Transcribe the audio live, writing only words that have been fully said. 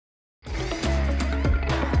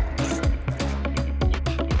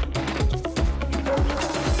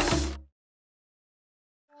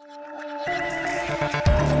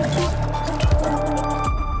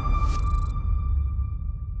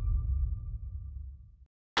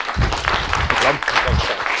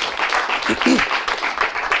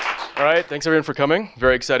All right, thanks everyone for coming.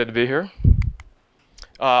 Very excited to be here.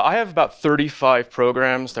 I have about 35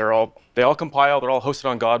 programs. They all compile. They're all hosted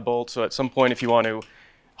on Godbolt. So at some point, if you want to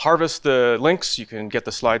harvest the links, you can get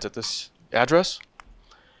the slides at this address.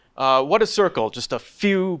 What is Circle? Just a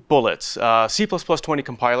few bullets. C++20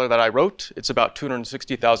 compiler that I wrote. It's about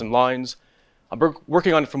 260,000 lines. I've been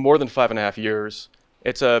working on it for more than 5.5 years.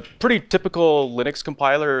 It's a pretty typical Linux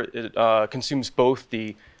compiler. It consumes both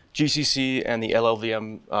the GCC and the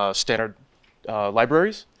LLVM standard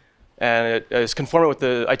libraries. And it is conformant with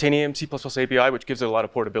the Itanium C++ API, which gives it a lot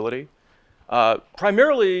of portability.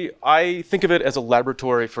 Primarily, I think of it as a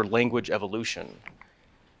laboratory for language evolution.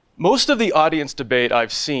 Most of the audience debate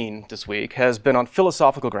I've seen this week has been on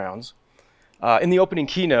philosophical grounds. In the opening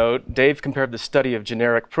keynote, Dave compared the study of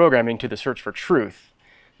generic programming to the search for truth.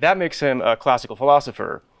 That makes him a classical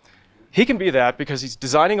philosopher. He can be that because he's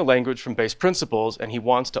designing a language from base principles and he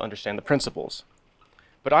wants to understand the principles.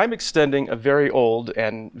 But I'm extending a very old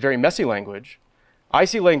and very messy language. I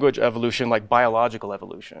see language evolution like biological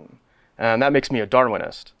evolution, and that makes me a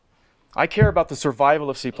Darwinist. I care about the survival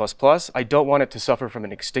of C++. I don't want it to suffer from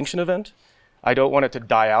an extinction event. I don't want it to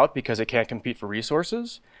die out because it can't compete for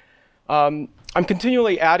resources. I'm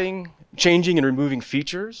continually adding, changing, and removing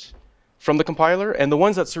features from the compiler, and the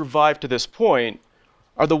ones that survive to this point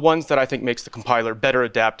are the ones that I think makes the compiler better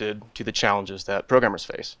adapted to the challenges that programmers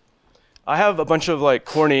face. I have a bunch of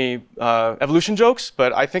corny evolution jokes,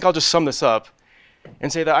 but I think I'll just sum this up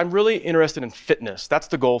and say that I'm really interested in fitness. That's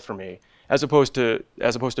the goal for me, as opposed to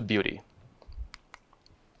beauty.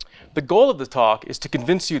 The goal of the talk is to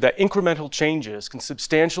convince you that incremental changes can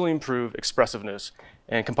substantially improve expressiveness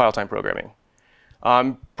and compile time programming.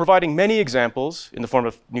 I'm providing many examples in the form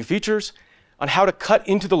of new features on how to cut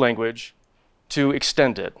into the language to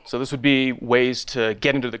extend it. So this would be ways to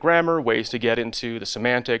get into the grammar, ways to get into the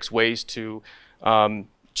semantics, ways to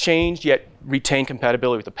change yet retain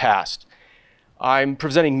compatibility with the past. I'm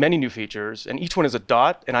presenting many new features, and each one is a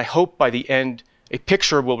dot, and I hope by the end a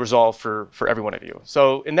picture will resolve for every one of you.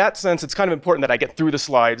 So in that sense, it's kind of important that I get through the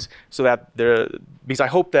slides so that because I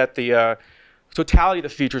hope that the totality of the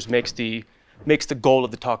features makes the goal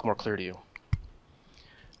of the talk more clear to you.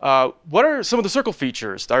 What are some of the Circle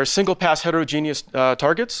features? There are single-pass heterogeneous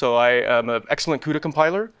targets. So I am an excellent CUDA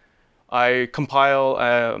compiler. I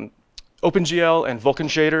compile OpenGL and Vulkan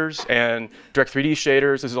shaders and Direct3D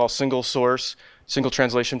shaders. This is all single source, single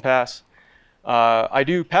translation pass. I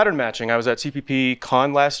do pattern matching. I was at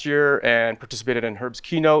CppCon last year and participated in Herb's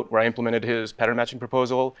keynote where I implemented his pattern matching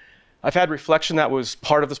proposal. I've had reflection that was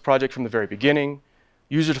part of this project from the very beginning.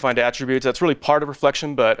 User-defined attributes, that's really part of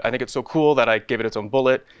reflection, but I think it's so cool that I gave it its own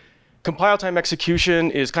bullet. Compile time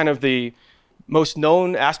execution is kind of the most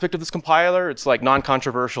known aspect of this compiler. It's like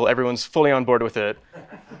non-controversial, everyone's fully on board with it.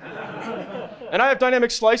 And I have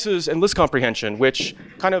dynamic slices and list comprehension, which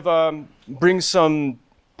kind of brings some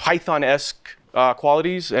Python-esque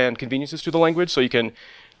qualities and conveniences to the language, so you can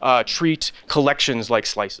treat collections like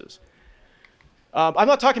slices. I'm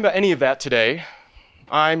not talking about any of that today.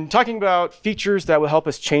 I'm talking about features that will help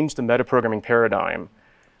us change the metaprogramming paradigm.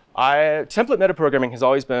 Template metaprogramming has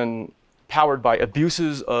always been powered by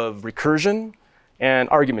abuses of recursion and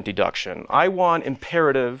argument deduction. I want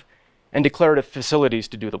imperative and declarative facilities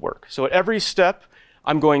to do the work. So at every step,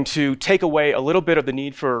 I'm going to take away a little bit of the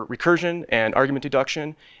need for recursion and argument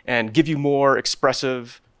deduction and give you more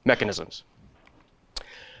expressive mechanisms.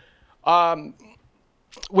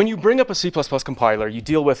 When you bring up a C++ compiler, you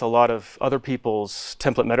deal with a lot of other people's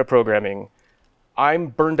template metaprogramming. I'm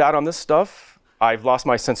burned out on this stuff. I've lost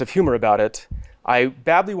my sense of humor about it. I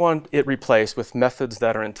badly want it replaced with methods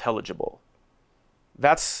that are intelligible.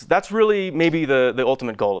 That's really maybe the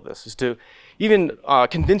ultimate goal of this, is to even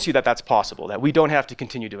convince you that that's possible, that we don't have to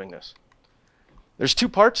continue doing this. There's two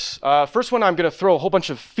parts. First one, I'm going to throw a whole bunch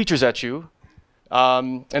of features at you.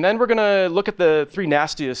 And then we're going to look at the 3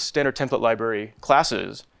 nastiest standard template library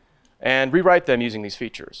classes and rewrite them using these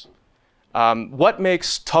features. What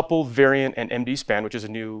makes tuple, variant, and mdspan, which is a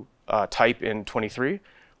new type in 23,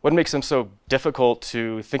 what makes them so difficult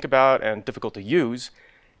to think about and difficult to use?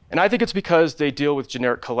 And I think it's because they deal with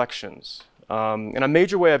generic collections. And a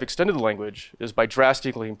major way I've extended the language is by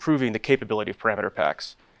drastically improving the capability of parameter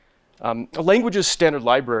packs. A language's standard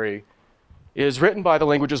library is written by the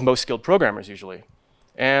language's most skilled programmers usually.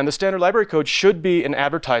 And the standard library code should be an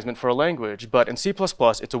advertisement for a language, but in C++,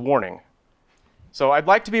 it's a warning. So I'd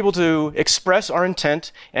like to be able to express our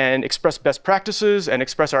intent and express best practices and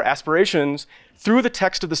express our aspirations through the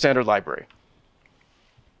text of the standard library.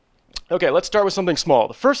 OK, let's start with something small.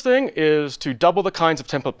 The first thing is to double the kinds of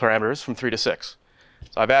template parameters from 3 to 6.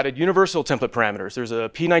 So I've added universal template parameters. There's a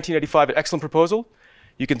P1985 excellent proposal.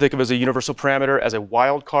 you can think of as a universal parameter. As a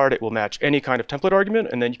wildcard, it will match any kind of template argument,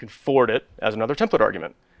 and then you can forward it as another template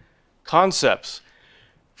argument. Concepts.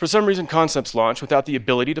 For some reason, concepts launch without the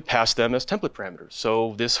ability to pass them as template parameters.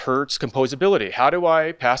 So this hurts composability. How do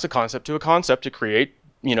I pass a concept to a concept to create,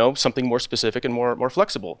 something more specific and more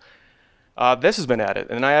flexible? This has been added,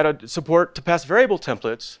 and I added support to pass variable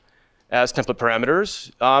templates as template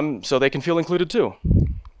parameters, so they can feel included too.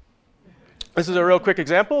 This is a real quick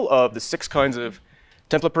example of the 6 kinds of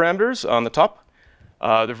template parameters on the top.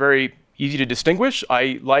 They're very easy to distinguish.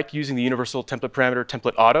 I like using the universal template parameter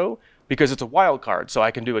template auto because it's a wildcard. So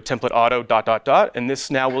I can do a template auto ... and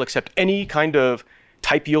this now will accept any kind of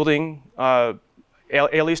type yielding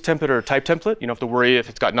alias template or type template. You don't have to worry if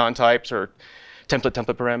it's got non-types or template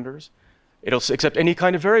parameters. It'll accept any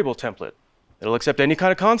kind of variable template. It'll accept any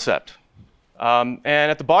kind of concept. And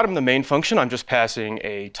at the bottom of the main function, I'm just passing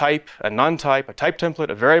a type, a non-type, a type template,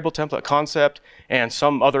 a variable template, a concept, and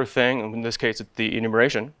some other thing. In this case, it's the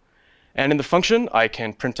enumeration. And in the function, I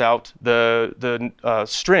can print out the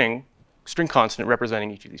string constant representing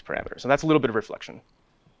each of these parameters. And that's a little bit of reflection.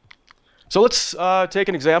 So let's take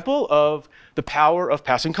an example of the power of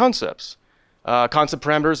passing concepts. Concept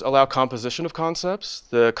parameters allow composition of concepts.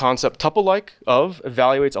 The concept tuple-like of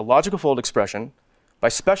evaluates a logical fold expression by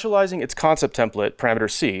specializing its concept template, parameter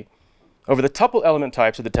C, over the tuple element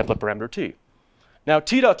types of the template parameter T. Now,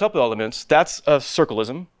 T.tuple elements, that's a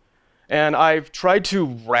circleism. And I've tried to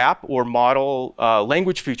wrap or model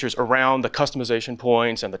language features around the customization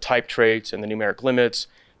points and the type traits and the numeric limits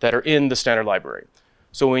that are in the standard library.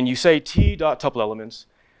 So when you say T.tuple elements,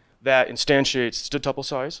 that instantiates std tuple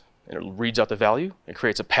size, and it reads out the value. It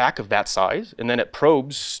creates a pack of that size, and then it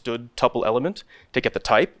probes std tuple element to get the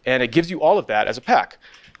type, and it gives you all of that as a pack.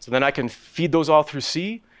 So then I can feed those all through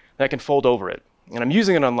C, and I can fold over it. And I'm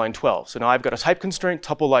using it on line 12. So now I've got a type constraint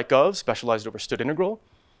tuple-like of specialized over std integral.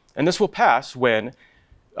 And this will pass when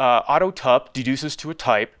auto-tup deduces to a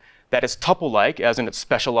type that is tuple-like, as in it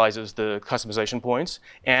specializes the customization points,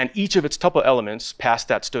 and each of its tuple elements pass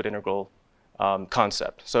that std integral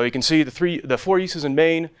concept. So you can see the 4 uses in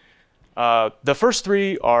main. The first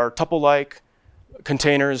 3 are tuple-like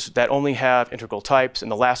containers that only have integral types,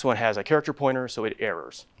 and the last one has a character pointer, so it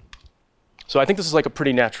errors. So I think this is like a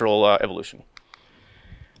pretty natural evolution.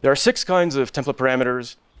 There are 6 kinds of template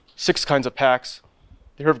parameters, 6 kinds of packs.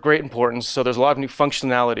 They're of great importance, so there's a lot of new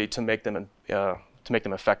functionality to make them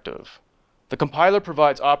effective. The compiler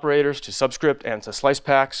provides operators to subscript and to slice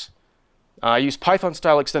packs. I use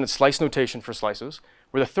Python-style extended slice notation for slices,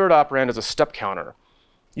 where the third operand is a step counter.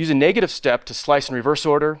 Use a negative step to slice in reverse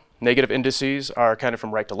order. Negative indices are counted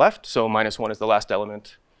from right to left, so -1 is the last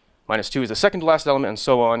element, -2 is the second to last element, and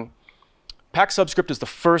so on. Pack subscript is the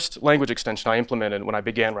first language extension I implemented when I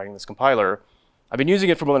began writing this compiler. I've been using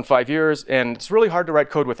it for more than 5 years, and it's really hard to write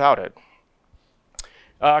code without it.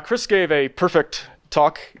 Chris gave a perfect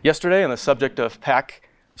talk yesterday on the subject of pack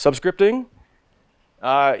subscripting.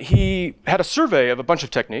 He had a survey of a bunch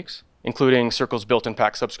of techniques, including Circle's built-in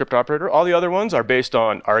pack subscript operator. All the other ones are based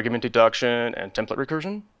on argument deduction and template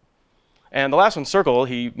recursion. And the last one, Circle,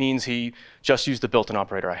 he means he just used the built-in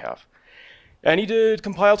operator I have. And he did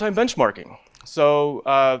compile time benchmarking. So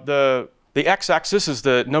the x-axis is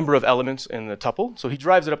the number of elements in the tuple. So he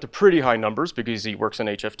drives it up to pretty high numbers because he works in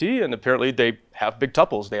HFT, and apparently they have big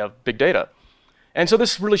tuples, they have big data. And so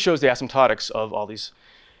this really shows the asymptotics of all these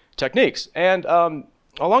techniques. And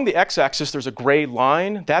along the x-axis, there's a gray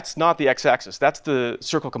line. That's not the x-axis. That's the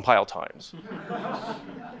Circle compile times.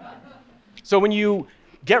 So when you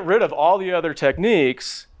get rid of all the other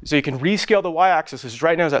techniques, so you can rescale the y-axis, which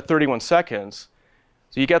right now is at 31 seconds.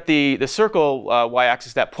 So you get the Circle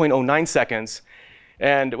y-axis, that 0.09 seconds.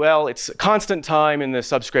 And well, it's constant time in the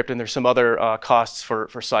subscript, and there's some other costs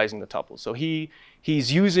for sizing the tuple. So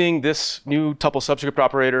he's using this new tuple subscript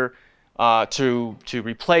operator to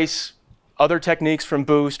replace other techniques from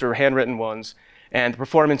Boost or handwritten ones. And the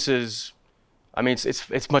performance is, I mean,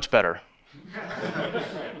 it's much better.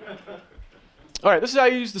 All right, this is how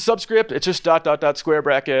you use the subscript. It's just ... square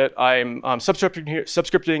bracket. I'm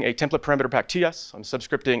subscripting a template parameter pack TS. I'm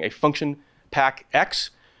subscripting a function pack X.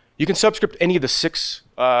 You can subscript any of the 6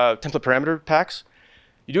 template parameter packs.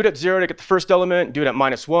 You do it at 0 to get the first element, do it at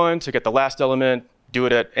 -1 to get the last element, do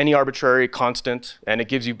it at any arbitrary constant, and it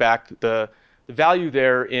gives you back the value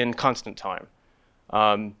there in constant time.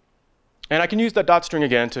 And I can use that dot string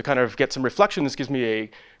again to kind of get some reflection. This gives me a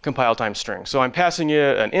compile time string. So I'm passing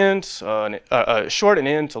it an int, a short, an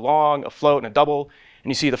int, a long, a float, and a double. And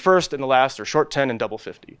you see the first and the last are short 10 and double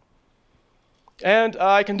 50. And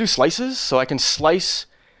I can do slices. So I can slice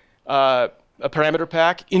a parameter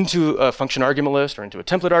pack into a function argument list or into a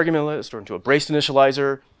template argument list or into a braced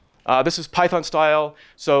initializer. This is Python style,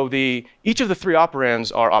 so each of the 3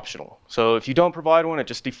 operands are optional. So if you don't provide one, it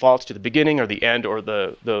just defaults to the beginning or the end or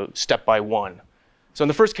the step by 1. So in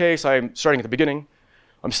the first case, I'm starting at the beginning.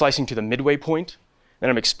 I'm slicing to the midway point, then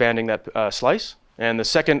I'm expanding that slice. And the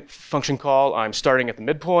second function call, I'm starting at the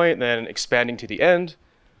midpoint, then expanding to the end.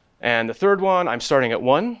 And the third one, I'm starting at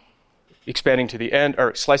 1, expanding to the end,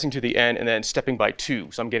 or slicing to the end, and then stepping by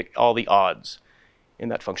 2. So I'm getting all the odds in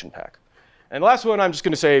that function pack. And the last one, I'm just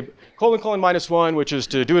going to say ::-1, which is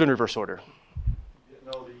to do it in reverse order. You getting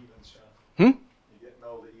all the evens, Sean? Hmm? You getting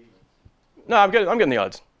all the evens? No, I'm getting the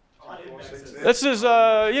odds. This is,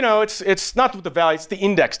 you know, it's not the value, it's the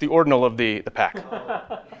index, the ordinal of the pack.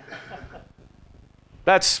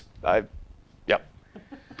 That's, yeah.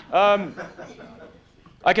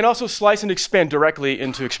 I can also slice and expand directly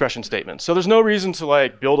into expression statements. So there's no reason to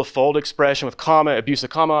like build a fold expression with comma, abuse the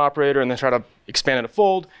comma operator, and then try to expand in a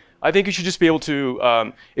fold. I think you should just be able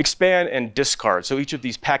to expand and discard. So each of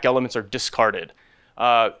these pack elements are discarded.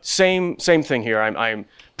 Same thing here. I'm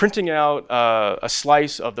printing out a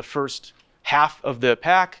slice of the first half of the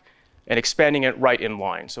pack and expanding it right in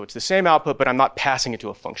line. So it's the same output, but I'm not passing it to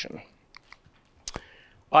a function.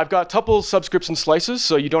 I've got tuples, subscripts, and slices,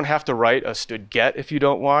 so you don't have to write a std get if you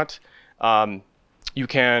don't want. You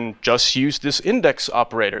can just use this index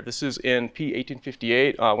operator. This is in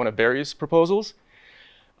P1858, one of Barry's proposals.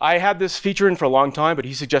 I had this feature in for a long time, but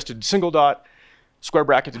he suggested single dot, square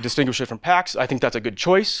bracket to distinguish it from packs. I think that's a good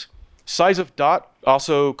choice. Size of dot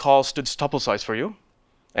also calls std tuple size for you.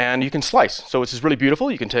 And you can slice. So this is really beautiful.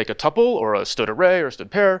 You can take a tuple or a std array or a std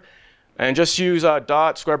pair and just use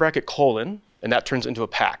dot, square bracket, :, and that turns into a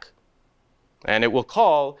pack. And it will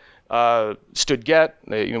call std get,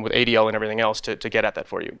 you know, with ADL and everything else to get at that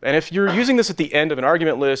for you. And if you're using this at the end of an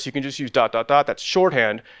argument list, you can just use dot, dot, dot. That's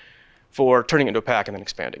shorthand for turning it into a pack and then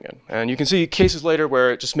expanding it. And you can see cases later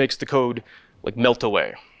where it just makes the code like melt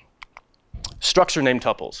away. Structure named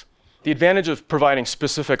tuples. The advantage of providing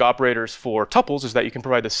specific operators for tuples is that you can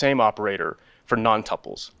provide the same operator for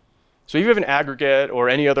non-tuples. So if you have an aggregate or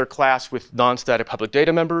any other class with non-static public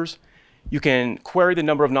data members, you can query the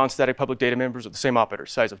number of non-static public data members with the same operator,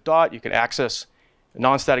 size of dot. You can access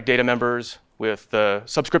non-static data members with the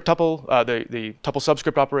subscript tuple, the tuple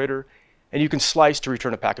subscript operator, and you can slice to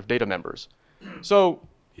return a pack of data members. So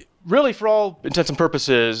really, for all intents and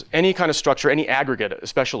purposes, any kind of structure, any aggregate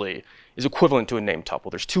especially, is equivalent to a named tuple.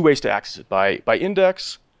 There's 2 ways to access it, by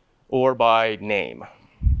index or by name.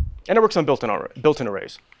 And it works on built-in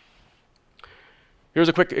arrays. Here's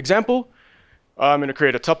a quick example. I'm going to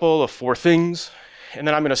create a tuple of 4 things, and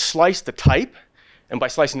then I'm going to slice the type. And by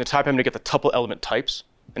slicing the type, I'm going to get the tuple element types.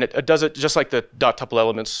 And it does it just like the dot tuple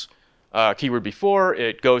elements keyword before.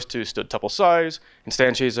 It goes to std tuple size,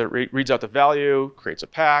 instantiates it, reads out the value, creates a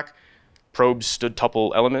pack, probes std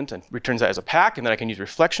tuple element, and returns that as a pack. And then I can use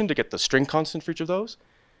reflection to get the string constant for each of those.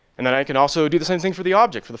 And then I can also do the same thing for the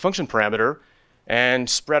object, for the function parameter, and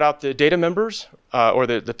spread out the data members or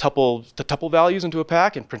the tuple values into a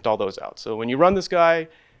pack and print all those out. So when you run this guy,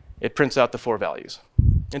 it prints out the 4 values.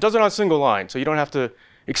 It does it on a single line, so you don't have to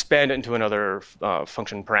expand it into another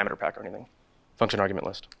function parameter pack or anything, function argument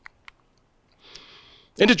list.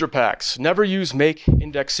 Integer packs. Never use make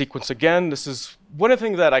index sequence again. This is one of the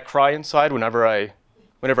things that I cry inside whenever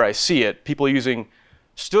I see it. People using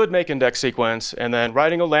std make index sequence and then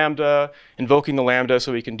writing a lambda, invoking the lambda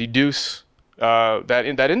so we can deduce that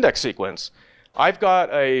index sequence. I've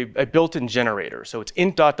got a built-in generator. So it's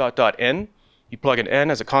int dot dot dot n. You plug an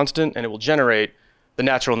n as a constant, and it will generate the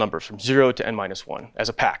natural numbers from 0 to n-1 as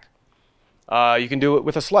a pack. You can do it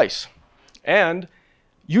with a slice. And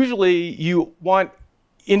usually you want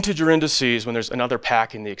integer indices when there's another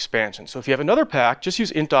pack in the expansion. So if you have another pack, just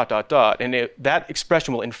use int dot dot dot, and that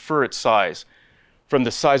expression will infer its size from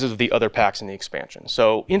the sizes of the other packs in the expansion.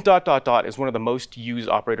 So int dot dot dot is one of the most used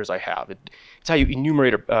operators I have. It's how you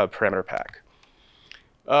enumerate a parameter pack.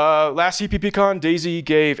 Last CppCon, Daisy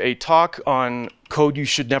gave a talk on code you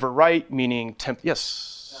should never write, meaning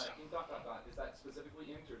yes? Int dot dot dot, is that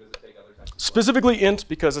specifically int, or does it take other types? Specifically int,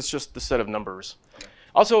 because it's just the set of numbers. Okay.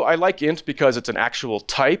 Also, I like int because it's an actual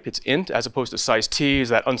type. It's int as opposed to size t. Is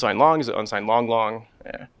that unsigned long? Is it unsigned long long?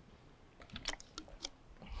 Yeah.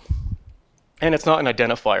 And it's not an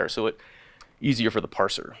identifier, so it's easier for the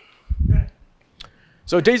parser.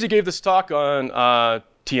 So Daisy gave this talk on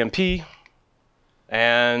TMP.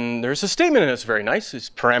 And there's a statement in it that's very nice. It's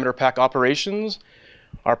parameter pack operations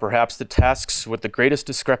are perhaps the tasks with the greatest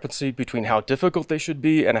discrepancy between how difficult they should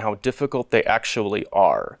be and how difficult they actually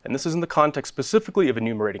are. And this is in the context specifically of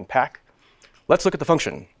enumerating pack. Let's look at the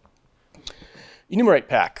function. enumerate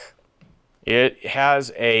pack. It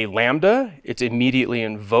has a lambda. It's immediately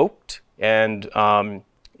invoked, and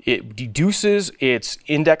it deduces its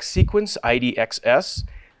index sequence, IDXS.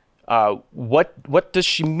 What does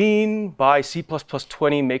she mean by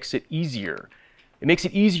C++20 makes it easier? It makes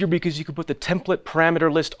it easier because you can put the template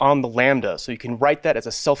parameter list on the lambda. So you can write that as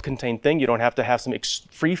a self-contained thing. You don't have to have some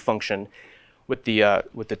free function with the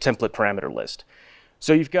template parameter list.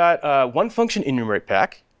 So you've got one function enumerate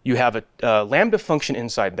pack. You have a lambda function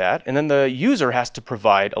inside that, and then the user has to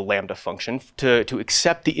provide a lambda function to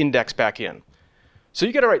accept the index back in. So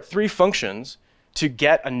you got to write 3 functions to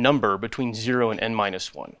get a number between 0 and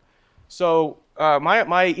n-1. So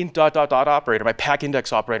my int dot dot dot operator, my pack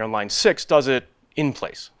index operator on line 6 does it in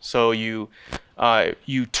place. So you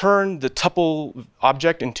turn the tuple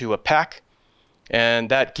object into a pack, and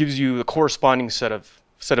that gives you the corresponding set of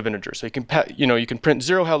integers. So you can print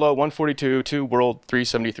 0 hello 142 2 world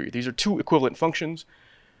 373. These are 2 equivalent functions,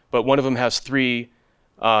 but one of them has 3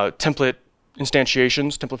 template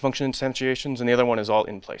function instantiations, and the other one is all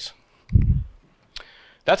in place.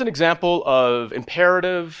 That's an example of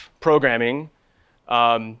imperative programming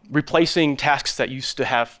replacing tasks that used to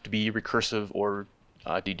have to be recursive or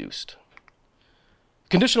deduced.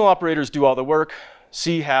 Conditional operators do all the work.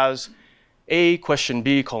 C has A question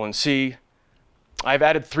B colon C. I've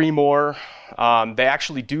added 3 more. They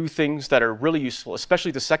actually do things that are really useful,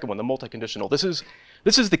 especially the second one, the multi-conditional. This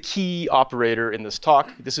is the key operator in this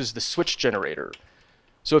talk. This is the switch generator.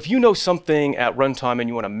 So if you know something at runtime and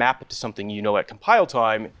you want to map it to something you know at compile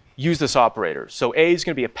time, use this operator. So A is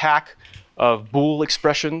going to be a pack of bool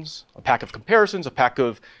expressions, a pack of comparisons, a pack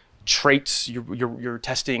of traits you're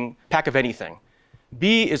testing, pack of anything.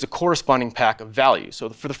 B is a corresponding pack of values. So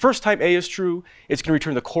for the first time A is true, it's going to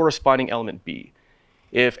return the corresponding element B.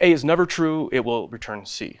 If A is never true, it will return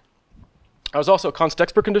C. I was also a const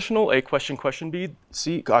expert conditional, A question B,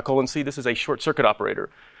 C colon C. This is a short circuit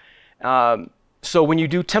operator. So when you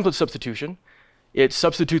do template substitution, it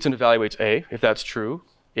substitutes and evaluates A. If that's true,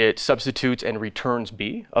 it substitutes and returns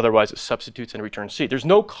B. Otherwise, it substitutes and returns C. There's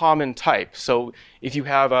no common type. So if you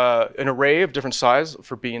have an array of different size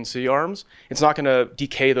for B and C arms, it's not going to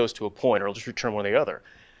decay those to a point, or it'll just return one or the other.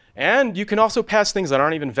 And you can also pass things that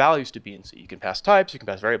aren't even values to B and C. You can pass types, you can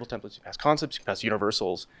pass variable templates, you can pass concepts, you can pass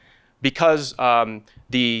universals, because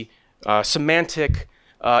the semantic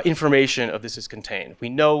information of this is contained. We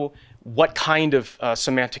know what kind of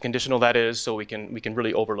semantic conditional that is, so we can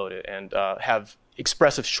really overload it and have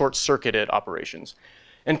expressive short-circuited operations.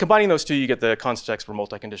 And combining those two, you get the context for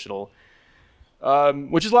multi-conditional,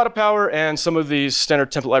 which is a lot of power, and some of these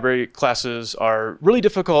standard template library classes are really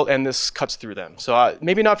difficult, and this cuts through them. So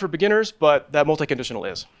maybe not for beginners, but that multi-conditional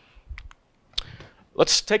is.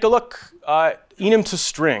 Let's take a look at enum to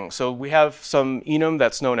string. So we have some enum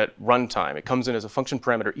that's known at runtime. It comes in as a function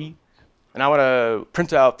parameter e, and I want to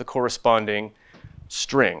print out the corresponding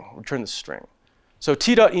string, return the string. So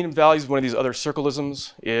t.enum values is one of these other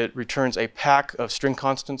circleisms. It returns a pack of string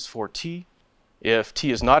constants for t. If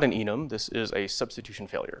t is not an enum, this is a substitution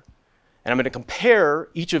failure. And I'm going to compare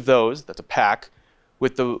each of those, that's a pack,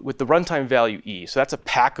 with the runtime value e. So that's a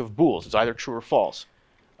pack of bools. It's either true or false.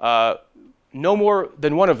 No more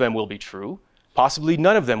than one of them will be true. Possibly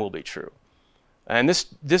none of them will be true. And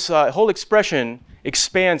this whole expression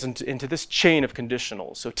expands into this chain of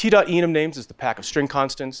conditionals. So t.enum names is the pack of string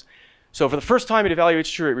constants. So for the first time it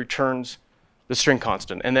evaluates true, it returns the string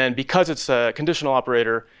constant. And then because it's a conditional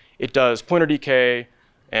operator, it does pointer decay,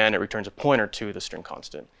 and it returns a pointer to the string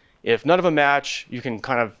constant. If none of them match, you can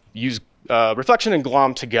kind of use reflection and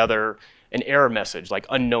glom together an error message, like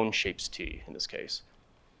unknown shapes t in this case.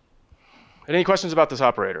 Any questions about this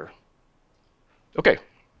operator? OK.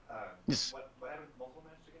 Yes. What happened with multiple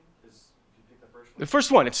match again? If you pick the first one? The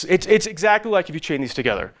first one, it's exactly like if you chain these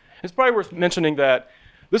together. It's probably worth mentioning that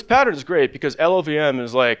this pattern is great because LLVM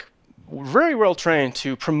is like very well trained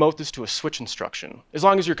to promote this to a switch instruction, as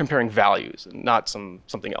long as you're comparing values and not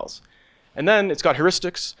something else. And then it's got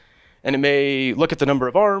heuristics, and it may look at the number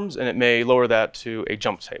of arms, and it may lower that to a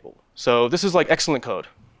jump table. So this is like excellent code.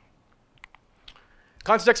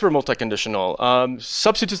 Context for multi-conditional.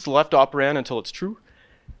 Substitutes the left operand until it's true,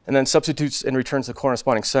 and then substitutes and returns the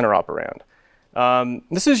corresponding center operand.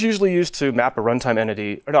 This is usually used to map a runtime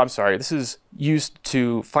entity, or no, I'm sorry, this is used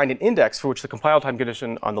to find an index for which the compile time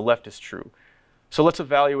condition on the left is true. So let's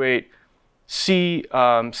evaluate C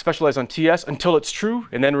specialized on TS until it's true,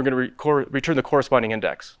 and then we're going to return the corresponding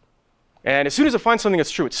index. And as soon as it finds something that's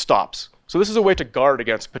true, it stops. So this is a way to guard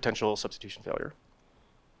against potential substitution failure.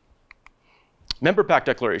 Member pack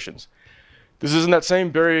declarations. This is in that same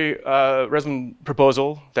Barry Resman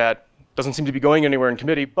proposal that Doesn't seem to be going anywhere in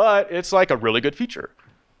committee, but it's like a really good feature.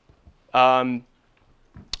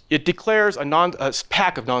 It declares a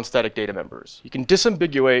pack of non-static data members. You can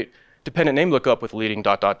disambiguate dependent name lookup with leading ...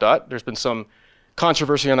 There's been some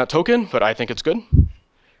controversy on that token, but I think it's good.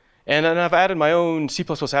 And then I've added my own C++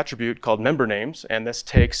 attribute called member names, and this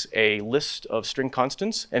takes a list of string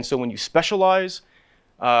constants. And so when you specialize,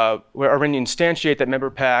 or when you instantiate that member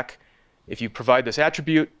pack, if you provide this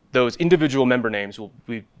attribute, those individual member names will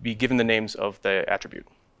be given the names of the attribute.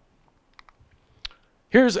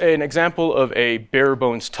 Here's an example of a bare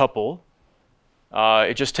bones tuple.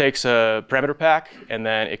 It just takes a parameter pack, and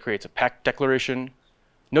then it creates a pack declaration.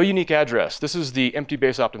 No unique address. This is the empty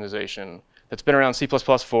base optimization that's been around C++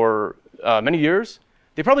 for many years.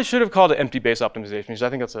 They probably should have called it empty base optimization, because I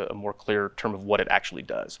think that's a more clear term of what it actually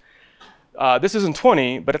does. This is in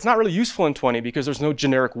 20, but it's not really useful in 20 because there's no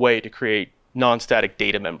generic way to create non-static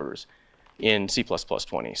data members in C++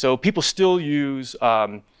 20. So people still use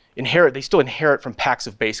they still inherit from packs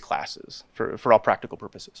of base classes for all practical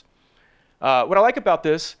purposes. What I like about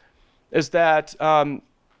this is that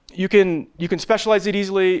you can specialize it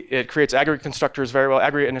easily. It creates aggregate constructors very well,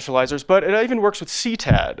 aggregate initializers, but it even works with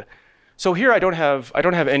CTAD. So here I don't have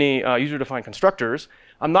any user-defined constructors.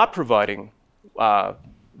 I'm not providing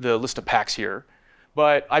the list of packs here,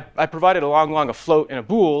 but I provided along a float and a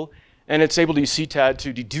bool, and it's able to use CTAD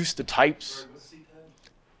to deduce the types.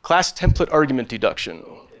 Class template argument deduction.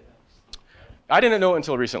 I didn't know it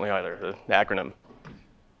until recently either, the acronym.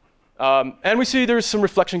 And we see there's some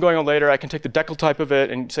reflection going on later. I can take the decal type of it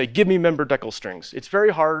and say, give me member decal strings. It's very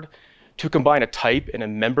hard to combine a type and a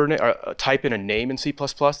member or a type and a name in C++.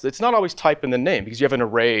 It's not always type and the name because you have an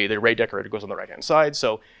array. The array decorator goes on the right-hand side.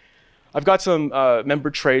 So I've got some member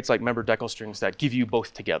traits like member decal strings that give you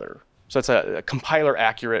both together. So that's a compiler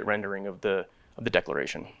accurate rendering of the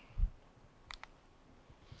declaration.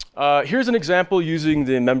 Here's an example using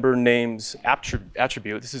the member names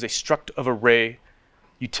attribute. This is a struct of array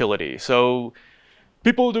utility. So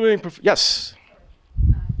people doing, yes? Can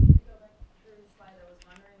you go back through the slide? I was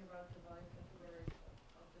wondering about the volume category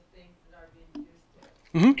of the things that are being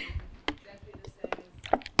used here. Exactly the same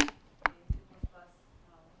as in C++.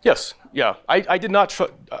 Yes, yeah. I did not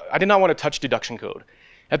want to touch deduction code.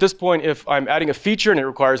 At this point, if I'm adding a feature and it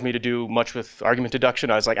requires me to do much with argument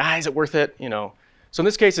deduction, I was like, is it worth it? So in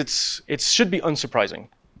this case, it should be unsurprising.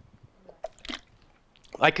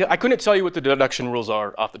 I couldn't tell you what the deduction rules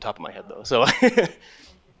are off the top of my head, though. So,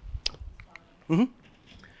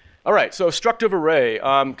 All right, so structive array.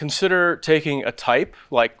 Consider taking a type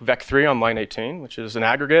like vec3 on line 18, which is an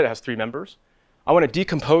aggregate. It has 3 members. I want to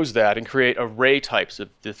decompose that and create array types of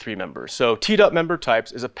the 3 members. So t.member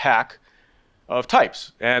types is a pack of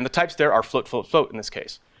types. And the types there are float, float, float in this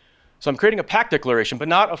case. So I'm creating a pack declaration, but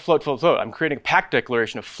not a float, float, float. I'm creating a pack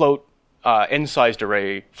declaration of float n-sized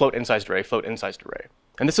array, float n-sized array, float n-sized array.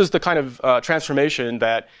 And this is the kind of transformation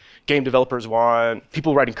that game developers want,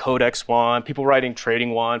 people writing codecs want, people writing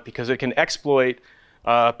trading want, because it can exploit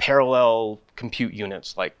parallel compute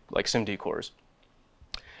units like SIMD cores.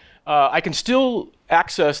 I can still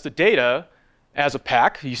access the data as a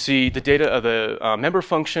pack. You see the data of the member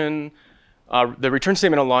function. The return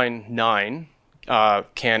statement on line 9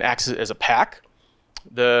 can access it as a pack.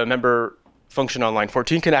 The member function on line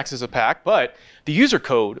 14 can access a pack, but the user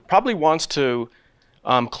code probably wants to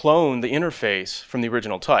clone the interface from the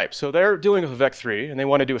original type. So they're dealing with a vec3, and they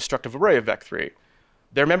want to do a structive array of vec3.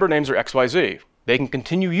 Their member names are XYZ. They can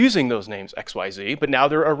continue using those names XYZ, but now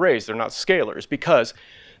they're arrays. They're not scalars, because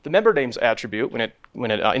the member names attribute, when it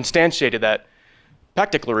instantiated that pack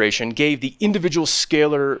declaration, gave the individual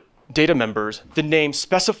scalar data members the name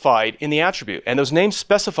specified in the attribute. And those names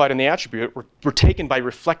specified in the attribute were taken by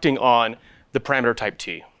reflecting on the parameter type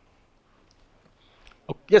t.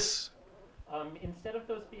 Oh, yes? Instead of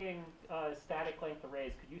those being static length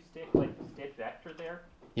arrays, could you stick like the stitch vector there?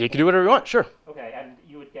 You can do whatever you want, sure. Okay, and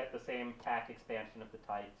you would get the same pack expansion of the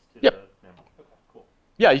types to Yep. the member. Okay, cool.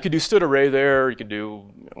 Yeah, you could do stood array there. You could do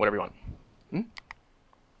whatever you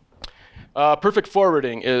want. Perfect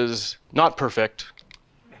forwarding is not perfect.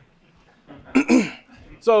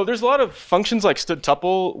 So there's a lot of functions like stood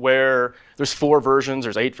tuple where there's 4 versions,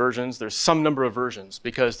 there's 8 versions, there's some number of versions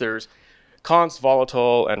because there's const,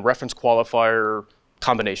 volatile, and reference qualifier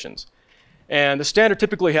combinations. And the standard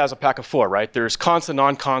typically has a pack of 4, right? There's const and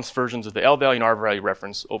non-const versions of the L value and R value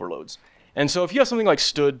reference overloads. And so if you have something like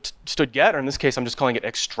stood get, or in this case I'm just calling it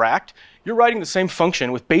extract, you're writing the same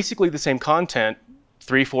function with basically the same content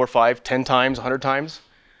 3, 4, 5, 10 times, 100 times.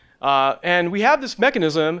 And we have this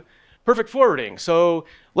mechanism, perfect forwarding. So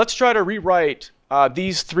let's try to rewrite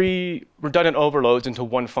these 3 redundant overloads into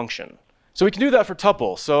one function. So we can do that for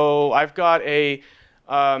tuple. So I've got a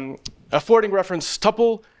forwarding reference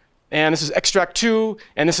tuple, and this is extract 2,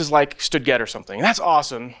 and this is like std get or something. And that's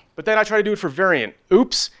awesome. But then I try to do it for variant.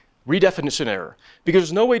 Oops, redefinition error. Because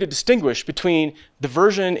there's no way to distinguish between the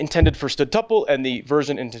version intended for std tuple and the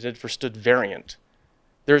version intended for std variant.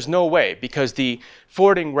 There's no way, because the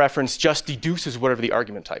forwarding reference just deduces whatever the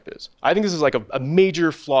argument type is. I think this is like a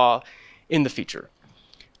major flaw in the feature.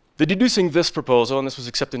 The deducing this proposal, and this was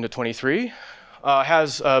accepted into 23,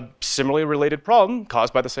 has a similarly related problem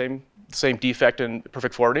caused by the same defect in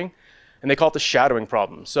perfect forwarding, and they call it the shadowing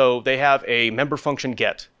problem. So they have a member function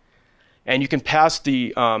get, and you can pass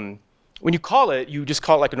the, when you call it, you just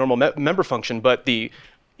call it like a normal member function, but the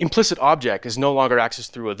implicit object is no longer accessed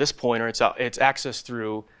through this pointer, it's accessed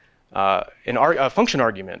through a function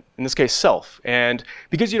argument, in this case self. And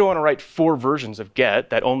because you don't want to write 4 versions of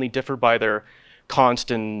get that only differ by their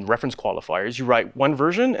const and reference qualifiers, you write one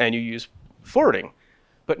version and you use forwarding.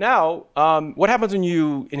 But now, what happens when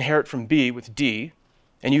you inherit from B with D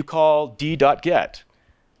and you call d.get?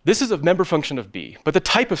 This is a member function of B, but the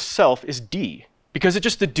type of self is D because it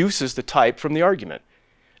just deduces the type from the argument.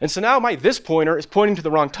 And so now my this pointer is pointing to the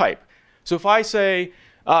wrong type. So if I say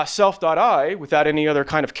self.I without any other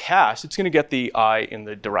kind of cast, it's going to get the I in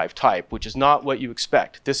the derived type, which is not what you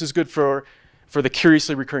expect. This is good for the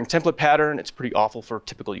curiously recurring template pattern. It's pretty awful for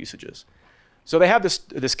typical usages. So they have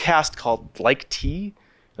this cast called like T,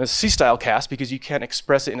 a C-style cast because you can't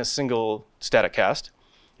express it in a single static cast.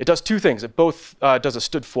 It does 2 things. It both does a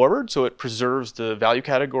std forward, so it preserves the value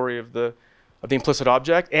category of the implicit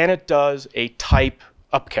object, and it does a type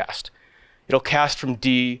upcast. It'll cast from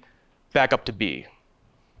D back up to B.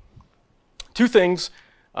 2 things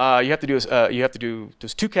you have to do is you have to do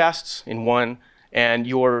those 2 casts in one, and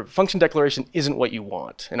your function declaration isn't what you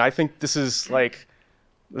want. And I think this is like,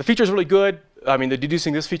 the feature is really good. I mean, the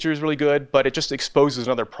deducing this feature is really good, but it just exposes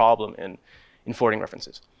another problem in forwarding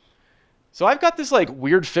references. So I've got this like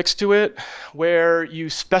weird fix to it where you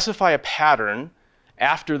specify a pattern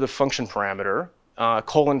after the function parameter,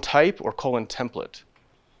 colon type or colon template.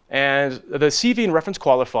 And the CV and reference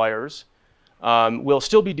qualifiers will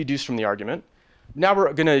still be deduced from the argument. Now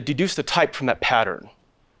we're going to deduce the type from that pattern.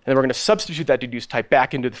 And then we're going to substitute that deduced type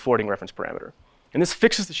back into the forwarding reference parameter. And this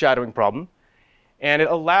fixes the shadowing problem. And it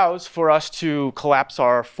allows for us to collapse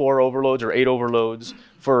our 4 overloads or 8 overloads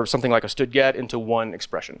for something like a std get into one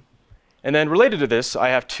expression. And then related to this, I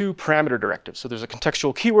have 2 parameter directives. So there's a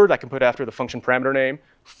contextual keyword I can put after the function parameter name,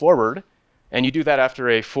 forward. And you do that after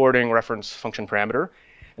a forwarding reference function parameter.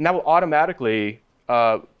 And that will automatically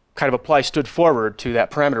kind of apply std forward to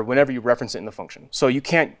that parameter whenever you reference it in the function. So you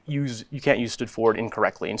can't use std forward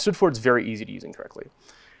incorrectly. And std forward is very easy to use incorrectly.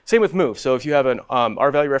 Same with move. So if you have an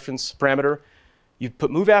R value reference parameter, you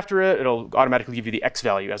put move after it, it'll automatically give you the X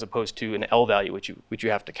value as opposed to an L value, which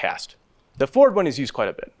you have to cast. The forward one is used quite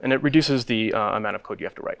a bit, and it reduces the amount of code you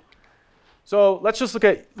have to write. So let's just look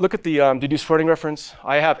at the deduced forwarding reference.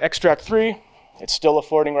 I have extract 3. It's still a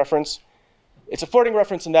forwarding reference. It's a forwarding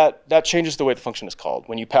reference, and that changes the way the function is called.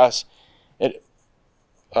 When you pass it,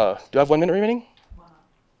 do I have 1 minute remaining?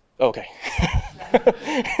 Oh, OK.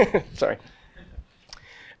 Sorry.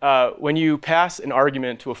 When you pass an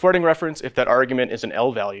argument to a forwarding reference, if that argument is an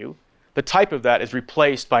L value, the type of that is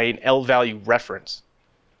replaced by an L value reference.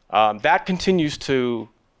 That continues to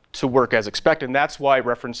work as expected, and that's why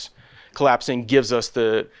reference collapsing gives us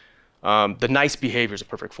the nice behaviors of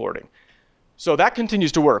perfect forwarding. So that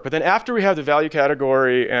continues to work. But then after we have the value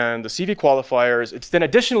category and the CV qualifiers, it's then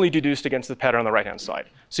additionally deduced against the pattern on the right-hand side.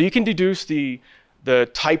 So you can deduce the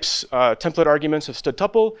types template arguments of std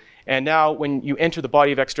tuple. And now when you enter the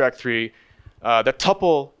body of extract 3, the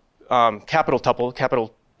tuple,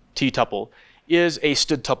 capital T tuple, is a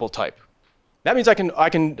std tuple type. That means I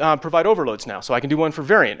can provide overloads now. So I can do one for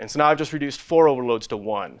variant. And so now I've just reduced 4 overloads to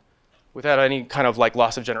 1 without any kind of like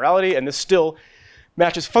loss of generality. And this still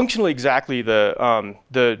matches functionally exactly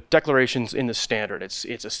the declarations in the standard. It's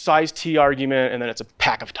a size T argument, and then it's a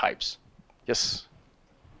pack of types. Yes?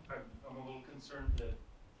 I'm a little concerned that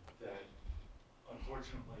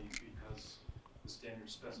unfortunately, because the standard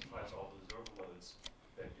specifies all those overloads,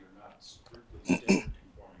 that you're not strictly standard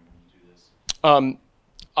conforming when you do this.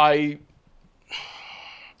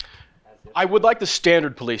 I would like the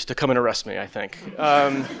standard police to come and arrest me, I think.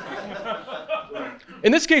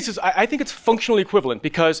 In this case, I think it's functionally equivalent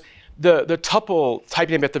because the tuple type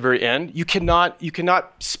name at the very end, you cannot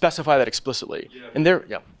specify that explicitly. Yeah, and there,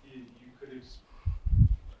 yeah. You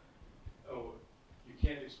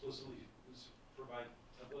can't explicitly provide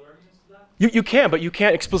template arguments to that? You can, but you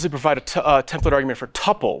can't explicitly provide a template argument for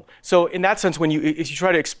tuple. So in that sense, if you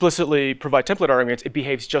try to explicitly provide template arguments, it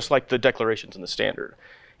behaves just like the declarations in the standard.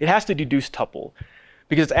 It has to deduce tuple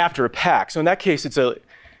because it's after a pack. So in that case, it's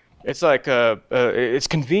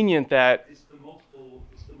convenient that. It's the multiple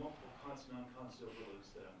constant non-constant overloads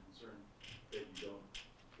that I'm concerned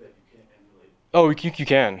that you can't emulate. Oh, you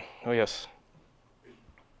can. Oh, yes.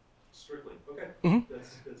 Strictly. Okay. Mm-hmm.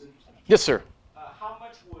 That's interesting. Yes, sir. How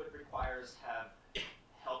much would requires have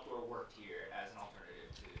helped or worked here as an alternative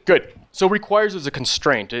to? Good. So requires is a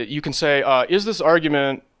constraint. You can say, is this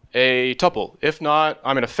argument a tuple? If not,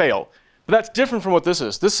 I'm going to fail. But that's different from what this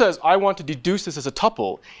is. This says, I want to deduce this as a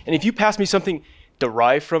tuple. And if you pass me something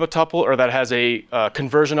derived from a tuple or that has a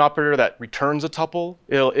conversion operator that returns a tuple,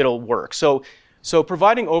 it'll work. So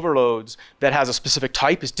providing overloads that has a specific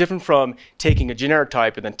type is different from taking a generic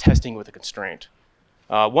type and then testing with a constraint.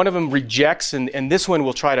 One of them rejects, and this one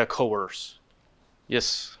will try to coerce.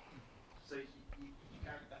 Yes? So I think you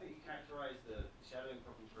characterized the shadowing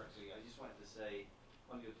problem correctly. I just wanted to say,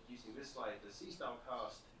 when you're using this slide, the C-style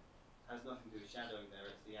cast has nothing to do with shadowing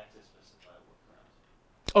there. It's the access specifier workaround.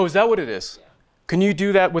 Oh, is that what it is? Yeah. Can you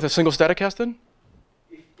do that with a single static cast then?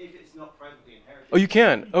 If it's not privately inherited. Oh, you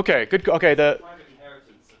can. Okay, good. Okay, Private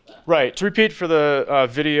inheritance of that. right. To repeat for the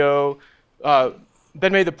video,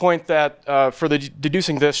 Ben made the point that for the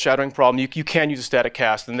deducing this shadowing problem, you can use a static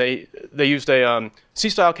cast, and they used a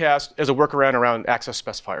C-style cast as a workaround around access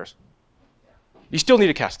specifiers. You still need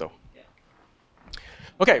a cast though. Yeah.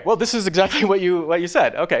 Okay. Well, this is exactly what you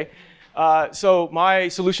said. Okay. So my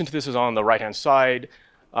solution to this is on the right-hand side.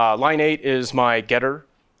 Line 8 is my getter,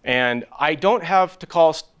 and I don't have to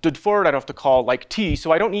call stood forward. I don't have to call like t,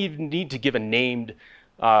 so I don't even need to give a named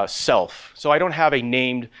self. So I don't have a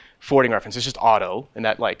named forwarding reference. It's just auto, and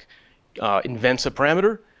that invents a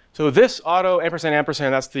parameter. So this auto ampersand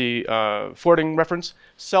ampersand, that's the forwarding reference.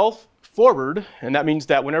 Self forward, and that means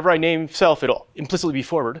that whenever I name self, it'll implicitly be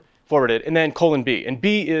forwarded, and then colon b, and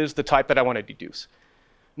b is the type that I want to deduce.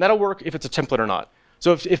 And that'll work if it's a template or not.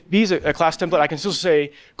 So if b is a class template, I can still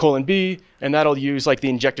say colon b, and that'll use like the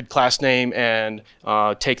injected class name and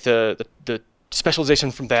take the specialization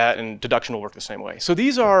from that, and deduction will work the same way. So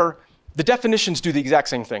these are, the definitions do the exact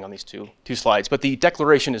same thing on these two slides, but the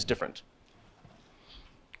declaration is different.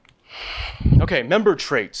 Okay, member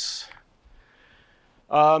traits.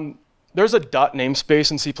 There's a dot namespace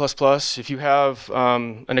in C++. If you have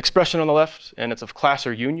an expression on the left and it's of class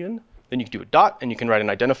or union, then you can do a dot and you can write an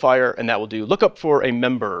identifier, and that will do lookup for a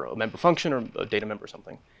member function or a data member or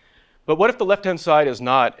something. But what if the left-hand side is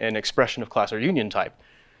not an expression of class or union type?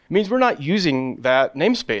 It means we're not using that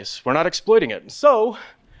namespace. We're not exploiting it. So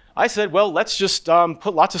I said, well, let's just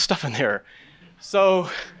put lots of stuff in there. So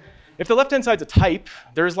if the left-hand side's a type,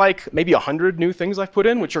 there's like maybe 100 new things I've put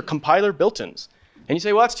in, which are compiler built-ins. And you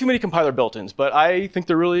say, well, that's too many compiler built-ins, but I think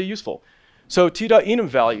they're really useful. So t.enum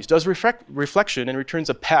values does reflection and returns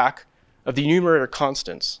a pack of the enumerator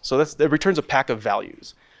constants. So it returns a pack of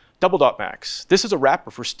values. Double dot max. This is a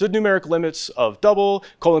wrapper for stood numeric limits of double,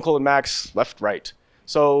 colon, max, left, right.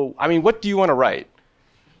 So, I mean, what do you want to write?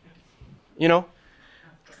 You know?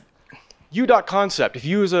 U.concept. If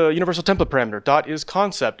u is a universal template parameter, dot is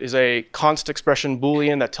concept is a const expression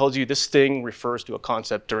Boolean that tells you this thing refers to a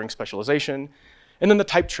concept during specialization. And then the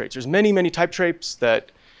type traits. There's many, many type traits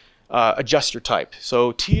that adjust your type.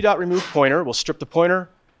 So t.remove pointer will strip the pointer.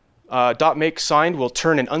 Dot make signed will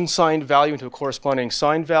turn an unsigned value into a corresponding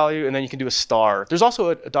signed value, and then you can do a star. There's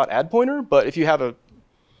also a dot add pointer, but if you have a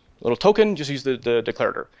little token, just use the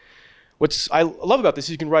declarator. What I love about this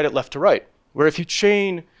is you can write it left to right, where if you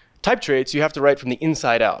chain type traits, you have to write from the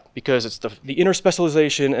inside out, because it's the inner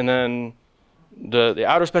specialization and then the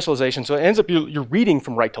outer specialization. So it ends up you're reading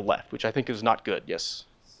from right to left, which I think is not good. Yes?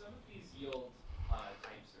 Some of these yield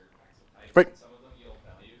types or packs of types, Right. and some of them yield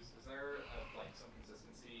values. Is there some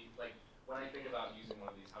consistency? Like when I think about using one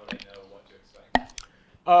of these, how would I know what to expect?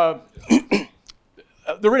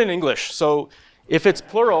 They're written in English, so if it's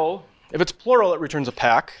plural, it returns a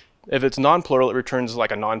pack. If it's non-plural, it returns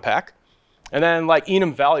like a non-pack. And then like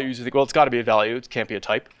enum values, you think, well, it's got to be a value. It can't be a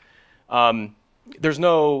type. There's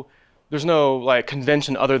no like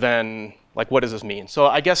convention other than like what does this mean? So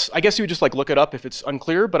I guess you would just like look it up if it's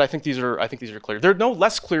unclear. But I think these are clear. They're no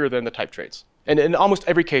less clear than the type traits. And in almost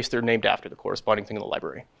every case, they're named after the corresponding thing in the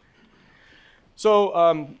library.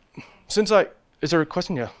 So is there a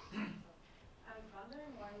question? Yeah. I was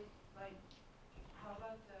wondering why, like, how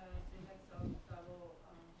about the syntax of double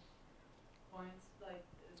points, like?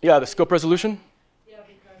 Yeah, the scope resolution. Yeah,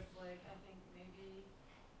 because like I think maybe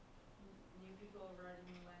new people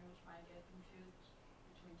writing the language might get confused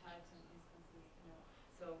between types and instances.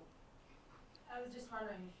 So I was just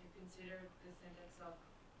wondering if you considered the syntax of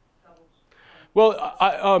double.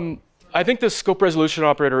 Well, I think the scope resolution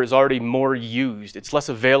operator is already more used. It's less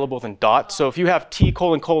available than dot. So if you have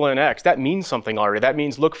t:::x, that means something already. That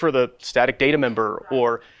means look for the static data member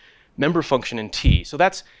or member function in t. So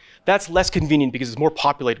that's less convenient because it's more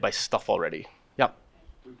populated by stuff already. Yeah.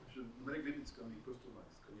 Quick question. Numeric limits can be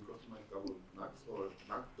customized. Can you customize double max or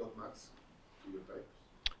max.max to your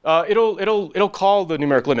types? It'll call the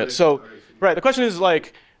numeric limit. So right, the question is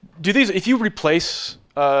like, do these, if you replace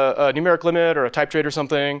a numeric limit or a type trait or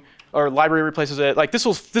something, or library replaces it, like this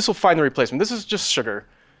will find the replacement. This is just sugar.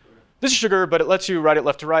 This is sugar, but it lets you write it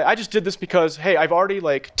left to right. I just did this because, hey, I've already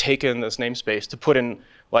like taken this namespace to put in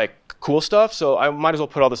like cool stuff, so I might as well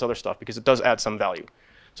put all this other stuff because it does add some value.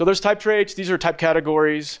 So there's type traits, these are type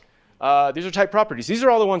categories, these are type properties. These are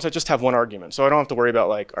all the ones that just have one argument, so I don't have to worry about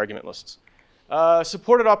like argument lists.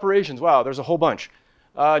 Supported operations, wow, there's a whole bunch.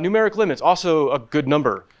 Numeric limits, also a good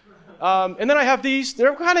number. And then I have these,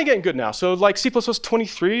 they're kind of getting good now. So like C++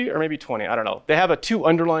 23 or maybe 20, I don't know. They have a to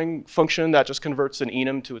underlying function that just converts an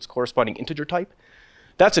enum to its corresponding integer type.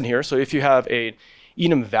 That's in here. So if you have a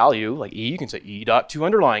enum value, like e, you can say e.to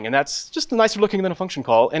underlying. And that's just nicer looking than a function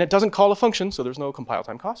call. And it doesn't call a function, so there's no compile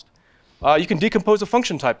time cost. You can decompose a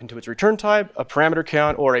function type into its return type, a parameter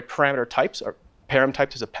count, or a parameter types. Or param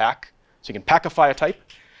typed is a pack. So you can packify a type.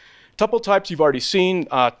 Tuple types you've already seen,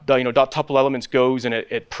 dot tuple elements goes and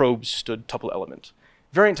it probes to tuple element.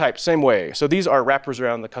 Variant types, same way. So these are wrappers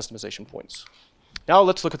around the customization points. Now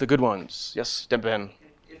let's look at the good ones. Yes, Ben.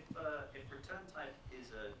 If return type is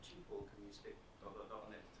a tuple, can you stick dot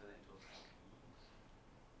on it to turn it into a pack?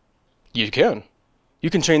 You can. You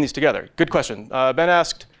can chain these together. Good question. Ben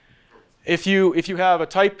asked, if you have a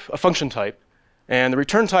type, a function type, and the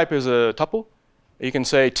return type is a tuple, you can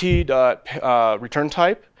say t dot return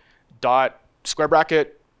type dot square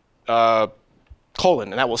bracket colon,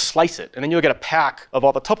 and that will slice it. And then you'll get a pack of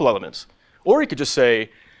all the tuple elements. Or you could just say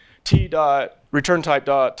t dot return type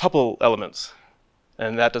dot tuple elements,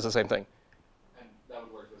 and that does the same thing. And that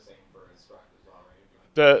would work the same for a struct as well,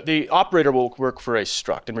 right? The operator will work for a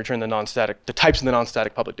struct and return the types in the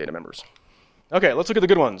non-static public data members. Okay, let's look at the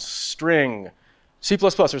good ones. String. C++,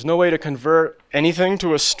 there's no way to convert anything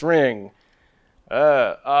to a string.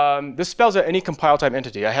 This spells out any compile time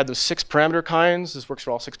entity. I had those 6 parameter kinds. This works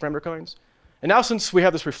for all 6 parameter kinds. And now since we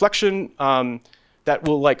have this reflection that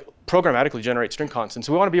will like programmatically generate string constants,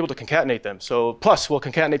 we want to be able to concatenate them. So plus will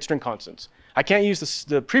concatenate string constants. I can't use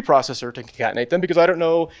the preprocessor to concatenate them because I don't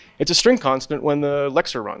know it's a string constant when the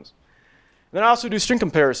lexer runs. And then I also do string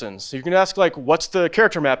comparisons. So you can ask like, what's the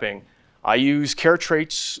character mapping? I use char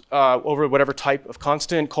traits over whatever type of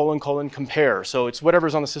constant, : compare. So it's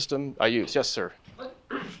whatever's on the system I use. Yes, sir.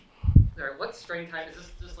 What string type is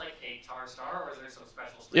this? Just like a tar star, or is there some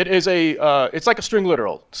special string? It is it's like a string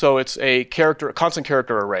literal. So it's a constant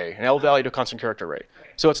character array, an L value to constant character array. Okay.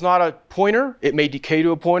 So it's not a pointer. It may decay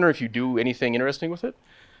to a pointer if you do anything interesting with it.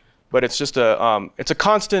 But it's just it's a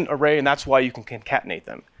constant array, and that's why you can concatenate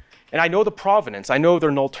them. And I know the provenance. I know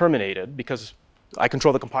they're null terminated because I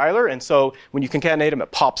control the compiler, and so when you concatenate them,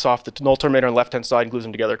 it pops off the null terminator on the left-hand side and glues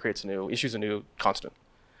them together, issues a new constant.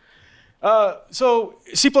 So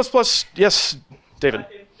C++, yes, David.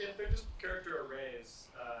 If they're just character arrays,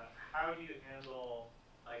 how do you handle,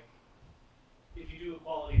 like, if you do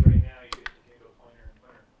equality right now, you get to a pointer and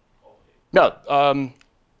pointer equality? No,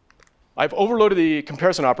 I've overloaded the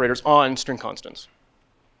comparison operators on string constants.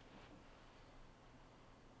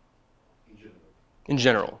 In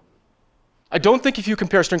general. I don't think if you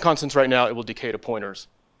compare string constants right now, it will decay to pointers.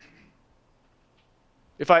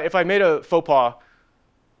 If I made a faux pas,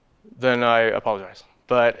 then I apologize.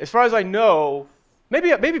 But as far as I know, maybe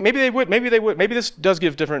they would. Maybe this does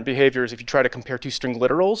give different behaviors if you try to compare 2 string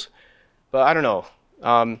literals. But I don't know.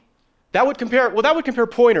 That would compare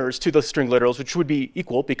pointers to the string literals, which would be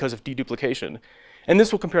equal because of deduplication. And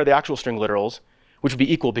this will compare the actual string literals, which would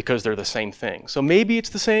be equal because they're the same thing. So maybe it's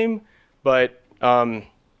the same, but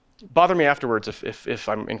bother me afterwards if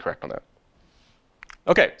I'm incorrect on that.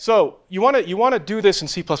 Okay, so you want to do this in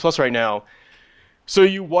C++ right now. So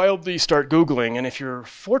you wildly start Googling, and if you're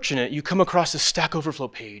fortunate, you come across this Stack Overflow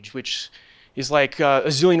page, which is like a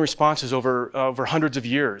zillion responses over hundreds of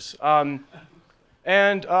years.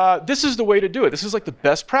 This is the way to do it. This is like the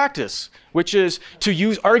best practice, which is to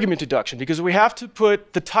use argument deduction, because we have to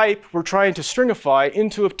put the type we're trying to stringify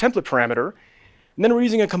into a template parameter, and then we're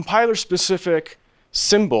using a compiler-specific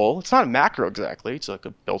symbol. It's not a macro exactly, it's like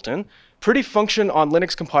a built-in. Pretty function on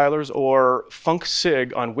Linux compilers or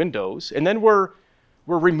funcsig on Windows, and then we're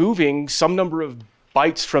removing some number of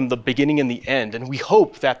bytes from the beginning and the end, and we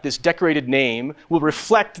hope that this decorated name will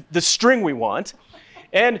reflect the string we want.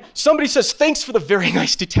 And somebody says, thanks for the very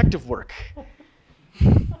nice detective work.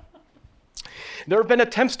 There have been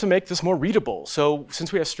attempts to make this more readable. So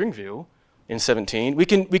since we have string view in 17, we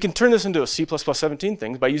can turn this into a C++ 17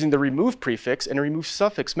 thing by using the remove prefix and remove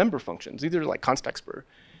suffix member functions. These are like const expr.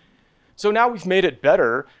 So now we've made it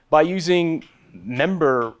better by using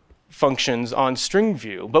member functions on string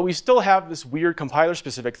view, but we still have this weird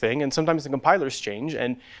compiler-specific thing, and sometimes the compilers change,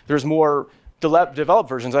 and there's more developed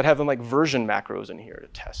versions that have them like version macros in here to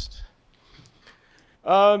test.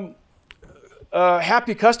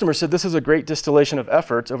 Happy customer said this is a great distillation of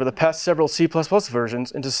efforts over the past several C++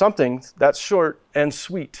 versions into something that's short and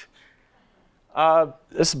sweet.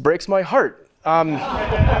 This breaks my heart.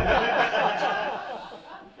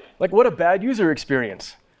 Like, what a bad user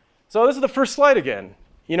experience. So this is the first slide again.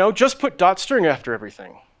 You know, just put .string after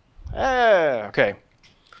everything. Okay.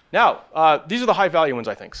 Now, these are the high-value ones,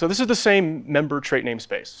 I think. So this is the same member trait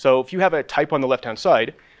namespace. So if you have a type on the left-hand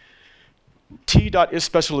side,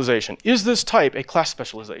 t.isSpecialization. Is this type a class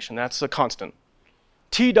specialization? That's a constant.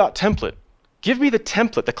 T.template. Give me the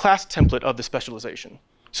template, the class template of the specialization.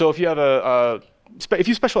 So if you have if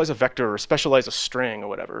you specialize a vector or specialize a string or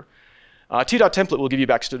whatever, t.template will give you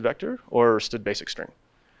back std vector or std basic string.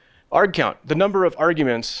 Arg count, the number of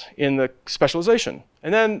arguments in the specialization.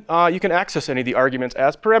 And then you can access any of the arguments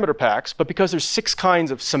as parameter packs, but because there's 6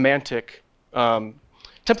 kinds of semantic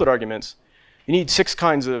template arguments, you need 6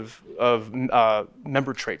 kinds of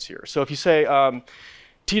member traits here. So if you say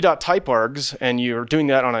t.typeargs and you're doing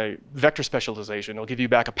that on a vector specialization, it'll give you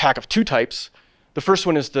back a pack of 2 types. The first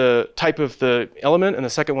one is the type of the element, and the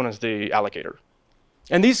second one is the allocator.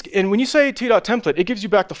 And when you say t.template, it gives you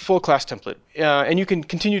back the full class template. And you can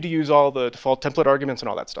continue to use all the default template arguments and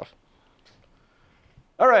all that stuff.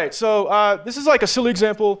 All right, so this is like a silly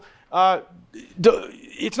example.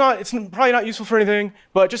 It's probably not useful for anything,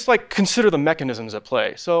 but just like consider the mechanisms at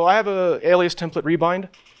play. So I have a alias template rebind,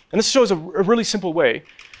 and this shows a really simple way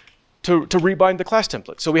to rebind the class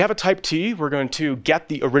template. So we have a type T. We're going to get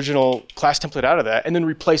the original class template out of that, and then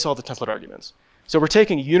replace all the template arguments. So we're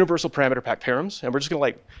taking universal parameter pack params, and we're just going to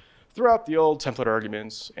like throw out the old template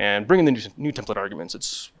arguments and bring in the new template arguments.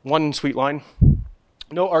 It's one sweet line.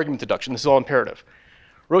 No argument deduction. This is all imperative.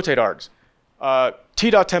 Rotate args.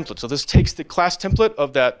 T.template. So this takes the class template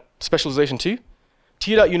of that specialization T.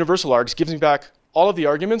 T.universal args gives me back all of the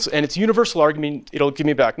arguments, and its universal argument, it'll give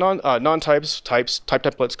me back non-types, types, type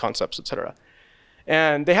templates, concepts, etc.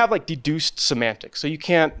 And they have like deduced semantics. So you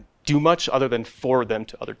can't do much other than forward them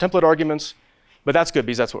to other template arguments. But that's good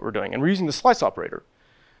because that's what we're doing. And we're using the slice operator.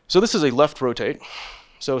 So this is a left rotate.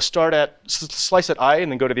 So slice at I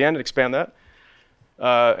and then go to the end and expand that.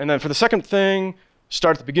 And then for the second thing,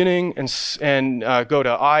 start at the beginning and go to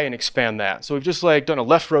I and expand that. So we've just like done a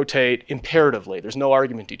left rotate imperatively. There's no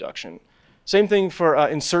argument deduction. Same thing for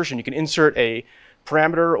insertion. You can insert a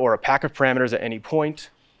parameter or a pack of parameters at any point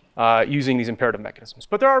using these imperative mechanisms.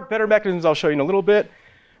 But there are better mechanisms I'll show you in a little bit.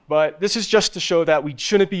 But this is just to show that we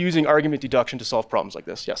shouldn't be using argument deduction to solve problems like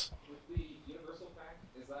this. Yes? With the universal pack,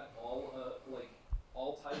 is that all like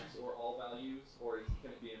all types or all values, or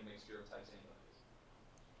can it be a mixture of types and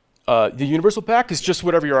values? The universal pack is just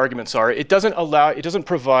whatever your arguments are. It doesn't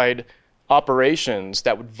provide operations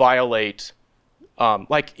that would violate,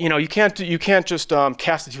 like you can't just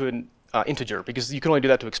cast it to an integer because you can only do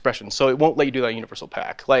that to expressions. So it won't let you do that in universal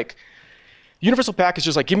pack. Like. Universal pack is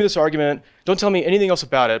just like, give me this argument, don't tell me anything else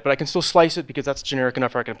about it, but I can still slice it because that's generic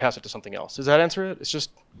enough, or I can pass it to something else. Does that answer it? It's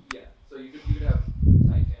just... Yeah, so you could have types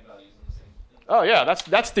and values in the same. Oh yeah,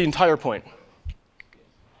 that's the entire point.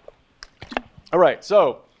 All right,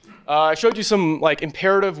 so I showed you some like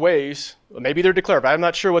imperative ways. Maybe they're declarative. I'm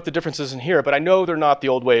not sure what the difference is in here, but I know they're not the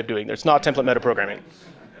old way of doing it. It's not template metaprogramming.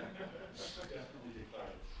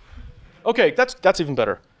 Okay, that's even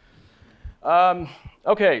better.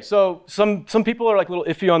 Okay, so some people are like a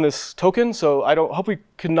little iffy on this token, so I hope we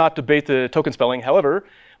could not debate the token spelling. However,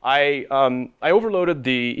 I overloaded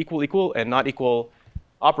the equal and not equal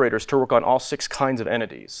operators to work on all 6 kinds of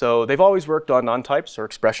entities. So they've always worked on non-types or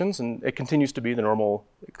expressions, and it continues to be the normal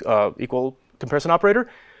equal comparison operator.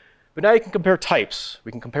 But now you can compare types.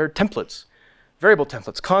 We can compare templates, variable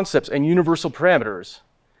templates, concepts, and universal parameters.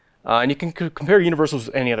 And you can compare universals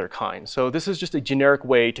with any other kind. So this is just a generic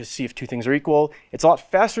way to see if 2 things are equal. It's a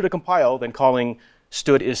lot faster to compile than calling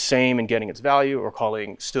std is same and getting its value, or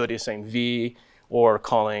calling std is same v, or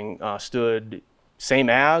calling std same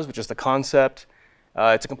as, which is the concept.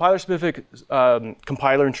 It's a compiler-specific,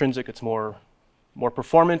 compiler intrinsic. It's more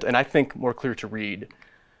performant, and I think more clear to read.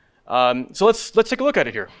 So let's take a look at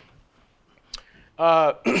it here.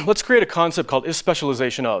 Let's create a concept called is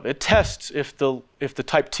specialization of. It tests if the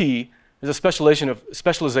type T is a specialization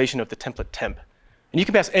of the template temp. And you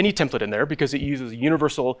can pass any template in there because it uses a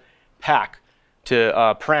universal pack to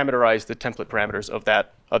parameterize the template parameters of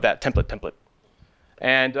that template.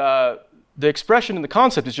 And the expression in the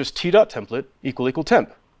concept is just t.template equal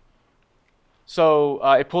temp. So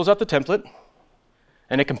it pulls out the template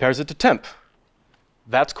and it compares it to temp.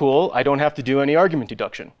 That's cool. I don't have to do any argument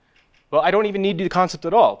deduction. Well, I don't even need the concept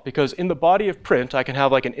at all because in the body of print, I can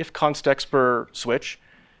have like an if const expr switch,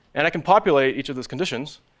 and I can populate each of those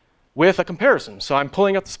conditions with a comparison. So I'm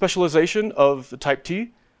pulling out the specialization of the type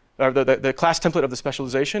T, or the class template of the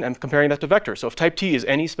specialization, and comparing that to vector. So if type T is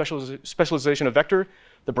any specialization of vector,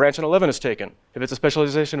 the branch on 11 is taken. If it's a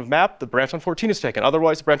specialization of map, the branch on 14 is taken.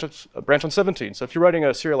 Otherwise, the branch on 17. So if you're writing a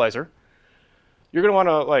serializer, you're going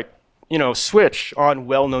to want to switch on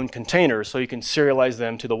well-known containers so you can serialize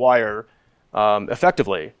them to the wire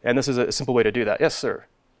effectively. And this is a simple way to do that. Yes, sir.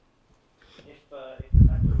 If the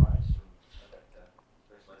vector derives from a vector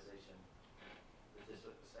specialization, does this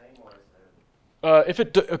look the same, or is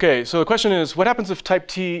there? Okay, so the question is, what happens if type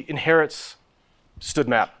T inherits std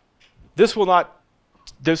map? This will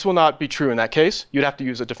not be true in that case. You'd have to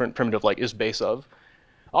use a different primitive like is base of.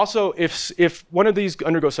 Also, if one of these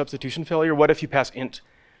undergoes substitution failure, what if you pass int?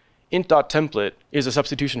 Int.template is a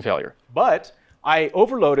substitution failure. But I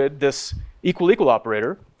overloaded this equal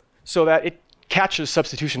operator so that it catches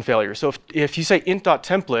substitution failure. So if you say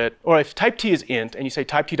int.template, or if type T is int and you say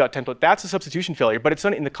type T.template, that's a substitution failure, but it's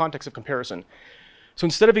done in the context of comparison. So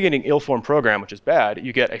instead of getting ill-formed program, which is bad,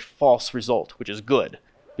 you get a false result, which is good.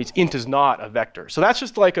 Because int is not a vector. So that's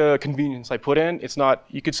just like a convenience I put in. It's not,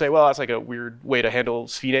 you could say, well, that's like a weird way to handle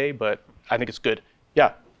SVD, but I think it's good.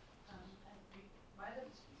 Yeah?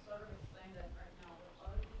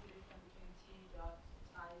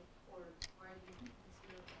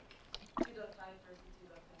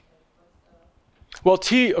 Well,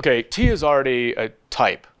 T is already a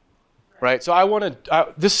type, right? So I want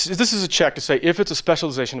to, this is a check to say if it's a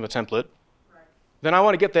specialization of a template, then I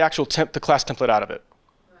want to get the actual the class template out of it.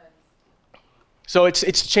 So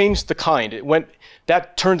it's changed the kind.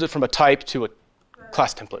 That turns it from a type to a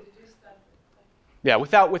class template. Yeah,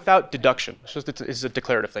 without deduction. It's a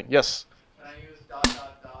declarative thing. Yes? Can I use ...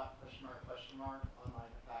 question mark on my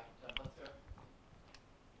pack of templates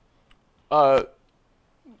there?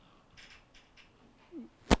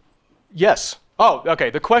 Yes. Oh, okay.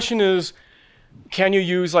 The question is, can you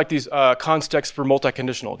use like these constexts for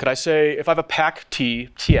multi-conditional? Could I say, if I have a pack T,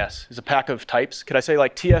 TS is a pack of types, could I say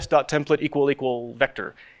like ts.template equal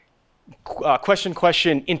vector? Question,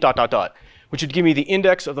 int ... which would give me the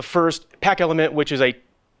index of the first pack element, which is a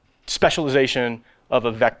specialization of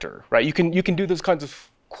a vector, right? You can do those kinds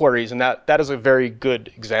of queries, and that is a very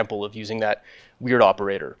good example of using that weird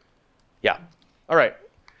operator. Yeah. All right.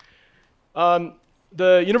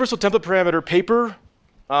 The universal template parameter paper,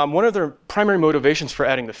 one of their primary motivations for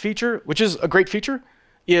adding the feature, which is a great feature,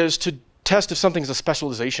 is to test if something's a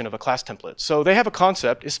specialization of a class template. So they have a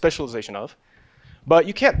concept, is specialization of, but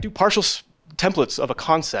you can't do partial templates of a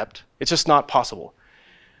concept. It's just not possible.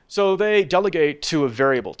 So they delegate to a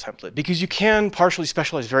variable template because you can partially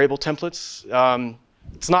specialize variable templates.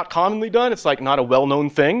 It's not commonly done. It's like not a well-known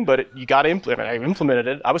thing, but you got to implement it. I implemented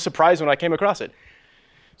it. I was surprised when I came across it.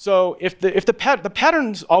 So if the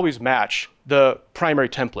patterns always match the primary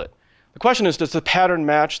template, the question is, does the pattern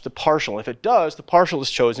match the partial? If it does, the partial is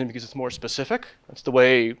chosen because it's more specific. That's the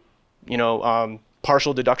way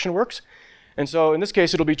partial deduction works. And so in this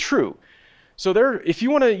case, it'll be true. So if you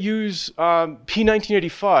want to use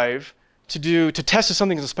P1985 to test if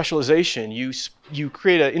something is a specialization, you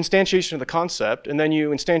create an instantiation of the concept, and then you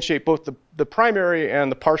instantiate both the primary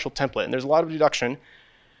and the partial template. And there's a lot of deduction.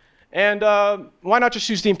 And why not just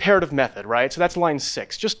use the imperative method, right? So that's line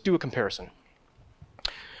 6. Just do a comparison.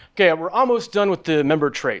 Okay, we're almost done with the member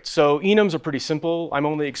traits. So enums are pretty simple. I'm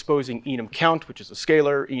only exposing enum count, which is a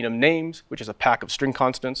scalar, enum names, which is a pack of string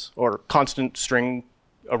constants, or constant string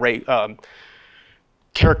array,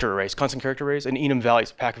 character arrays, constant character arrays, and enum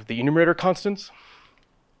values, a pack of the enumerator constants.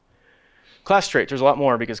 Class traits, there's a lot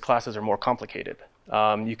more because classes are more complicated.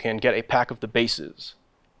 You can get a pack of the bases.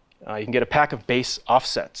 You can get a pack of base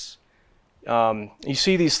offsets. You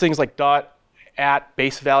see these things like .at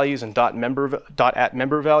base values and .at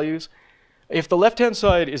member values. If the left-hand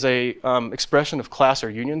side is a expression of class or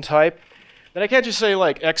union type, then I can't just say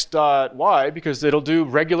like x.y because it'll do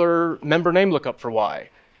regular member name lookup for y.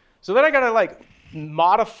 So then I gotta like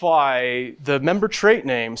modify the member trait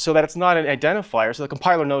name so that it's not an identifier, so the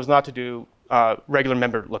compiler knows not to do regular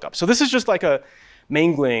member lookup. So this is just like a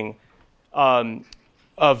mangling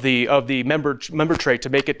the member trait to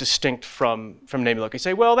make it distinct from name look. You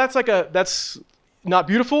say, well, that's not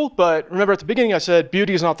beautiful, but remember at the beginning I said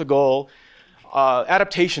beauty is not the goal,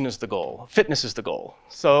 adaptation is the goal, fitness is the goal.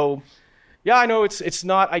 So yeah, I know it's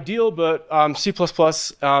not ideal, but C++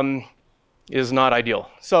 is not ideal.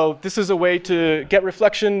 So this is a way to get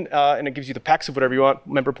reflection, and it gives you the packs of whatever you want,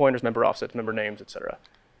 member pointers, member offsets, member names, etc.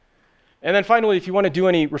 And then finally, if you want to do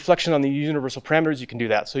any reflection on the universal parameters, you can do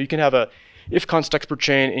that. So you can have a if const expert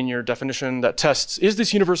chain in your definition that tests, is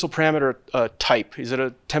this universal parameter a type? Is it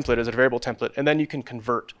a template? Is it a variable template? And then you can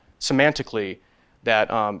convert semantically that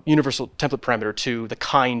universal template parameter to the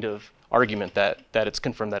kind of argument that it's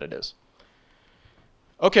confirmed that it is.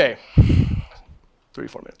 Okay,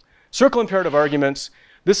 34 minutes. Circle imperative arguments.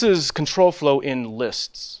 This is control flow in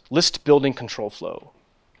lists, list building control flow.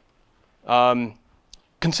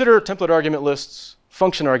 Consider template argument lists,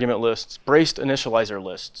 function argument lists, braced initializer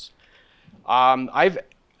lists. I've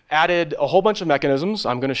added a whole bunch of mechanisms.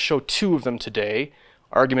 I'm going to show 2 of them today,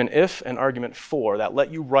 argument if and argument for, that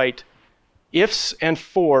let you write ifs and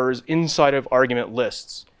fors inside of argument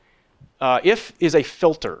lists. If is a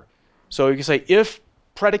filter. So you can say if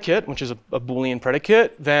predicate, which is a Boolean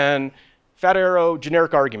predicate, then fat arrow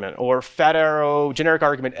generic argument, or fat arrow generic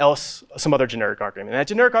argument else some other generic argument. And that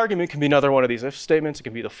generic argument can be another one of these if statements. It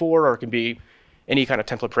can be the for, or it can be any kind of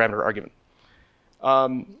template parameter argument.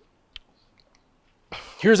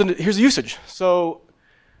 Here's a usage. So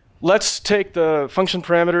let's take the function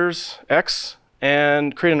parameters x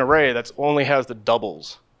and create an array that only has the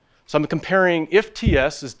doubles. So I'm comparing if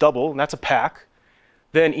ts is double, and that's a pack,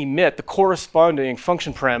 then emit the corresponding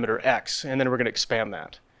function parameter x, and then we're going to expand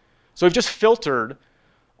that. So we've just filtered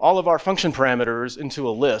all of our function parameters into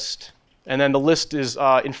a list, and then the list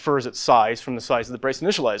infers its size from the size of the brace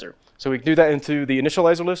initializer. So we can do that into the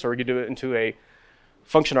initializer list, or we can do it into a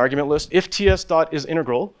function argument list. If ts dot is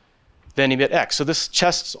integral, then emit x. So this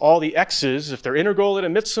tests all the x's. If they're integral, it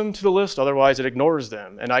emits them to the list. Otherwise, it ignores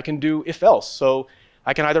them. And I can do if else. So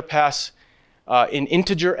I can either pass an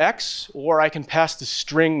integer x, or I can pass the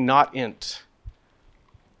string not int.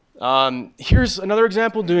 Here's another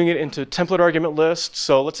example doing it into template argument lists.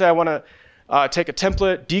 So let's say I want to take a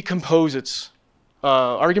template, decompose its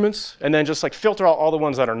arguments, and then just like filter out all the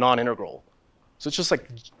ones that are non-integral. So it's just like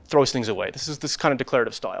throws things away. This is this kind of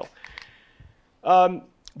declarative style.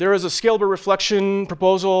 There is a scalable reflection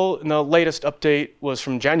proposal, and the latest update was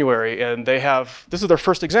from January, and they have, this is their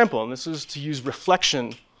first example, and this is to use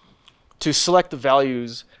reflection to select the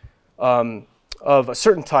values of a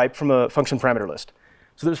certain type from a function parameter list.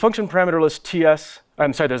 So there's function parameter list TS,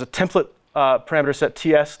 I'm sorry, there's a template parameter set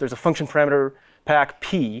TS, there's a function parameter pack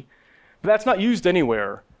P, but that's not used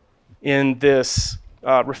anywhere in this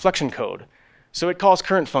reflection code. So it calls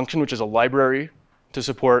current function, which is a library to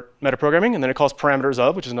support metaprogramming, and then it calls parameters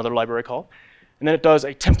of, which is another library call. And then it does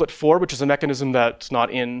a template for, which is a mechanism that's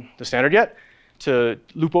not in the standard yet, to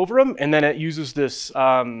loop over them. And then it uses this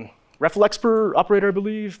reflexper operator, I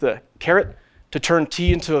believe, the caret, to turn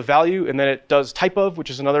t into a value. And then it does type of, which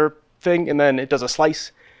is another thing. And then it does a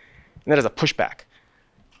slice. And that is a pushback.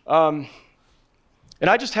 And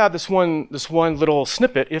I just have this one little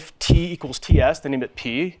snippet. If t equals ts, then emit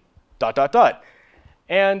p, ...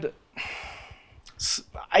 And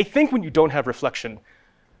I think when you don't have reflection,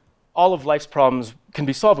 all of life's problems can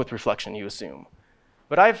be solved with reflection, you assume.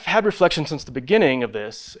 But I've had reflection since the beginning of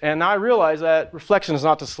this, and now I realize that reflection is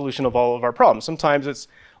not the solution of all of our problems. Sometimes it's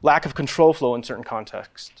lack of control flow in certain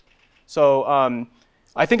contexts. So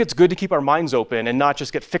I think it's good to keep our minds open and not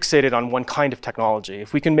just get fixated on one kind of technology.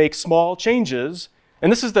 If we can make small changes,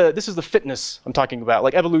 and this is the fitness I'm talking about.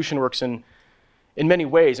 Like evolution works in many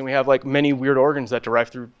ways, and we have like many weird organs that derive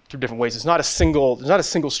through different ways. It's not a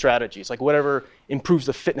single strategy. It's like whatever improves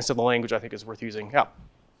the fitness of the language I think is worth using. Yeah.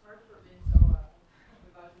 Sorry for being so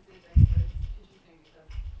without the syntax, but it's interesting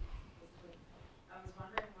because I was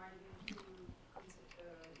wondering why you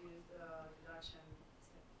use the deduction,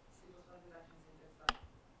 C++ deduction syntax, not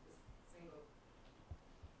this single.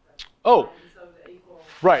 Oh.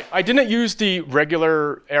 Right. I didn't use the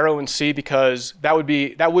regular arrow in C because that would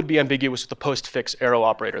be ambiguous with the postfix arrow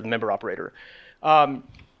operator, the member operator. The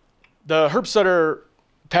Herbstadter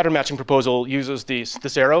pattern matching proposal uses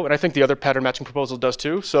this arrow, and I think the other pattern matching proposal does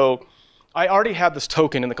too. So I already have this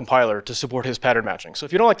token in the compiler to support his pattern matching. So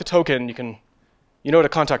if you don't like the token, you know to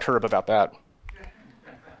contact Herb about that.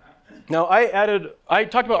 Now I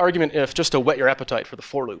talked about argument if just to whet your appetite for the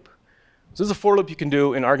for loop. So this is a for loop you can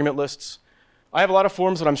do in argument lists. I have a lot of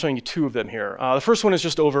forms, but I'm showing you 2 of them here. The first one is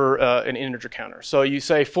just over an integer counter. So you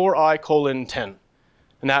say for I colon 10,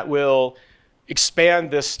 and that will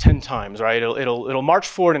expand this 10 times, right? It'll march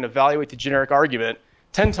forward and evaluate the generic argument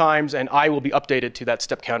 10 times, and I will be updated to that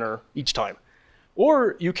step counter each time.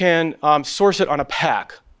 Or you can source it on a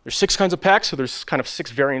pack. There's 6 kinds of packs, so there's kind of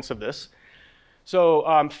 6 variants of this.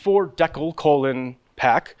 So for decal :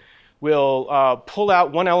 pack, we'll pull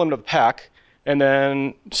out one element of the pack and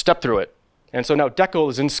then step through it. And so now decal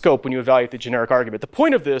is in scope when you evaluate the generic argument. The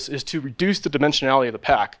point of this is to reduce the dimensionality of the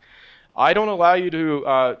pack. I don't allow you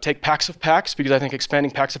to take packs of packs because I think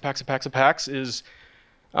expanding packs of packs of packs of packs is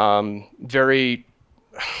that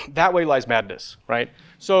way lies madness, right?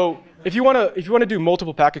 So if you want to do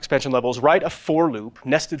multiple pack expansion levels, write a for loop,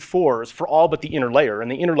 nested fors for all but the inner layer,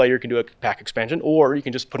 and the inner layer can do a pack expansion, or you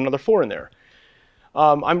can just put another for in there.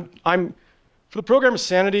 For the programmer's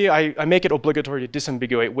sanity, I make it obligatory to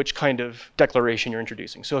disambiguate which kind of declaration you're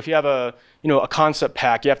introducing. So if you have a concept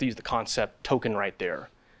pack, you have to use the concept token right there.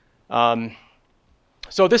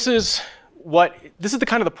 So this is the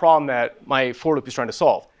kind of the problem that my for loop is trying to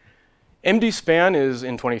solve. mdspan is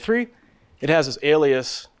in 23. It has this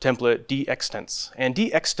alias template dextents, and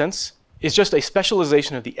dextents is just a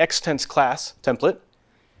specialization of the extents class template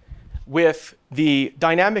with the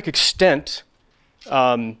dynamic extent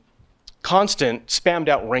constant spammed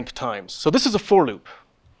out rank times. So this is a for loop.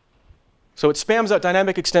 So it spams out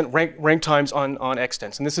dynamic extent rank times on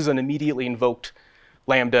extents, and this is an immediately invoked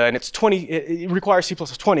lambda, and it's 20. It requires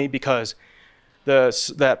C++20 because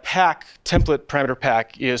that pack template parameter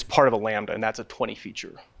pack is part of a lambda, and that's a 20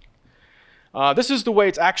 feature. This is the way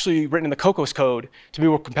it's actually written in the Cocos code to be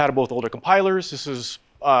more compatible with older compilers. This is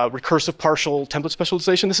recursive partial template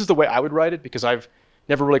specialization. This is the way I would write it because I've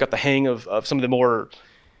never really got the hang of some of the more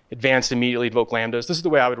advanced immediately invoked lambdas. This is the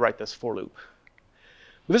way I would write this for loop.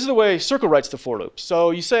 But this is the way Circle writes the for loop.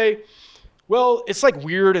 So you say, well, it's like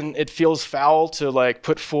weird and it feels foul to like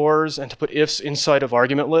put fors and to put ifs inside of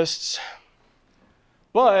argument lists.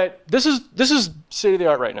 But this is state of the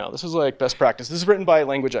art right now. This is like best practice. This is written by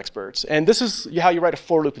language experts. And this is how you write a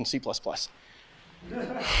for loop in C++.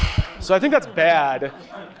 So I think that's bad.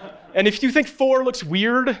 And if you think for looks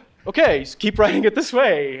weird, okay, keep writing it this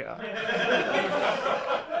way.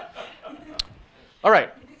 All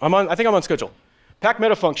right, I think I'm on schedule. Pack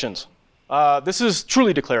meta functions. This is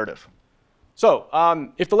truly declarative. So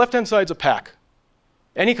if the left-hand side's a pack,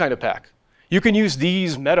 any kind of pack, you can use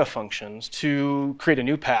these meta functions to create a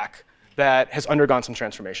new pack that has undergone some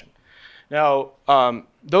transformation. Now,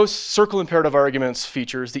 those circle imperative arguments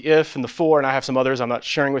features, the if and the for, and I have some others I'm not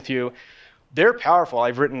sharing with you, they're powerful.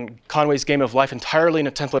 I've written Conway's Game of Life entirely in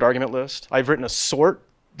a template argument list. I've written a sort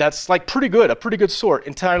that's like pretty good sort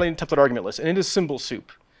entirely in a template argument list, and it is symbol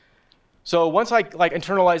soup. So once I like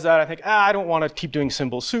internalize that, I think, I don't want to keep doing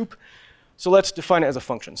symbol soup. So let's define it as a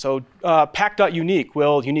function. So pack.unique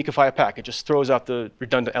will uniqueify a pack. It just throws out the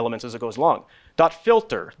redundant elements as it goes along.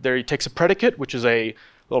 .filter, there it takes a predicate, which is a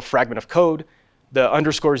little fragment of code. The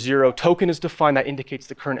 _0 token is defined. That indicates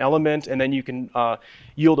the current element. And then you can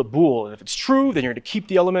yield a bool. And if it's true, then you're going to keep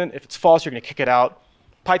the element. If it's false, you're going to kick it out.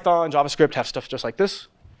 Python, JavaScript have stuff just like this.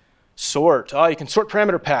 Sort, you can sort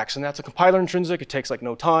parameter packs. And that's a compiler intrinsic. It takes like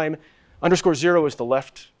no time. _0 is the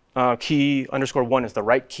left key. _1 is the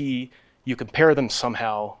right key. You compare them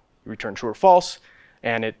somehow, you return true or false,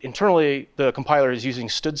 and internally the compiler is using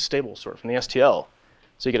std stable sort from the STL.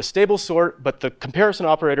 So you get a stable sort, but the comparison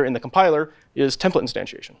operator in the compiler is template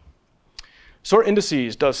instantiation. Sort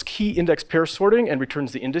indices does key index pair sorting and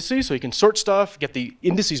returns the indices, so you can sort stuff, get the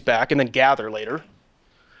indices back, and then gather later.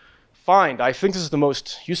 Find, I think this is the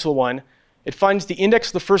most useful one. It finds the index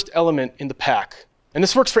of the first element in the pack. And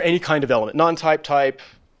this works for any kind of element, non-type, type,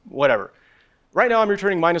 whatever. Right now I'm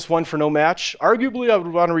returning -1 for no match. Arguably I would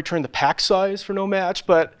want to return the pack size for no match,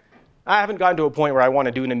 but I haven't gotten to a point where I want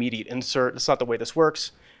to do an immediate insert. That's not the way this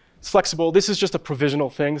works. It's flexible. This is just a provisional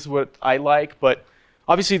thing. This is what I like, but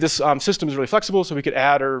obviously this system is really flexible, so we could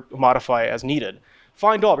add or modify as needed.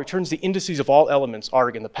 Find all returns the indices of all elements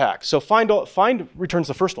arg in the pack. So find returns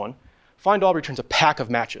the first one. Find all returns a pack of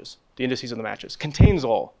matches, the indices of the matches. Contains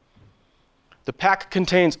all. The pack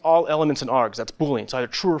contains all elements in args. That's Boolean. It's either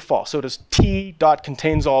true or false. So does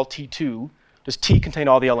t.contains all t2. Does t contain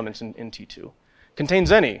all the elements in t2?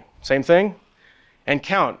 Contains any. Same thing. And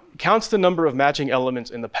count. Counts the number of matching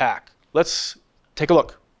elements in the pack. Let's take a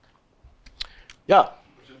look. Yeah?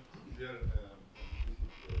 Is there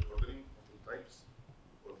ordering of the types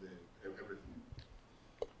of everything?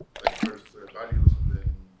 Like first values and then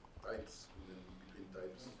types and then between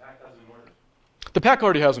types? The pack has an order. The pack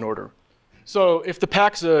already has an order. So if the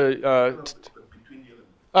pack's between the elements.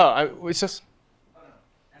 it's just. Oh, no.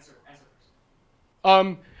 Answer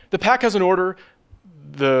first. The pack has an order.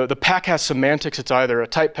 The pack has semantics. It's either a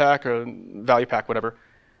type pack or a value pack, whatever.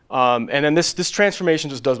 And then this transformation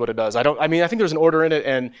just does what it does. I think there's an order in it,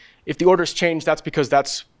 and if the order is changed, that's because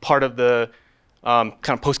that's part of the kind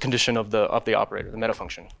of post condition of the operator, the meta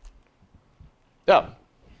function. Yeah.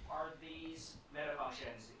 Are these meta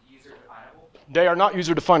functions user definable? They are not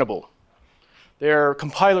user definable. They're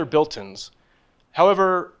compiler built-ins.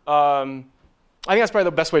 However, I think that's probably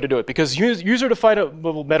the best way to do it, because user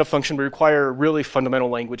definable meta function would require really fundamental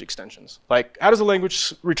language extensions. Like, how does a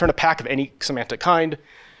language return a pack of any semantic kind?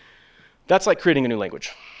 That's like creating a new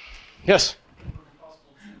language. Yes?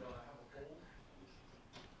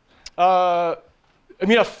 I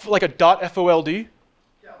mean, like a .fold? Yeah,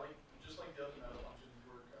 just like the other meta functions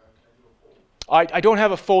work, can I do a fold? I don't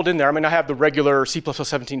have a fold in there. I mean, I have the regular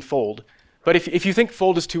C++17 fold. But if you think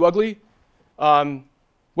fold is too ugly,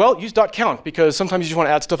 well, use .count, because sometimes you just want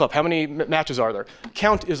to add stuff up. How many matches are there?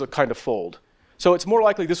 Count is a kind of fold. So it's more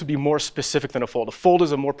likely this would be more specific than a fold. A fold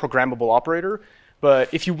is a more programmable operator.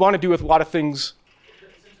 But if you want to do with a lot of things,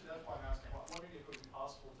 Essentially, that's why I'm asking. I'm wondering if it would be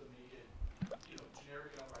possible to make it,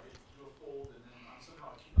 generic enough, I get to do a fold, and then I'm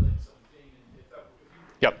somehow accumulating something, and if you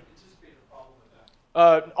Yep. anticipate a problem with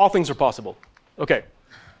that. all things are possible. OK.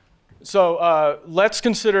 So let's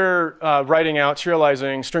consider writing out,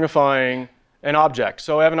 serializing, stringifying an object.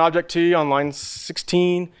 So I have an object T on line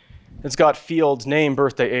 16. It's got fields, name,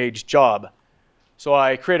 birthday, age, job. So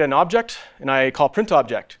I create an object, and I call print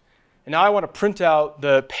object. And now I want to print out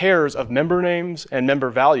the pairs of member names and member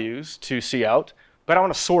values to see out, but I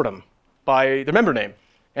want to sort them by the member name.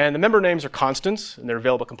 And the member names are constants, and they're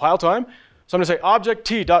available at compile time. So I'm going to say object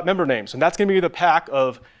t.member names, and that's going to be the pack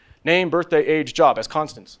of name, birthday, age, job as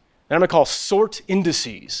constants. And I'm going to call sort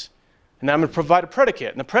indices. And then I'm going to provide a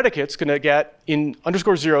predicate. And the predicate's going to get, in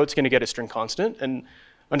 _0, it's going to get a string constant, and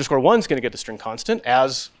 _1 is going to get a string constant,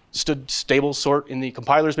 as stable sort in the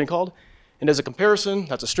compiler is being called. And as a comparison,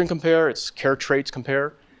 that's a string compare, it's char traits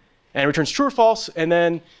compare, and it returns true or false, and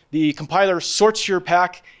then the compiler sorts your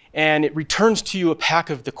pack, and it returns to you a pack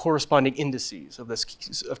of the corresponding indices of this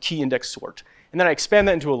key index sort. And then I expand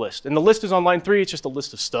that into a list. And the list is on line 3, it's just a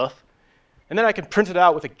list of stuff. And then I can print it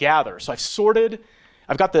out with a gather. So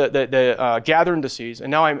I've got the gather indices, and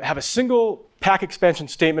now I have a single pack expansion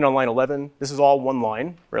statement on line 11. This is all one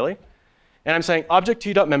line, really. And I'm saying object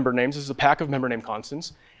t.member names, this is a pack of member name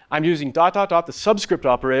constants. I'm using ... the subscript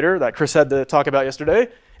operator that Chris had to talk about yesterday,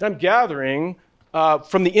 and I'm gathering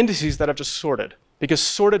from the indices that I've just sorted, because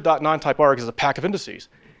sorted.nontype arg is a pack of indices.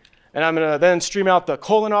 And I'm going to then stream out the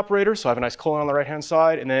colon operator, so I have a nice colon on the right-hand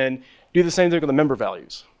side, and then do the same thing with the member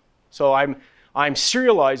values. So I'm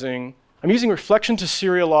serializing, I'm using reflection to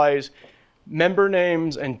serialize member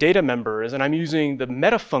names and data members, and I'm using the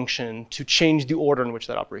meta function to change the order in which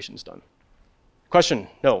that operation is done. Question?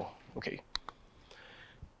 No. OK.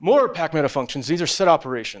 More pack meta functions. These are set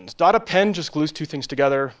operations. .append just glues two things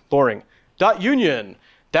together. Boring. .union.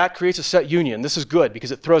 That creates a set union. This is good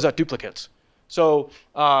because it throws out duplicates. So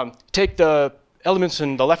take the elements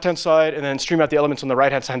on the left-hand side and then stream out the elements on the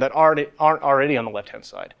right-hand side that aren't already on the left-hand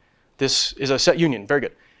side. This is a set union. Very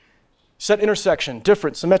good. Set intersection.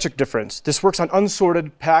 Difference. Symmetric difference. This works on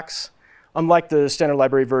unsorted packs. Unlike the standard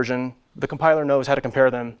library version, the compiler knows how to compare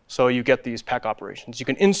them, so you get these pack operations. You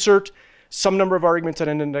can insert some number of arguments at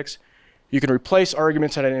an index. You can replace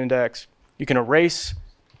arguments at an index. You can erase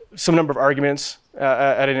some number of arguments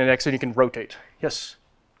at an index, and you can rotate. Yes?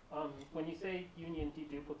 When you say union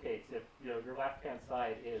deduplicates, if your left-hand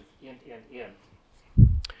side is int,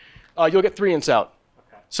 you'll get 3 ints out.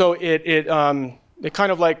 Okay. So it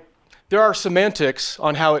kind of like, there are semantics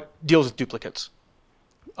on how it deals with duplicates.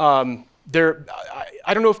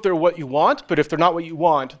 I don't know if they're what you want, but if they're not what you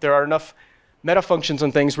want, there are enough meta functions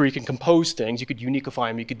and things where you can compose things. You could uniquify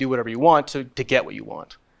them. You could do whatever you want to get what you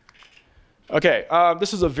want. OK,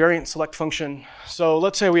 this is a variant select function. So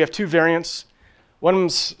let's say we have 2 variants. One of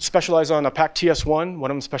them's specialized on a pack TS1.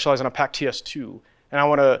 One of them specialized on a pack TS2. And I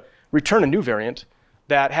want to return a new variant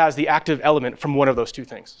that has the active element from one of those 2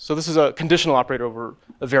 things. So this is a conditional operator over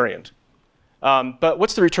a variant. But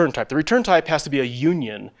what's the return type? The return type has to be a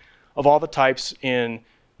union of all the types in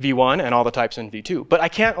v1 and all the types in v2. But I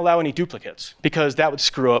can't allow any duplicates, because that would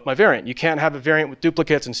screw up my variant. You can't have a variant with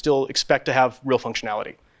duplicates and still expect to have real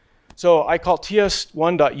functionality. So I call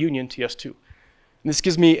ts1.union ts2. And this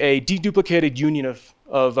gives me a deduplicated union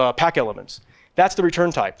of pack elements. That's the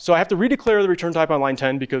return type. So I have to redeclare the return type on line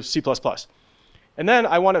 10 because C++. And then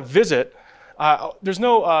I want to visit. There's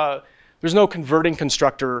no converting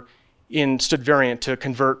constructor in std_variant to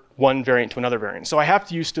convert one variant to another variant. So I have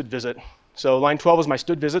to use std_visit. So line 12 is my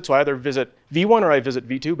std_visit. So I either visit v1 or I visit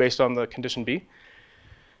v2 based on the condition b.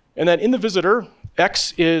 And then in the visitor,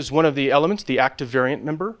 x is one of the elements, the active variant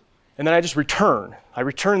member. and then I just return. I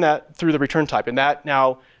return that through the return type, and that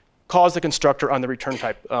now calls the constructor on the return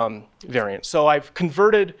type variant. So I've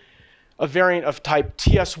converted a variant of type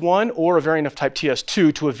TS1 or a variant of type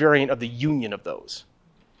TS2 to a variant of the union of those.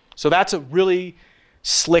 So that's a really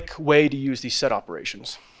slick way to use these set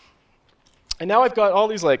operations. And now I've got all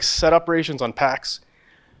these like set operations on packs.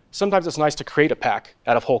 Sometimes it's nice to create a pack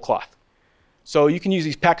out of whole cloth. So you can use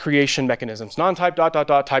these pack creation mechanisms, non-type, dot, dot,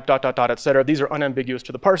 dot, type, dot, dot, dot, et cetera. These are unambiguous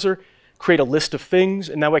to the parser. Create a list of things,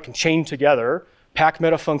 and now I can chain together pack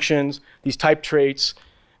meta functions, these type traits,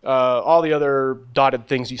 all the other dotted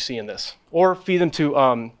things you see in this, or feed them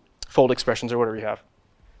to fold expressions or whatever you have.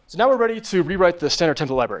 So now we're ready to rewrite the standard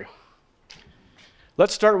template library.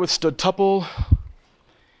 Let's start with stud tuple,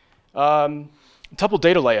 tuple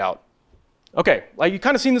data layout. Okay, like you've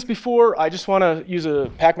kind of seen this before. I just want to use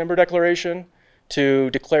a pack member declaration to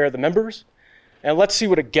declare the members. And let's see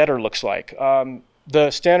what a getter looks like.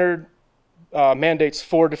 The standard mandates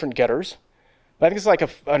 4 different getters. I think it's like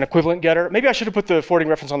an equivalent getter. Maybe I should have put the forwarding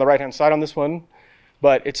reference on the right-hand side on this one,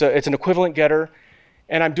 but it's an equivalent getter.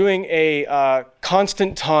 And I'm doing a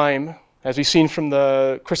constant time, as we've seen from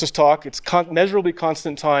Chris's talk, it's measurably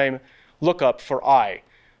constant time lookup for I.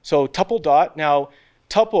 So tuple dot, now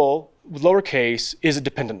tuple, with lowercase, is a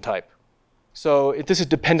dependent type. So this is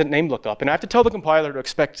dependent name lookup. And I have to tell the compiler to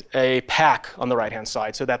expect a pack on the right-hand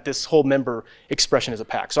side so that this whole member expression is a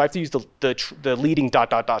pack. So I have to use the leading dot,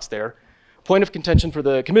 dot, dots there. Point of contention for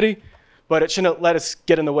the committee, but it shouldn't let us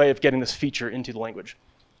get in the way of getting this feature into the language.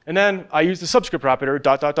 And then I use the subscript operator,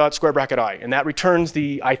 dot, dot, dot, square bracket I, and that returns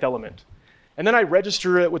the ith element. And then I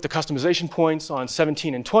register it with the customization points on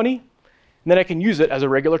 17 and 20, and then I can use it as a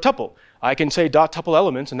regular tuple. I can say dot tuple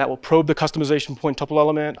elements, and that will probe the customization point tuple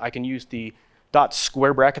element. I can use the dot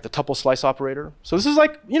square bracket, the tuple slice operator. So this is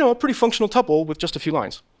like, a pretty functional tuple with just a few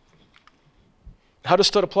lines. How does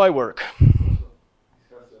stud apply work?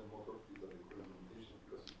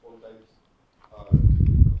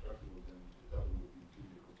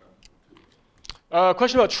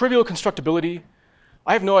 Question about trivial constructability.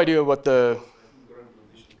 I have no idea what the...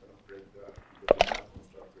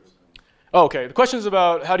 Oh, okay, the question is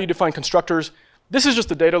about how do you define constructors. This is just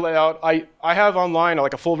the data layout. I have online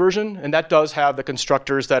like a full version, and that does have the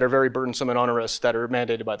constructors that are very burdensome and onerous that are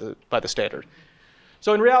mandated by the standard.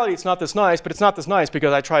 So in reality, it's not this nice, but it's not this nice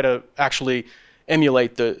because I try to actually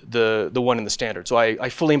emulate the one in the standard. So I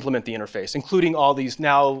fully implement the interface, including all these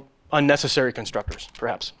now unnecessary constructors,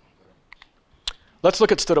 perhaps. Let's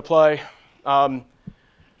look at stud apply.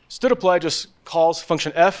 Stud apply just calls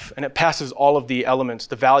function f, and it passes all of the elements,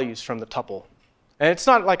 the values from the tuple. And it's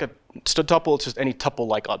not like a stud tuple, it's just any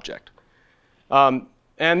tuple-like object. And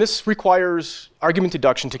this requires argument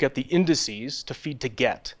deduction to get the indices to feed to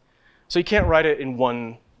get. So you can't write it in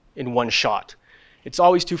one shot. It's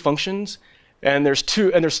always 2 functions, and there's a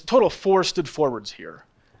total of 4 stud forwards here.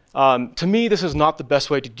 To me, this is not the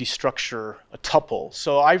best way to destructure a tuple.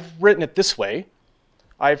 So I've written it this way.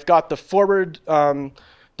 I've got the forward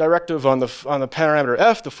directive on the parameter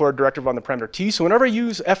f, the forward directive on the parameter t. So whenever I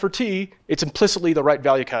use f or t, it's implicitly the right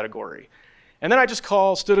value category. And then I just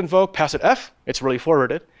call stud invoke, pass it f. It's really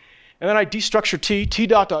forwarded. And then I destructure t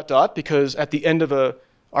dot dot dot, because at the end of a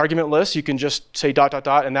argument list, you can just say dot dot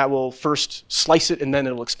dot, and that will first slice it, and then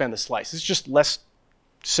it'll expand the slice. It's just less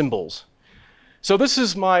symbols. So this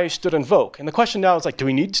is my stud invoke. And the question now is like, do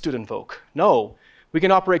we need stud invoke? No. We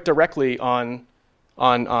can operate directly on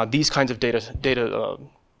these kinds of data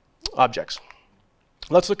objects.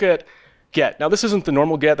 Let's look at get. Now this isn't the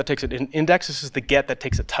normal get that takes an index. This is the get that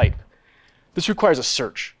takes a type. This requires a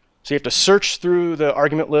search. So you have to search through the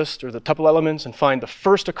argument list or the tuple elements and find the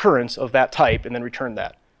first occurrence of that type and then return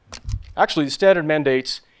that. Actually, the standard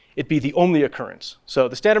mandates it be the only occurrence. So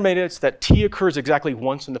the standard mandates that t occurs exactly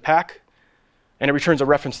once in the pack, and it returns a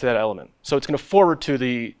reference to that element. So it's going to forward to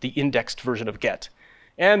the indexed version of get.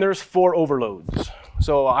 And there's 4 overloads.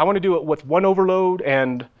 So I want to do it with 1 overload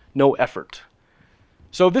and no effort.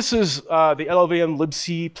 So this is the LLVM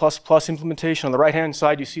libc++ implementation. On the right-hand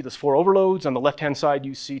side, you see those 4 overloads. On the left-hand side,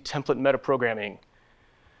 you see template metaprogramming.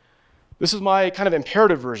 This is my kind of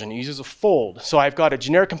imperative version. It uses a fold. So I've got a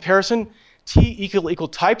generic comparison, t equal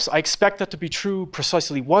types. I expect that to be true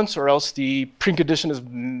precisely once, or else the precondition is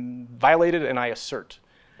violated, and I assert.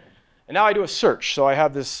 And now I do a search. So I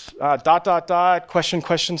have this dot, dot, dot, question,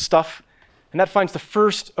 question stuff. And that finds the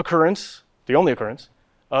first occurrence, the only occurrence,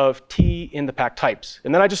 of t in the pack types.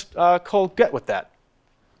 And then I just call get with that.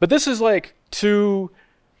 But this is like too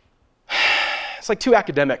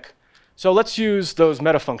academic. So let's use those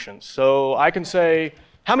meta functions. So I can say,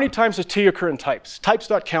 how many times does t occur in types?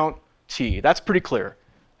 Types.count t. That's pretty clear.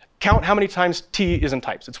 count how many times t is in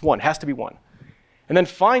types. It's 1, has to be 1. And then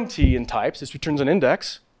find t in types. This returns an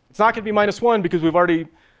index. It's not going to be -1 because we've already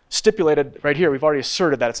stipulated right here, we've already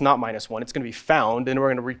asserted that it's not -1. It's going to be found, and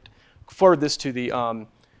we're going to forward this to the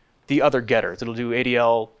other getters. It'll do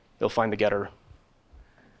ADL, they'll find the getter.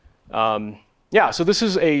 Yeah, so this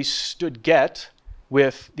is a std get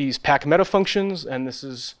with these pack meta functions, and this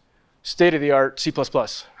is state-of-the-art C++.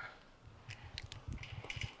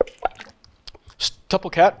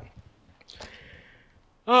 Tuple cat.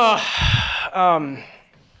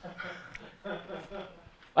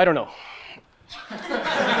 I don't know.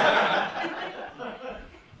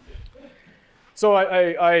 So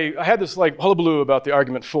I had this like hullabaloo about the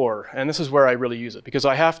argument for, and this is where I really use it, because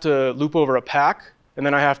I have to loop over a pack, and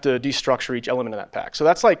then I have to destructure each element of that pack. So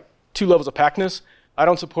that's like 2 levels of packness. I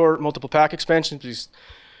don't support multiple pack expansions because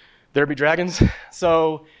there be dragons.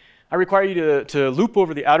 So I require you to loop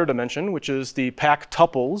over the outer dimension, which is the pack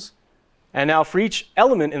tuples. And now for each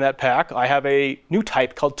element in that pack, I have a new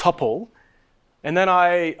type called tuple. And then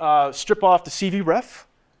I strip off the CV ref,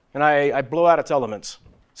 and I blow out its elements.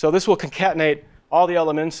 So this will concatenate all the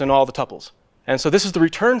elements and all the tuples. And so this is the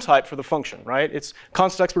return type for the function, right? It's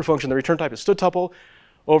constant expert function. The return type is std tuple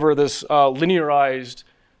over this linearized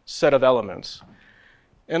set of elements.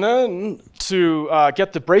 And then to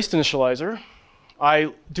get the braced initializer,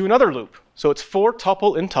 I do another loop. So it's for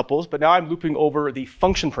tuple in tuples, but now I'm looping over the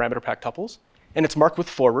function parameter pack tuples, and it's marked with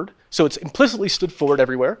forward. So it's implicitly stood forward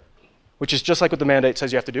everywhere, which is just like what the mandate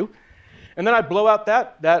says you have to do. And then I blow out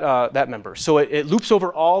that member. So it loops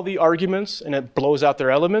over all the arguments, and it blows out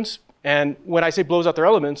their elements. And when I say blows out their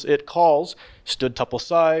elements, it calls std tuple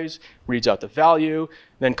size, reads out the value,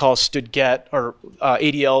 then calls std get, or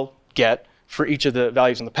ADL get, for each of the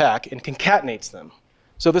values in the pack, and concatenates them.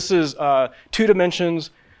 So this is 2 dimensions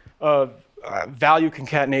of value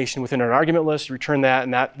concatenation within an argument list. You return that,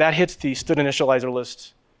 and that hits the std initializer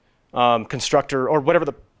list constructor, or whatever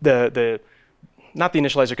not the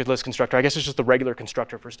initializer list constructor, I guess it's just the regular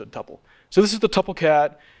constructor for std tuple. So this is the tuple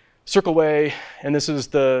cat, circle way, and this is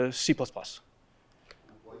the C++. Why do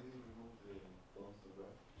you remove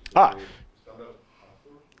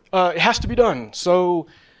the It has to be done. So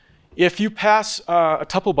if you pass a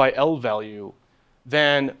tuple by L value,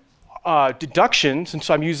 then deduction, since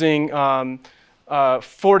I'm using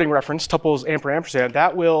forwarding reference, tuples ampersand,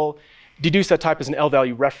 that will deduce that type as an L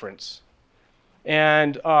value reference.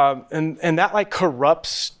 And that like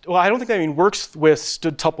corrupts, well, I don't think that even works with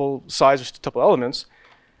std tuple size or std tuple elements.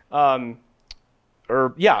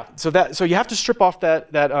 So you have to strip off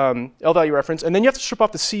that L value reference, and then you have to strip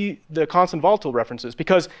off the constant volatile references,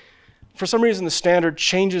 because for some reason the standard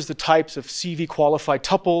changes the types of CV qualified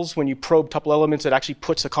tuples. When you probe tuple elements, it actually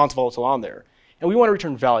puts the constant volatile on there. And we want to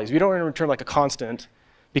return values. We don't want to return like a constant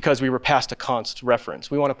because we were passed a const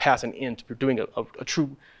reference. We want to pass an int. We're doing a true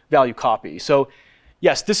value copy. So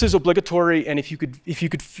yes, this is obligatory, and if you could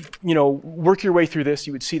work your way through this,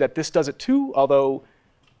 you would see that this does it too, although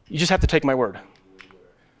you just have to take my word.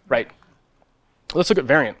 Right. Let's look at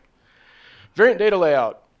variant. Variant data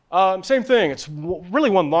layout. Same thing. It's really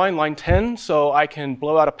one line, line 10, so I can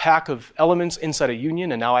blow out a pack of elements inside a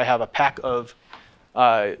union, and now I have a pack of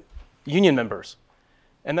union members.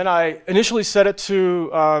 And then I initially set it to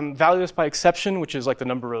value this by exception, which is like the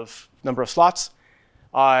number of slots.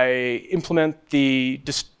 I implement the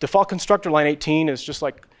default constructor. Line 18 is just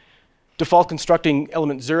like default constructing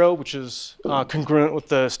element 0, which is congruent with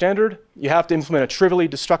the standard. You have to implement a trivially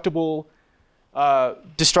destructible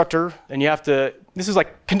destructor, and you have to, this is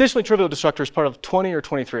like conditionally trivial destructor is part of 20 or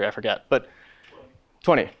 23, I forget, but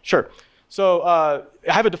 20, sure. So I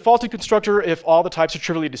have a defaulted constructor if all the types are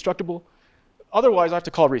trivially destructible. Otherwise, I have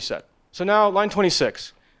to call reset. So now line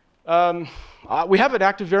 26. We have an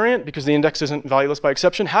active variant because the index isn't valueless by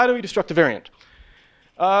exception. How do we destruct a variant?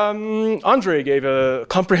 Andre gave a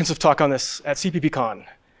comprehensive talk on this at CppCon.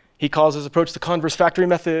 He calls his approach the converse factory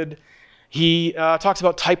method. He talks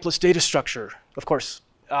about typeless data structure, of course.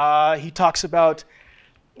 He talks about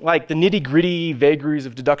like the nitty-gritty vagaries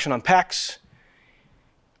of deduction on packs.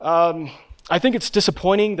 I think it's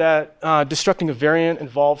disappointing that destructing a variant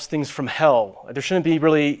involves things from hell. There shouldn't be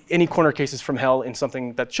really any corner cases from hell in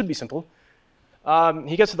something that should be simple.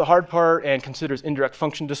 He gets to the hard part and considers indirect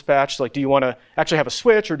function dispatch. Like, do you want to actually have a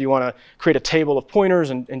switch, or do you want to create a table of pointers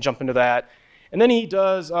and jump into that? And then he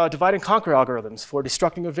does divide and conquer algorithms for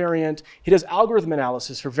destructing a variant. He does algorithm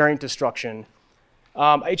analysis for variant destruction.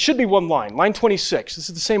 It should be one line. Line 26. This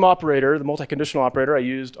is the same operator, the multi-conditional operator I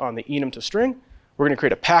used on the enum to string. We're going to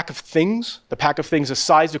create a pack of things. The pack of things is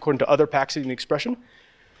sized according to other packs in the expression.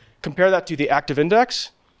 Compare that to the active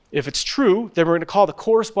index. If it's true, then we're going to call the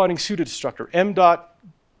corresponding pseudo-destructor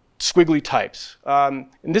squiggly types.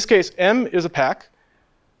 In this case, M is a pack,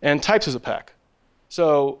 and types is a pack.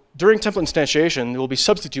 So during template instantiation, there will be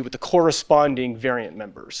substitute with the corresponding variant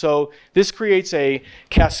member. So this creates a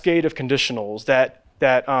cascade of conditionals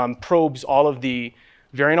that probes all of the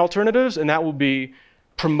variant alternatives, and that will be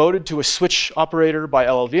promoted to a switch operator by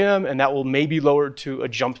LLVM, and that will maybe lowered to a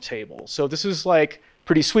jump table. So this is like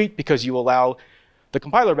pretty sweet because you allow the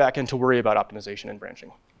compiler backend to worry about optimization and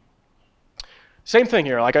branching. Same thing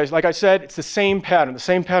here. Like I said, it's the same pattern. The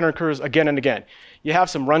same pattern occurs again and again. You have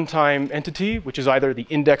some runtime entity, which is either the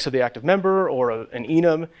index of the active member or an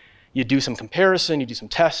enum. You do some comparison, you do some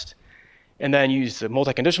test, and then you use the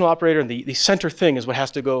multi-conditional operator, and the center thing is what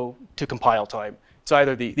has to go to compile time. It's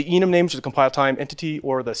either the enum name, which is a compile time entity,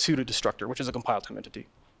 or the pseudo destructor, which is a compile time entity.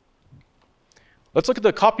 Let's look at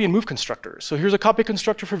the copy and move constructors. So here's a copy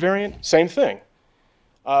constructor for variant, same thing.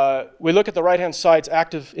 We look at the right-hand side's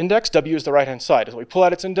active index. W is the right-hand side. So we pull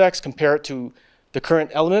out its index, compare it to the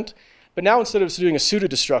current element. But now instead of doing a pseudo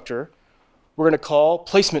destructor, we're going to call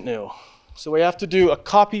placement new. So we have to do a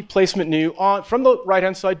copy placement new from the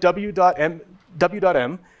right-hand side, w.m,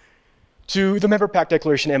 to the member pack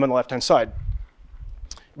declaration M on the left-hand side.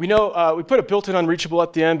 We know we put a built-in unreachable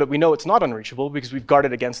at the end, but we know it's not unreachable because we've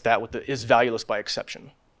guarded against that with the is valueless by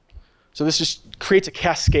exception. So this just creates a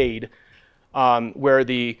cascade where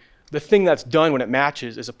the thing that's done when it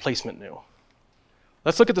matches is a placement new.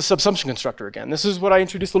 Let's look at the subsumption constructor again. This is what I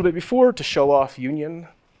introduced a little bit before to show off union.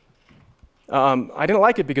 I didn't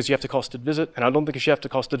like it because you have to call std_visit, and I don't think you should have to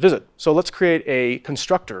call std_visit. So let's create a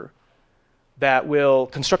constructor that will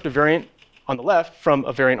construct a variant on the left from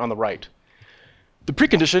a variant on the right. The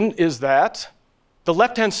precondition is that the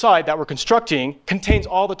left-hand side that we're constructing contains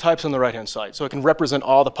all the types on the right-hand side, so it can represent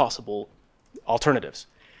all the possible alternatives.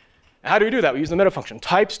 How do we do that? We use the meta function,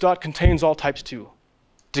 types.contains all types too.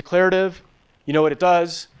 Declarative, you know what it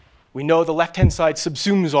does. We know the left-hand side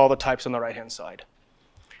subsumes all the types on the right-hand side.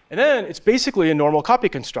 And then it's basically a normal copy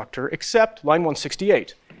constructor, except line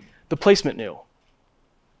 168, the placement new.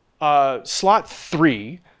 Slot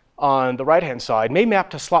 3 on the right-hand side may map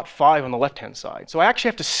to slot 5 on the left-hand side. So I actually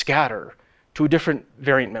have to scatter to a different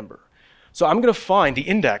variant member. So I'm going to find the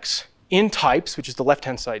index in types, which is the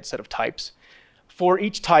left-hand side set of types, for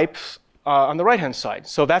each type on the right-hand side.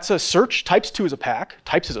 So that's a search. Types2 is a pack.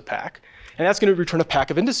 Types is a pack. And that's going to return a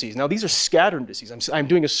pack of indices. Now, these are scattered indices. I'm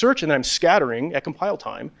doing a search, and then I'm scattering at compile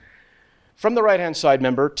time from the right-hand side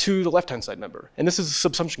member to the left-hand side member. And this is a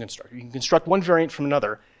subsumption constructor. You can construct one variant from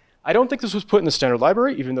another. I don't think this was put in the standard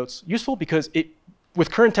library, even though it's useful, because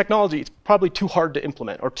with current technology, it's probably too hard to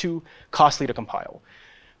implement or too costly to compile.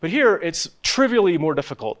 But here, it's trivially more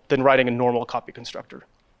difficult than writing a normal copy constructor.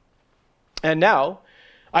 And now,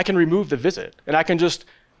 I can remove the visit, and I can just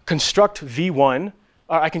construct v1.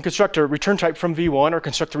 I can construct a return type from v1 or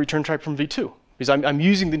construct a return type from v2, because I'm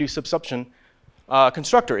using the new subsumption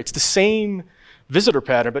constructor. It's the same visitor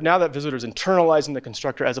pattern, but now that visitor is internalizing the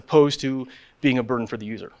constructor as opposed to being a burden for the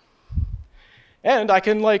user. And I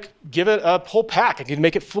can give it a whole pack. I can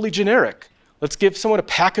make it fully generic. Let's give someone a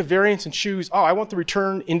pack of variants and choose, oh, I want the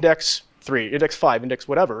return index 3, index 5, index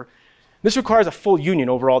whatever. This requires a full union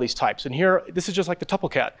over all these types. And here, this is just like the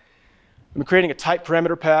tuple cat. I'm creating a type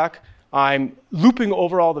parameter pack. I'm looping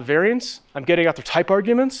over all the variants. I'm getting out their type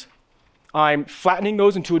arguments. I'm flattening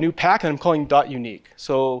those into a new pack, and I'm calling .unique.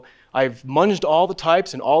 So I've munged all the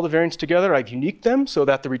types and all the variants together. I've uniqued them so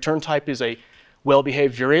that the return type is a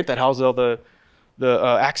well-behaved variant that houses all the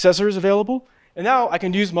accessors available. And now I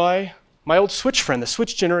can use my old switch friend, the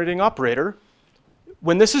switch generating operator.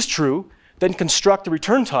 When this is true, then construct the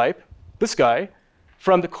return type, this guy,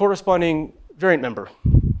 from the corresponding variant member.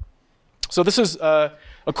 So this is a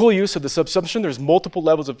cool use of the subsumption. There's multiple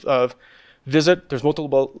levels of visit. There's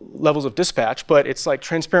multiple levels of dispatch, but it's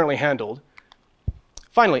transparently handled.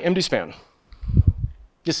 Finally, mdspan.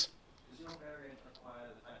 Yes? Does your variant require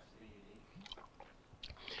the types to be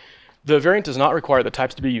unique? The variant does not require the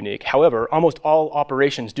types to be unique. However, almost all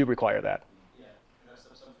operations do require that. Yeah, that's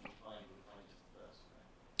something you find just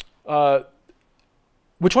first, right?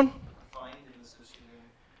 Which one? Find in the system.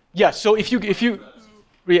 Yeah, so if you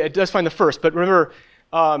yeah, it does find the first, but remember,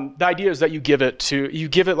 the idea is that you give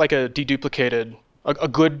it like a deduplicated, a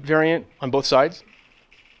good variant on both sides.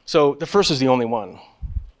 So the first is the only one.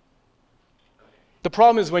 The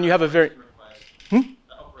problem is when you have a variant. The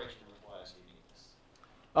operation requires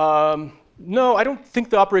uniqueness. No, I don't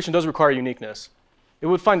think the operation does require uniqueness. It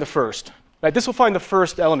would find the first. Right, this will find the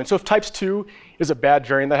first element. So if types2 is a bad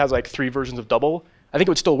variant that has 3 versions of double, I think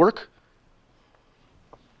it would still work.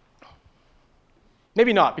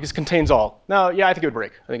 Maybe not, because it contains all. No, yeah, I think it would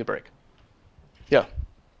break. I think it would break. Yeah? Why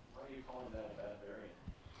are you calling that a bad variant?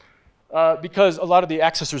 Because a lot of the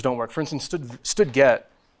accessors don't work. For instance, std_get,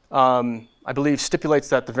 I believe, stipulates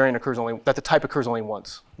that the variant occurs only, that the type occurs only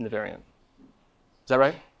once in the variant. Is that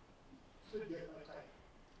right?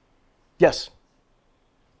 Yes.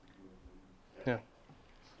 Yeah.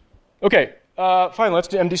 Okay. Fine. Let's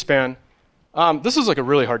do mdspan. This is like a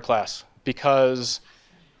really hard class because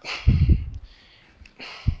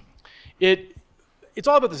it's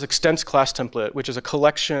all about this extents class template, which is a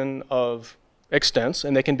collection of extents,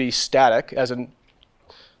 and they can be static as in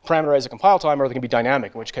parameterized at compile time, or they can be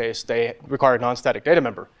dynamic, in which case they require a non-static data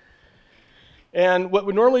member. And what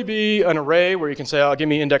would normally be an array where you can say, oh, give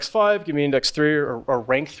me index 5, give me index 3, or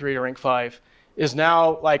rank 3 or rank 5, is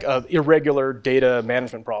now like an irregular data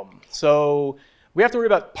management problem. So we have to worry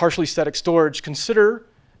about partially static storage. Consider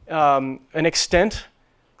an extent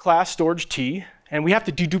class storage T, and we have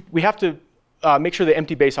to make sure the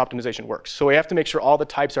empty base optimization works. So we have to make sure all the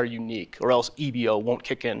types are unique, or else EBO won't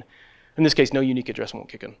kick in. In this case, no unique address won't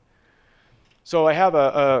kick in. So I have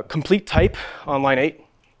a complete type on line 8,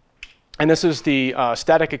 and this is the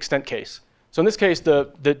static extent case. So in this case,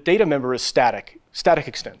 the data member is static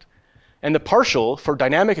extent. And the partial for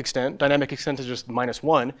dynamic extent is just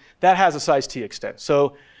 -1, that has a size T extent.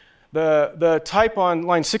 So the type on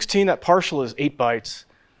line 16, that partial is 8 bytes.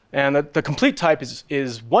 And the complete type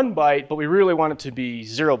is 1 byte, but we really want it to be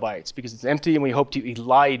 0 bytes because it's empty and we hope to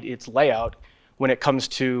elide its layout when it comes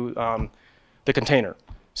to the container.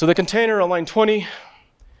 So the container on line 20,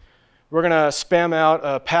 we're going to spam out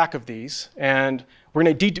a pack of these, and we're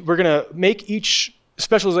going to make each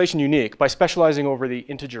specialization unique by specializing over the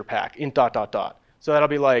integer pack, int ... So that'll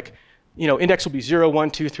be like, you know, index will be 0, 1,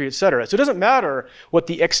 2, 3, et cetera. So it doesn't matter what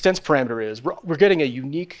the extents parameter is. We're getting a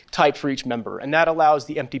unique type for each member, and that allows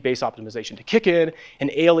the empty base optimization to kick in and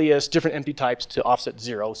alias different empty types to offset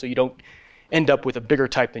 0, so you don't end up with a bigger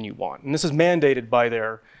type than you want. And this is mandated by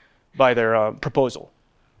their proposal.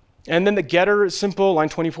 And then the getter is simple. Line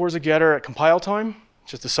 24 is a getter at compile time,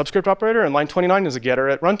 which is the subscript operator, and line 29 is a getter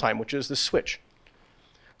at runtime, which is the switch.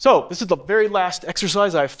 So this is the very last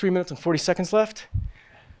exercise. I have 3 minutes and 40 seconds left.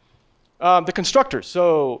 The constructors.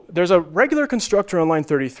 So there's a regular constructor on line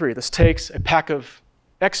 33. This takes a pack of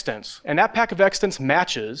extents, and that pack of extents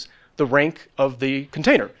matches the rank of the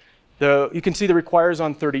container. You can see the requires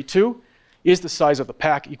on 32 is the size of the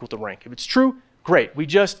pack equal to rank. If it's true, great. We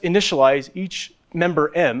just initialize each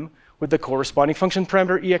member M with the corresponding function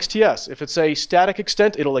parameter exts. If it's a static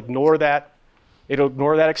extent, it'll ignore that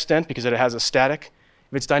extent because it has a static.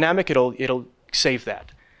 If it's dynamic, it'll save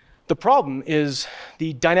that. The problem is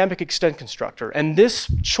the dynamic extent constructor, and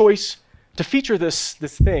this choice to feature this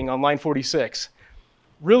thing on line 46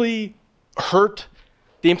 really hurt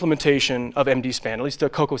the implementation of mdspan, at least the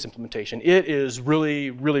Cocos implementation. It is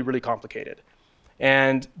really, really, really complicated.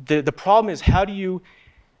 And the problem is, how do you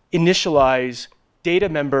initialize data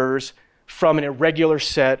members from an irregular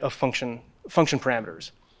set of function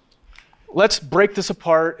parameters? Let's break this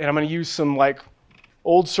apart, and I'm going to use some like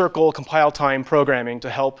old circle compile time programming to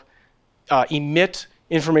help emit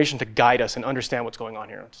information to guide us and understand what's going on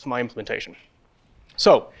here. It's my implementation.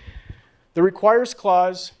 So the requires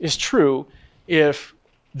clause is true if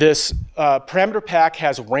this parameter pack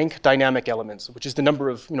has rank dynamic elements, which is the number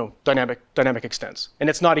of dynamic extents, and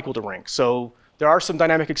it's not equal to rank. So there are some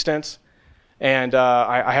dynamic extents, and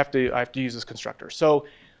I have to use this constructor. So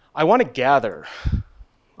I want to gather.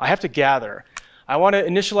 I have to gather. I want to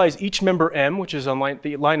initialize each member M, which is on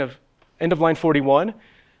end of line 41,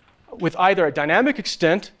 with either a dynamic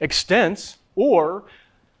extents, or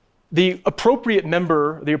the appropriate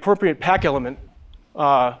member, the appropriate pack element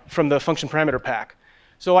from the function parameter pack.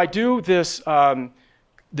 So I do this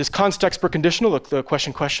this const expert conditional, the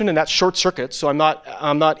question, and that's short circuit. So I'm not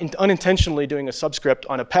unintentionally doing a subscript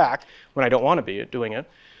on a pack when I don't want to be doing it.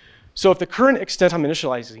 So if the current extent I'm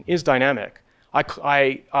initializing is dynamic,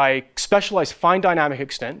 I specialize find dynamic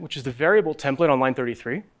extent, which is the variable template on line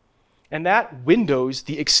 33. And that windows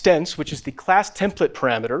the extents, which is the class template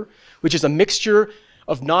parameter, which is a mixture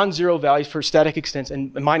of non-zero values for static extents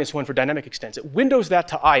and -1 for dynamic extents. It windows that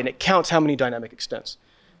to I, and it counts how many dynamic extents.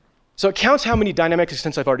 So it counts how many dynamic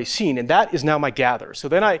extents I've already seen, and that is now my gather. So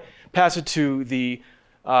then I pass it to the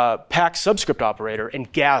pack subscript operator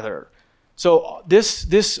and gather. So this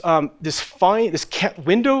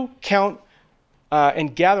window, count,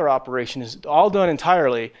 and gather operation is all done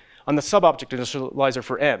entirely on the subobject initializer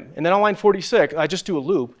for M. And then on line 46, I just do a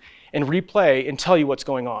loop and replay and tell you what's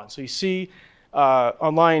going on. So you see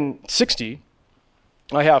on line 60,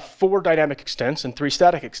 I have 4 dynamic extents and 3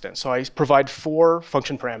 static extents. So I provide 4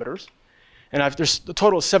 function parameters. And there's a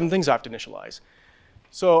total of 7 things I have to initialize.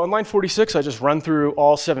 So on line 46, I just run through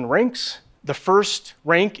all 7 ranks. the first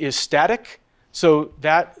rank is static, so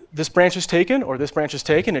that this branch is taken or this branch is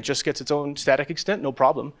taken, it just gets its own static extent, no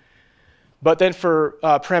problem. But then for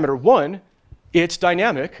parameter 1, it's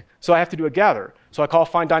dynamic, so I have to do a gather. So I call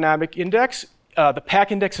find dynamic index. The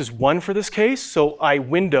pack index is 1 for this case, so I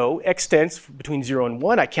window extents between 0 and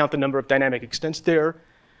 1. I count the number of dynamic extents there.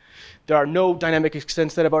 There are no dynamic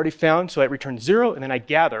extents that I've already found, so I return 0, and then I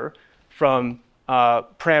gather from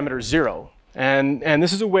parameter 0. And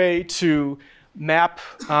this is a way to map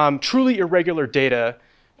truly irregular data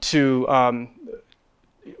to,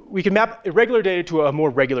 we can map irregular data to a more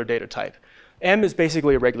regular data type. M is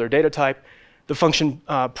basically a regular data type. The function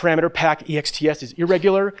parameter pack exts is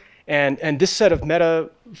irregular, and this set of meta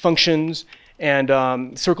functions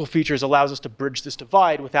and circle features allows us to bridge this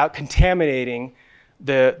divide without contaminating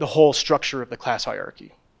the whole structure of the class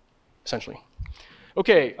hierarchy, essentially.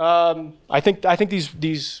 Okay, I think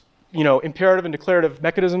these imperative and declarative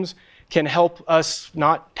mechanisms can help us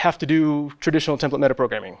not have to do traditional template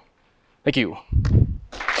metaprogramming. Thank you.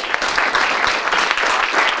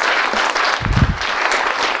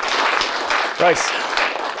 Nice.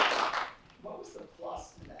 What was the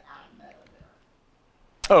plus in the at meta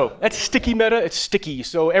there? Oh, that's sticky meta. It's sticky.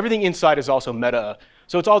 So everything inside is also meta.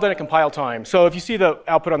 So it's all done at compile time. So if you see the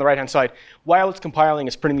output on the right-hand side, while it's compiling,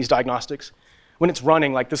 it's printing these diagnostics. When it's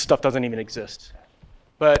running, like this stuff doesn't even exist.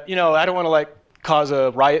 But I don't want to cause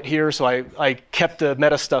a riot here, so I kept the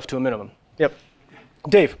meta stuff to a minimum. Yep.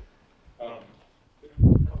 Dave.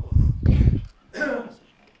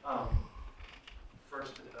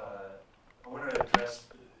 First, I want to address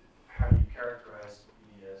how you characterize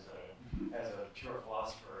me as a pure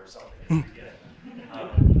philosopher or something.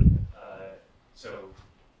 So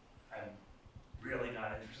I'm really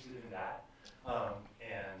not interested in that.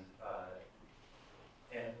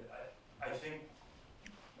 And I think,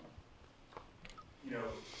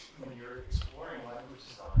 when you're exploring language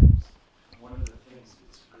designs, one of the things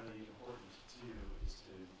that's really important to do is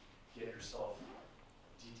to get yourself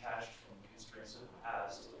detached from the constraints of the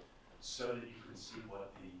past so that you can see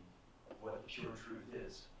what the pure truth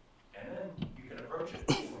is. And then you can approach it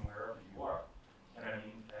from wherever you are. And I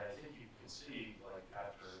think you can see,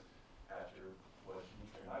 after what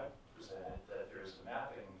Dimitri and I presented, that there's a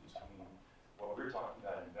mapping between what we're talking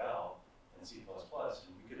about in Val and C++,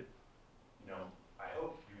 and we could, I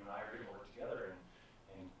hope you and I are going to work together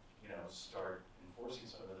and start enforcing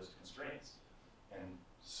some of those constraints and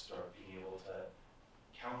start being able to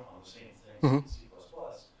count on the same things in C++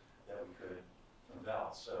 that we could from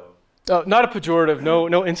Val. So not a pejorative,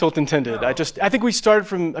 no insult intended. No. I think we started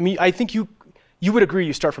from, I think you would agree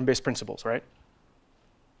you start from base principles, right?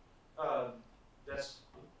 I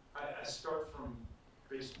start from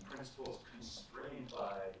base principles constrained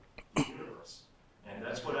by the universe, and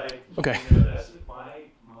that's what Okay. That's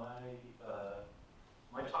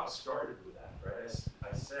my talk started with that, right?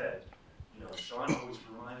 I said, Sean always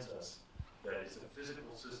reminds us that it's a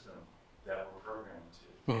physical system that we're programming to,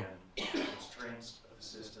 and the constraints of the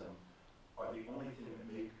system are the only thing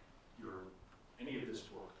that make any of this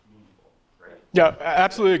work meaningful, right? Yeah,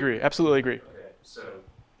 absolutely agree. Absolutely agree. Okay, so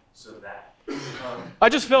that. I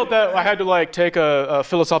just felt that I had to take a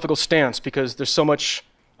philosophical stance because there's so much.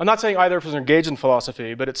 I'm not saying either of us are engaged in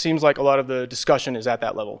philosophy, but it seems like a lot of the discussion is at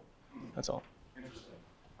that level. That's all. Interesting.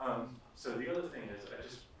 So the other thing is,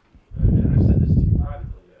 and I've said this to you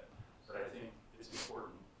privately yet, but I think it's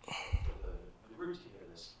important for the group to hear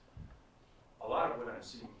this. A lot of what I'm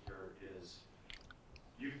seeing here is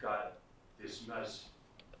you've got this nice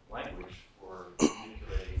language for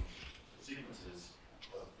manipulating sequences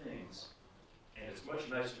of things, and it's much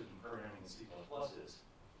nicer than programming in C++ is,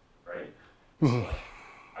 right? Mm-hmm. So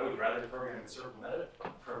I would rather program in circle meta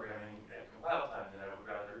programming at compile time than I would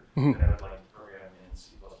like to program in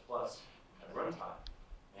C++ at runtime.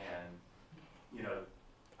 And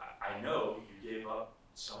I know you gave up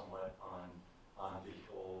somewhat on the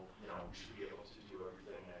whole we should be able to do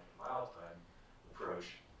everything at compile time approach,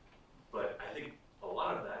 but I think a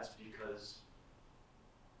lot of that's because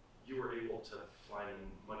you were able to find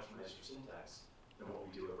much nicer syntax than what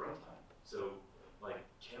we do at runtime. So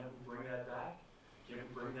can't we bring that back? Can we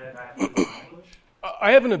bring that back into the language?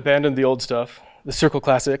 I haven't abandoned the old stuff, the Circle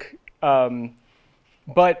Classic,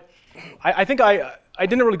 but I think I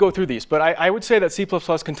didn't really go through these, but I would say that C++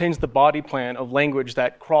 contains the body plan of language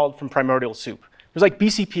that crawled from primordial soup. There's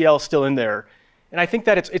BCPL still in there, and I think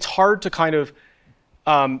that it's hard to kind of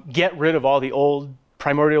get rid of all the old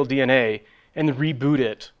primordial DNA and reboot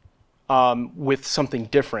it with something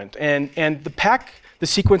different. And the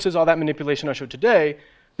sequences, all that manipulation I showed today,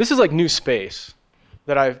 this is new space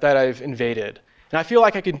that I've invaded. And I feel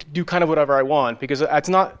like I can do kind of whatever I want because it's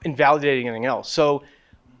not invalidating anything else. So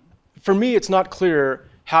for me, it's not clear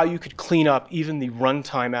how you could clean up even the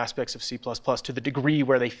runtime aspects of C++ to the degree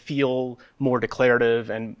where they feel more declarative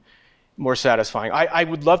and more satisfying. I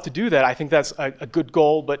would love to do that. I think that's a good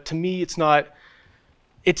goal, but to me, it's not.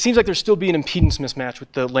 It seems like there's still be an impedance mismatch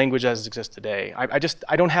with the language as it exists today.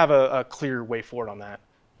 I don't have a clear way forward on that.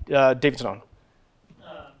 Davidson on.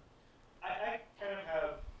 I kind of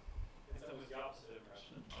have, in some ways, the opposite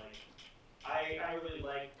impression. Like, I really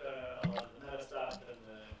like a lot of the meta stuff and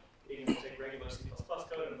being able to take regular C++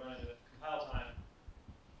 code and run it at compile time.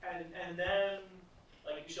 And then,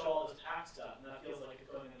 like, you show all this tax stuff, and that feels like it's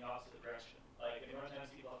going in the opposite direction. Like, in runtime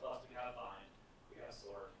C++, we have find, we have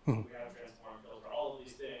sort, we have transform, filter, all of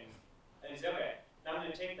these things. And you say, okay, now I'm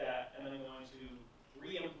going to take that, and then I'm going to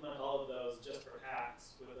re-implement all of those just for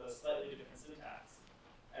tax with a slightly different syntax.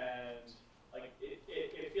 And like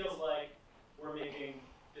it feels like we're making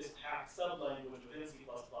this tax sublanguage within C++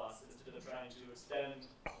 instead of trying to extend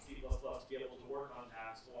C++ to be able to work on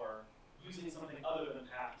tax or using something other than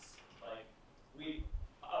tax. Like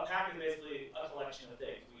a pack is basically a collection of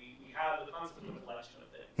things. We have the concept of a collection of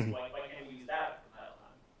things. Why can't we use that at compile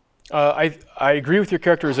time? I agree with your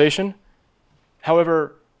characterization.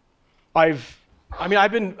 However, I've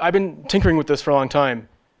been tinkering with this for a long time.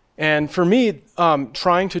 And for me,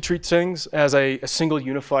 trying to treat things as a single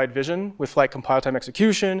unified vision with like compile time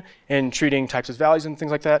execution and treating types as values and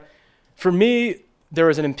things like that, for me, there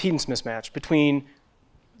is an impedance mismatch between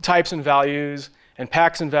types and values and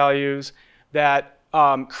packs and values that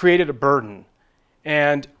created a burden.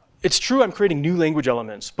 And it's true I'm creating new language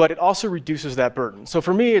elements, but it also reduces that burden. So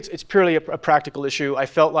for me, it's purely a practical issue. I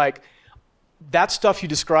felt like that stuff you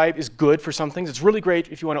describe is good for some things. It's really great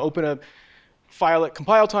if you want to open a file at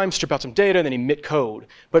compile time, strip out some data, and then emit code.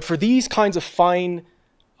 But for these kinds of fine-grained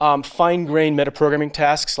metaprogramming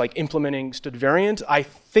tasks, like implementing std variant, I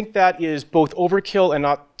think that is both overkill and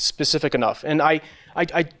not specific enough. And I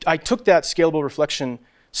took that scalable reflection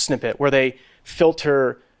snippet where they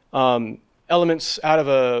filter elements out of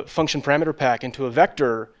a function parameter pack into a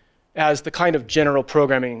vector as the kind of general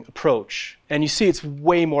programming approach. And you see it's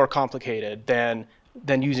way more complicated than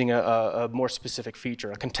using a more specific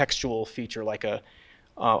feature, a contextual feature like a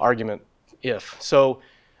argument if. So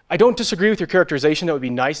I don't disagree with your characterization. That would be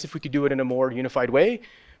nice if we could do it in a more unified way.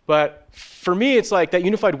 But for me, it's like that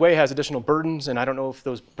unified way has additional burdens, and I don't know if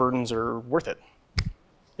those burdens are worth it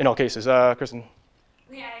in all cases. Kristen.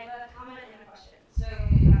 Yeah, I have a comment and a question. So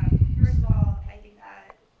first of all, I think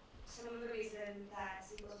that some of the reason that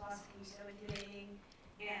C++ can be so intimidating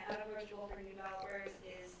and unapproachable for new developers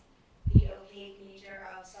is the opaque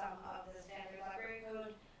nature of some of the standard library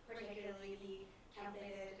code, particularly the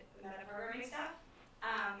templated metaprogramming stuff.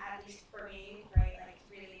 At least for me, right? Like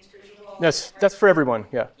it's really intrusible. That's for everyone,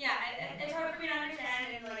 yeah. Yeah, it's hard for me to understand,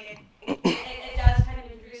 and like it does kind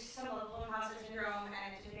of introduce some level of imposter syndrome,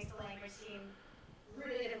 and it just makes the language seem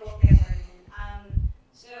really difficult to get started in.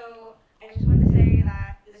 So I just wanted to say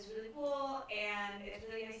that this is really cool, and it's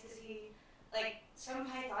really nice to see like some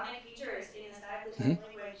Pythonic features in the statically typed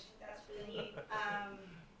language. That's really neat.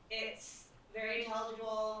 It's very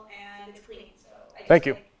intelligible and it's clean. So I just Thank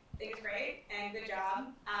you. think it's great and good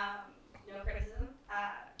job. No criticism.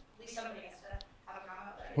 At least somebody has to have a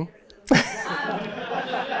comment about criticism.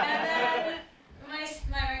 And then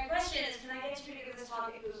my question is, can I get you to give this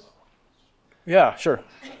talk at Google? Yeah, sure.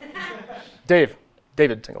 David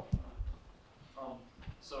Tingle.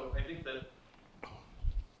 So I think that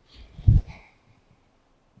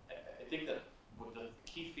with the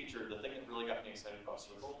key feature, the thing that really got me excited about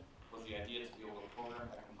Circle was the idea to be able to program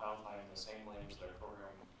at compile time in the same language that I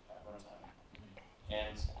program at runtime.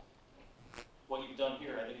 And what you've done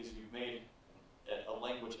here, I think, is you've made a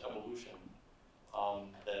language evolution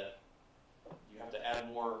that you have to add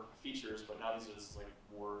more features, but now this is like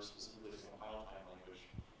more specifically the compile time language.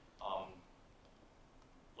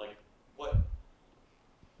 Like what?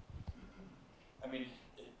 I mean,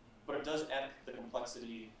 but it does add the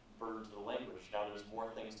complexity burden to the language. Now there's more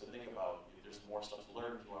things to think about. There's more stuff to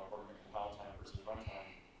learn if you want to program at compile time versus runtime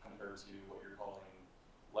compared to what you're calling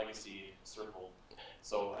legacy Circle.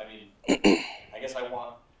 So, I mean, I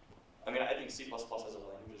think C++ as a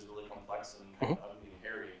language is really complex and kind of ugly and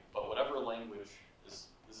hairy, but whatever language is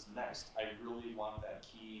next, I really want that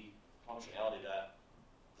key functionality that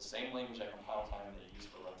the same language at compile time that you use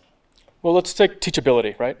for runtime. Well, let's take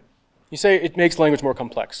teachability, right? You say it makes language more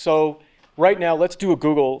complex. So right now, let's do a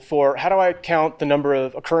Google for how do I count the number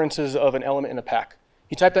of occurrences of an element in a pack.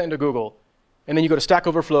 You type that into Google, and then you go to Stack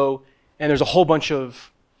Overflow, and there's a whole bunch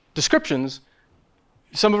of descriptions.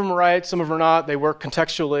 some of them are right, some of them are not. They work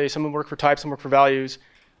contextually. Some of them work for types, some work for values.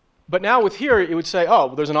 But now with here, it would say, oh,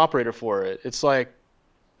 well, there's an operator for it. It's like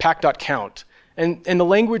pack.count. And the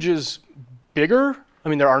language is bigger. I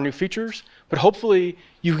mean, there are new features. But hopefully,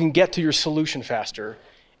 you can get to your solution faster.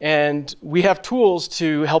 And we have tools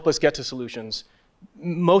to help us get to solutions,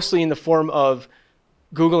 mostly in the form of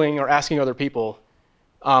Googling or asking other people,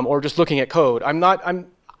 or just looking at code. I'm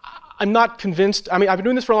not convinced. I mean, I've been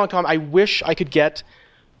doing this for a long time. I wish I could get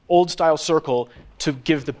old-style Circle to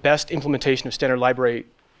give the best implementation of standard library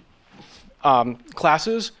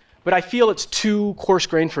classes, but I feel it's too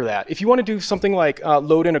coarse-grained for that. If you want to do something like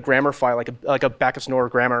load in a grammar file, like a Baxter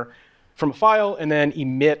grammar from a file, and then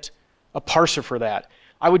emit a parser for that,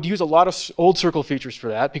 I would use a lot of old Circle features for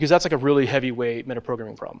that, because that's like a really heavyweight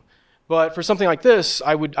metaprogramming problem. But for something like this,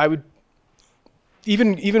 I would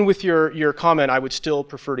even with your comment, I would still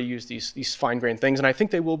prefer to use these fine-grained things, and I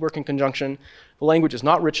think they will work in conjunction. The language is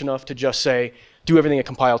not rich enough to just say, do everything at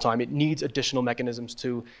compile time. It needs additional mechanisms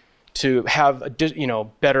to have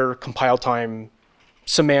better compile time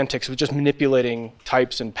semantics with just manipulating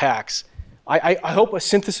types and packs. I hope a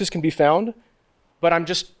synthesis can be found, but I'm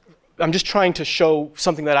just trying to show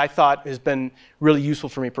something that I thought has been really useful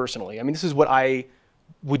for me personally. I mean, this is what I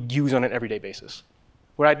would use on an everyday basis,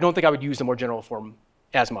 where I don't think I would use the more general form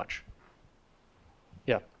as much.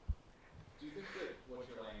 Yeah. Do you think that what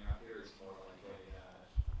you're laying out here is more like a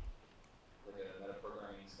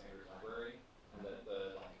metaprogramming standard library, and that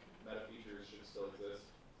the meta features should still exist,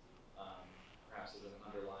 perhaps as an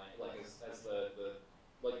underlying, like as the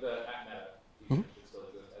at meta feature should still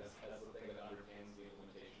exist as the thing that underpins the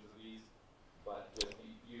implementations of these, but with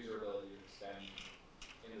the user ability to extend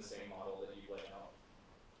in the same model that you've laid out?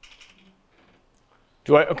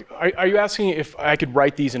 Are you asking if I could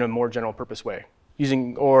write these in a more general purpose way,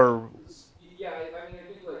 using or? Yeah, I mean, I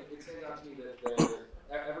think like it's saying out to me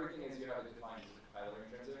that everything is you have it defined as a compiler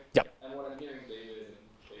intrinsic. Yep. And what I'm hearing David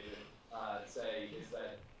say is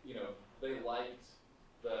that they liked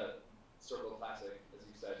the Circle Classic, as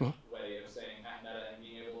you said, way of saying at meta and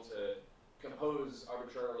being able to compose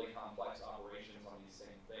arbitrarily complex operations on these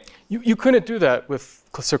same things. You couldn't do that with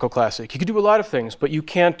Circle Classic. You could do a lot of things, but you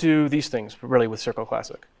can't do these things really with Circle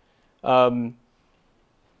Classic.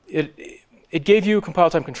 It gave you compile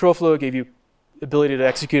time control flow. It gave you ability to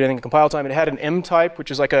execute anything in compile time. It had an M type,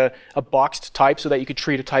 which is like a boxed type, so that you could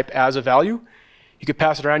treat a type as a value. You could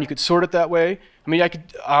pass it around. You could sort it that way. I mean,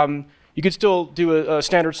 you could still do a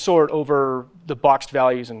standard sort over the boxed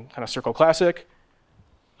values in kind of Circle Classic.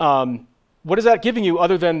 What is that giving you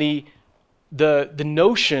other than the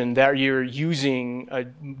notion that you're using a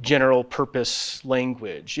general purpose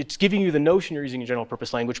language? It's giving you the notion you're using a general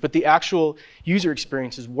purpose language, but the actual user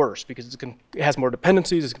experience is worse because it has more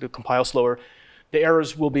dependencies, it's going to compile slower. The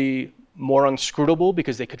errors will be more unscrutable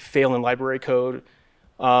because they could fail in library code.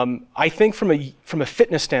 I think from a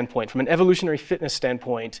fitness standpoint, from an evolutionary fitness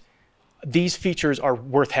standpoint, these features are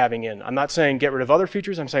worth having in. I'm not saying get rid of other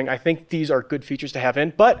features. I'm saying I think these are good features to have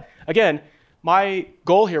in. But again, my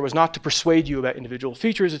goal here was not to persuade you about individual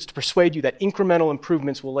features. It's to persuade you that incremental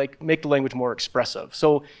improvements will make the language more expressive.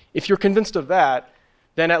 So if you're convinced of that,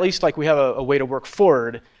 then at least we have a way to work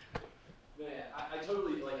forward. Yeah, I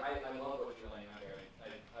totally I love what you're laying out here.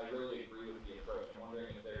 I really agree with the approach. I'm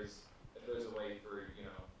wondering if there's a way for you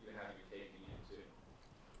to have your cake and eat it too.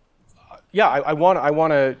 Yeah, I want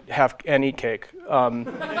to have and eat cake.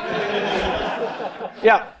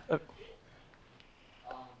 Yeah.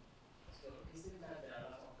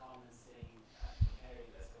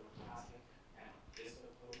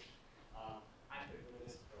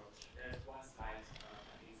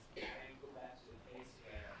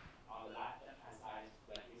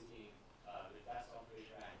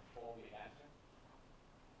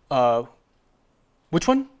 Which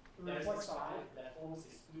one?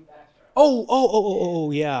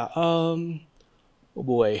 Oh, yeah. Oh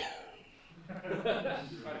boy.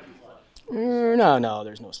 No,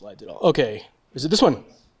 there's no slides at all. Okay, is it this one?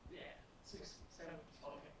 Yeah, 6, 7.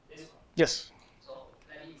 Okay, this one. Yes. So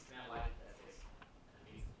let me explain why that is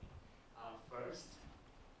amazing. First,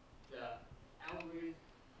 the algorithm.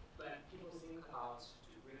 When people think about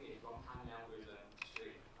to bring a runtime algorithm to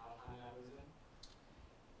a compile algorithm,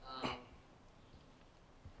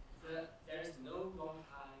 there is no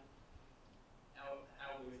runtime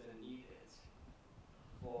algorithm needed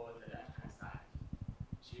for the left-hand side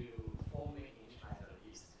to formate initializer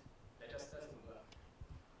list. That just doesn't work.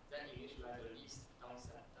 That initializer list down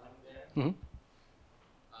there, it's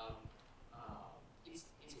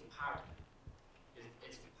imperative.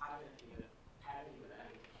 It's imperative in the pattern in the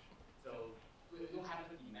language. So we don't have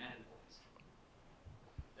to demand for it.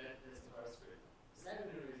 That's the first reason. Second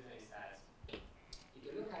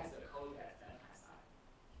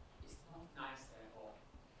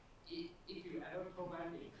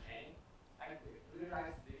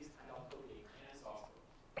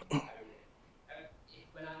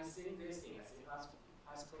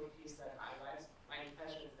code piece that I write, my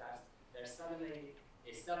impression is that there's suddenly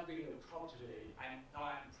a sub-window property, now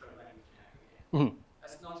I'm programming Connect again. Mm-hmm.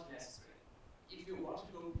 That's not necessary. If you want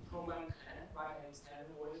to go program Connect by any standard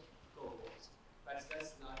voice, go for it. But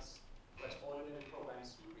that's not what ordinary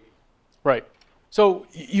programs do read. Right. So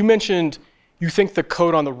you mentioned you think the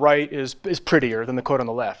code on the right is prettier than the code on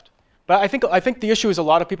the left. But I think the issue is a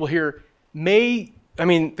lot of people here may, I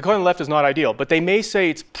mean, the code on the left is not ideal, but they may say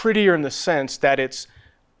it's prettier in the sense that it's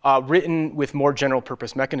written with more general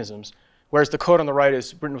purpose mechanisms, whereas the code on the right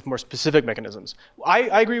is written with more specific mechanisms.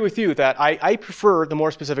 I agree with you that I prefer the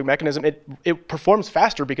more specific mechanism. It performs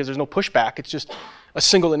faster because there's no pushback. It's just a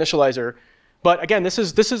single initializer. But again, this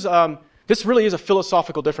really is a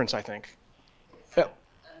philosophical difference, I think. Yeah.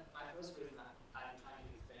 My first reason I'm trying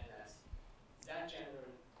to explain that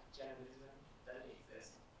generalism doesn't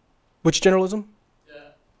exist. Which generalism?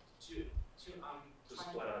 To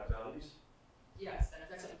split out values? Yes,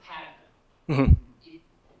 that's a pattern. Mm-hmm.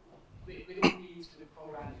 We don't use the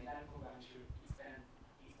program in that program to expand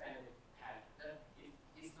the pattern.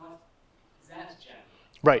 It's not that general.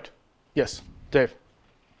 Right. Yes. Dave.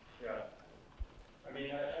 Yeah. I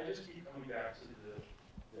mean, I just keep coming back to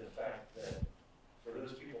the fact that for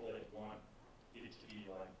those people that want it to be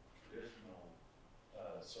like traditional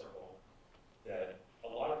circle, that a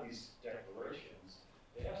lot of these declarations,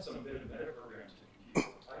 they have some bit of metaprograms to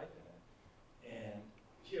compute the type in it. And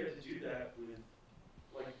if you have to do that with,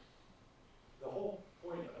 like, the whole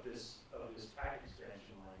point of this packet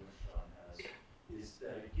expansion language Sean has is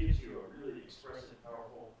that it gives you a really expressive,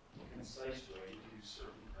 powerful, concise way to do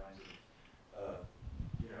certain kinds of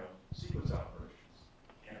sequence operations.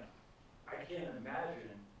 And I can't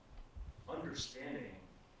imagine understanding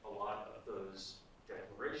a lot of those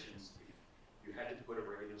declarations if you had to put a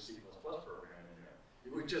regular C++ program in there.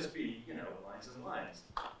 It would just be, lines and lines.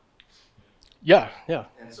 Yeah, yeah.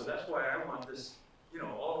 And so that's why I want this,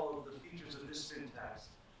 all of the features of this syntax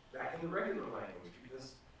back in the regular language,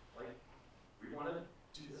 because, like, we want to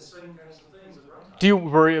do the same kinds of things at runtime. Do you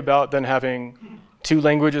worry about then having two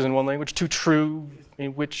languages in one language, two true,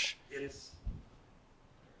 in which?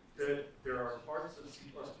 There are parts of C++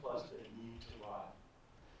 that need to run.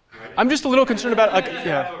 Right? I'm just a little concerned about, We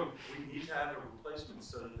need to have a replacement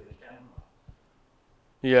so that they can run.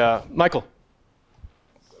 Yeah, Michael.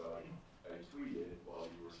 So I tweeted while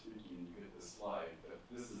you were speaking, you hit this slide, that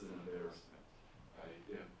this is an embarrassment. Right?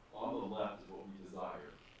 If on the left is what we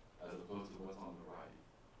desire, as opposed to what's on the right,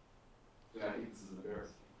 then I think this is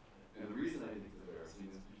embarrassing. And the reason I think it's embarrassing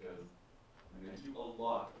is because I do a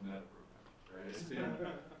lot of metaprogramming. Right?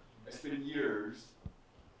 I spend years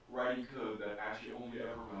writing code that actually only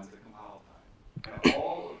ever runs at compile time. And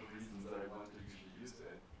all of the reasons that I want to usually use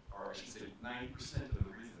it, or I should say 90% of the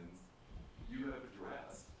reasons, you have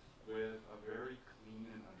addressed with a very clean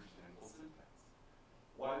and understandable syntax.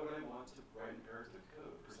 Why would I want to write imperative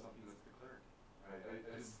code for something that's declared? Right?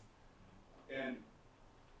 And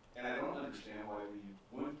I don't understand why we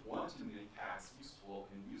wouldn't want to make tags useful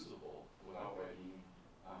and usable without writing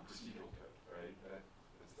procedural code, right? That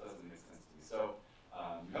doesn't make sense to me. So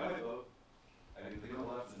you have my vote. I think the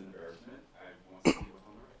left is an embarrassment. I want to see what's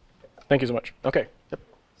on the right. Thank you so much. Okay. Yep.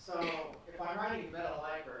 So if I'm writing a meta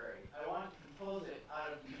library, I want to compose it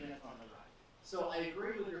out of units on the right. So I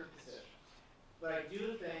agree with your position, but I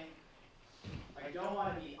do think I don't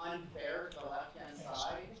want to be unfair to the left-hand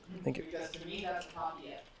side. Thank you. Because to me, that's a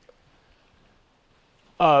copy if.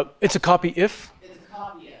 It's a copy if? It's a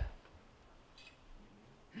copy if.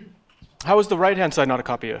 How is the right-hand side not a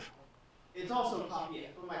copy if? It's also a copy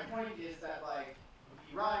if, but my point is that, like,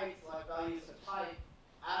 if you write select values to type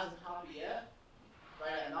as a copy if,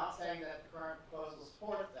 right? I'm not saying that the current proposal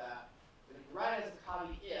supports that, but if you write it as a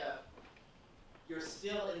copy if, you're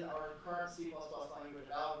still in our current C++ language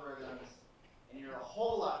algorithms, and you're a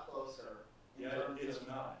whole lot closer. Yeah, it's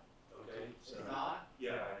not. Okay. So, it's not.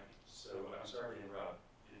 Yeah. So I'm sorry to interrupt,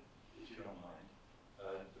 if you don't mind.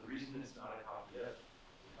 The reason it's not a copy if,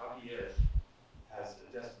 the copy if has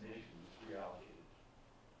a destination that's reallocated.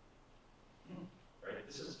 Right?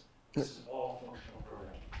 This is all functional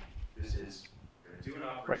programming. This is going to do an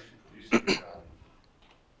operation, produce a value.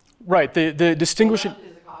 Right. The distinguishing. The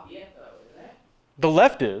left is a copy if, though, isn't it? The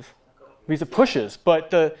left is, because it pushes, but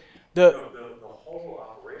the whole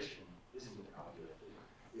operation isn't a copy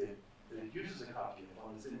if. It uses a copy if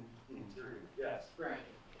on its interior. Yes. Right.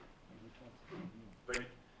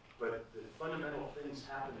 But the fundamental things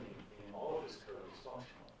happening in all of this code is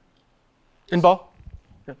functional. Inbal?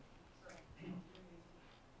 Yeah.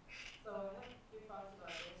 So I have a few thoughts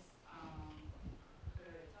about this.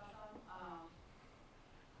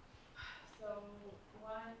 So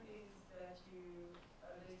one is that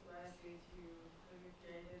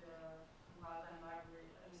created a compile-time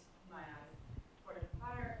library, at least in my eyes, for the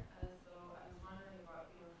compiler. So I was wondering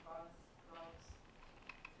about your thoughts about,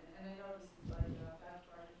 and I know this is like a bad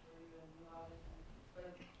project for you and you love it,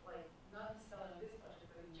 but like not necessarily on this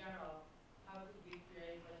project, but in general, how could we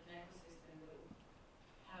create like an ecosystem that would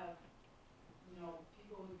have, you know,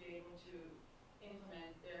 people would be able to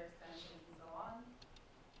implement their extensions and so on,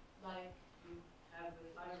 like you have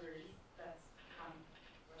with libraries. That's one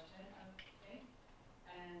question, I think.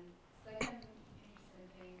 And second interesting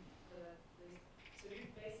thing that is, so you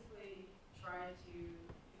basically try to,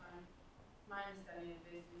 if I'm, my understanding of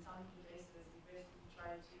this, in some cases, you basically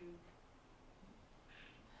try to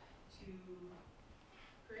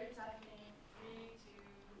create something free to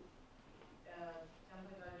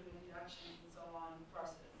template library deductions and so on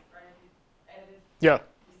process, right? You edit Yeah.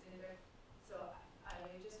 this index. So I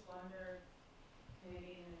just wonder,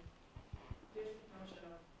 maybe in a different notion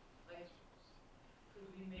of, like, could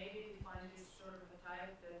we maybe define this sort of a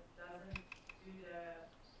type that doesn't do the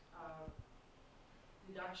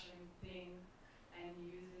deduction thing and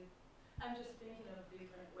use it? I'm just thinking of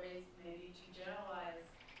different ways maybe to generalize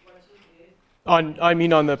what you did. I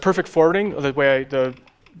mean on the perfect forwarding, or the way the.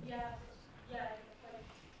 Yeah, yeah, like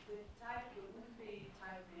the type, it wouldn't be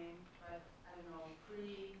type name, but I don't know,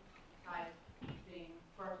 pre-type thing,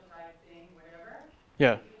 prototype thing, whatever.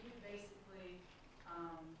 Yeah. You could basically,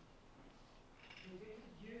 you could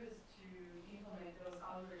use to implement those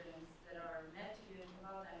algorithms that are native in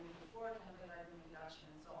compile-time before template library deduction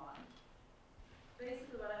and so on.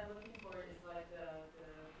 Basically, what I'm looking for is like the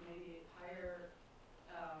maybe higher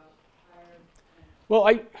Well,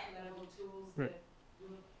 level tools right. that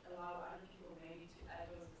would allow other people maybe to add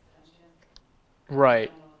those extensions. Right.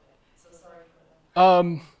 So sorry for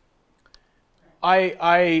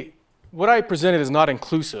that. What I presented is not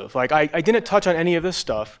inclusive. Like I didn't touch on any of this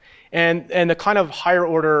stuff, and the kind of higher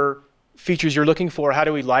order features you're looking for. How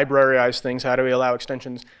do we libraryize things? How do we allow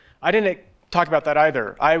extensions? I didn't talk about that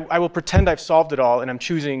either. I will pretend I've solved it all, and I'm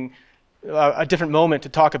choosing a different moment to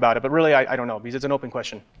talk about it. But really, I don't know because it's an open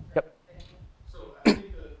question. Yep. So I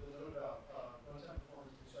think the note about runtime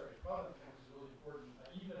performance sorry, product performance is really important.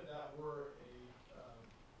 Even if that were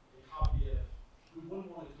a copy if, we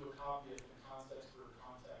wouldn't want to do a copy if in context for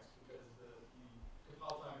context because the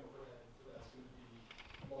compile time overhead for that's going to be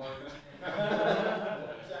large.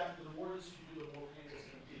 Exactly. The more this you do, the more painful it's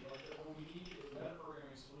going to be. Like what we need is a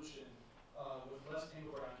metaprogramming solution with less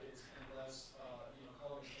angle brackets and less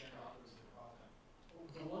calling standard operators in compile time.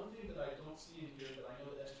 The one thing that I don't see in here that I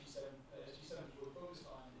know that SG7 is really focused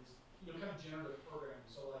on is, kind of generative programming.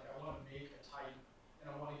 So like I want to make a type and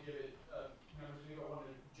I want to give it, maybe I want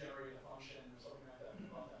to generate a function or something like that.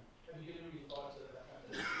 Have you given any thought to that kind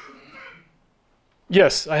of thing?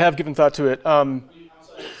 Yes, I have given thought to it.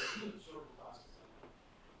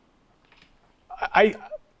 I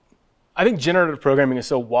think generative programming is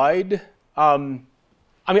so wide.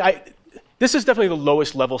 This is definitely the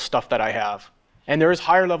lowest level stuff that I have. And there is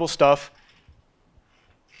higher level stuff,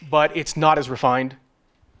 but it's not as refined.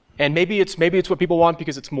 And maybe it's what people want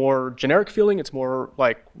because it's more generic feeling, it's more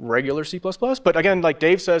like regular C++. But again, like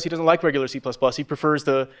Dave says, he doesn't like regular C++. He prefers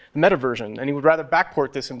the meta version, and he would rather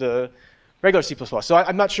backport this into regular C++. So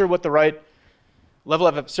I'm not sure what the right level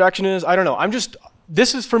of abstraction is. I don't know.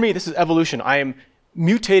 For me, this is evolution. I am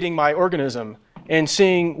mutating my organism and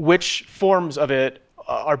seeing which forms of it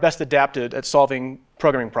are best adapted at solving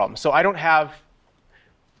programming problems. So I don't have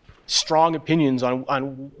strong opinions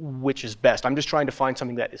on which is best. I'm just trying to find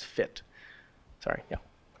something that is fit. Sorry, yeah.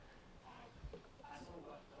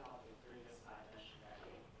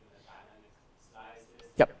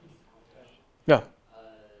 Yep. Yeah.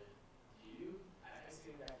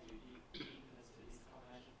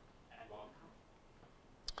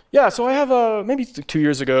 Yeah, so I have maybe 2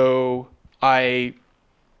 years ago, I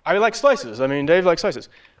like slices. I mean, Dave likes slices.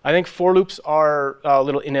 I think for loops are a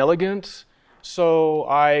little inelegant, so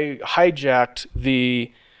I hijacked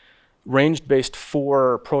the range-based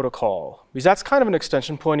for protocol, because that's kind of an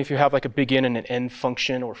extension point. If you have like a begin and an end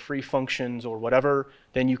function or free functions or whatever,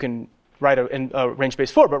 then you can write a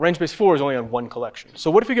range-based for, but range-based for is only on one collection.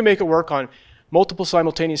 So what if we can make it work on multiple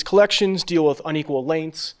simultaneous collections, deal with unequal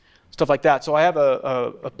lengths, stuff like that. So I have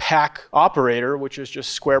a pack operator, which is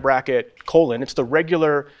just square bracket colon. It's the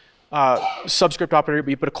regular subscript operator,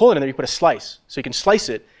 but you put a colon in there, you put a slice. So you can slice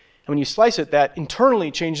it. And when you slice it, that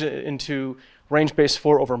internally changes it into range-based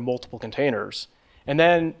for over multiple containers. And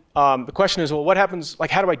then the question is, well, what happens,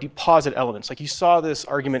 like how do I deposit elements? Like you saw this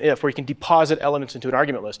argument if, where you can deposit elements into an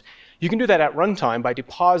argument list. You can do that at runtime by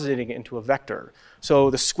depositing it into a vector. So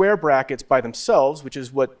the square brackets by themselves, which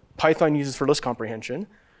is what Python uses for list comprehension,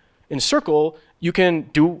 in Circle, you can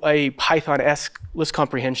do a Python-esque list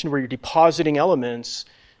comprehension where you're depositing elements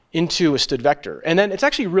into a std vector. And then it's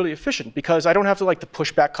actually really efficient because I don't have to like the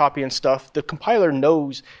pushback copy and stuff. The compiler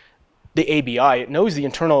knows the ABI. It knows the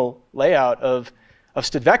internal layout of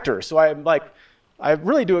std vectors. So I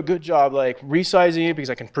really do a good job like resizing it because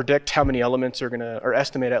I can predict how many elements are gonna, or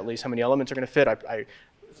estimate at least how many elements are gonna fit. I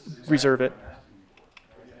reserve it.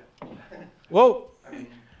 Well, I mean,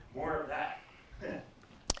 more of that.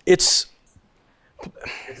 It's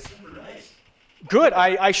super nice. good.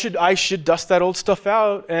 I should dust that old stuff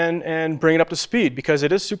out and bring it up to speed because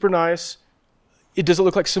it is super nice. It doesn't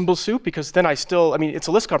look like symbol soup because then I mean, it's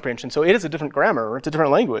a list comprehension, so it is a different grammar, or it's a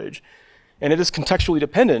different language, and it is contextually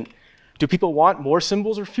dependent. Do people want more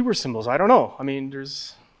symbols or fewer symbols? I don't know. I mean,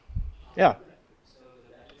 there's, yeah.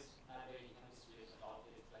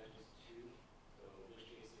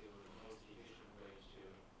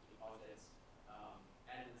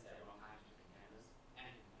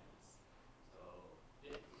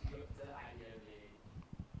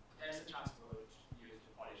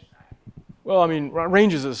 Well, I mean,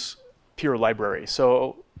 ranges is pure library,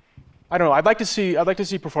 so I don't know. I'd like to see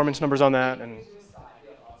performance numbers on that. And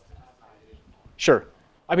sure.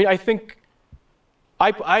 I mean, I think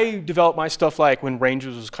I developed my stuff like when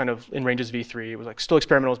ranges was kind of in ranges v3. It was like still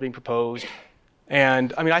experimental was being proposed,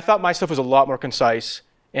 and I mean, I thought my stuff was a lot more concise.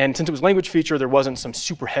 And since it was language feature, there wasn't some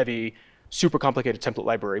super heavy, super complicated template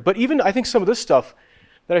library. But even I think some of this stuff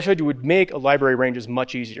that I showed you would make a library ranges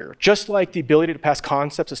much easier. Just like the ability to pass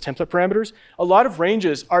concepts as template parameters, a lot of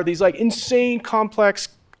ranges are these like insane complex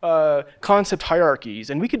concept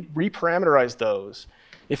hierarchies, and we could reparameterize those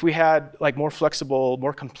if we had like more flexible,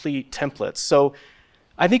 more complete templates. So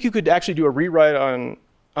I think you could actually do a rewrite on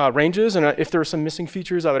ranges, and if there are some missing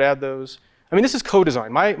features, I would add those. I mean, this is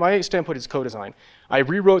co-design. My standpoint is co-design. I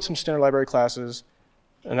rewrote some standard library classes,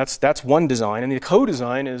 and that's one design. And the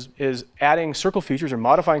co-design is adding circle features or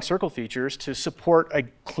modifying circle features to support a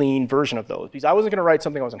clean version of those. Because I wasn't going to write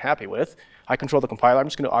something I wasn't happy with. I control the compiler. I'm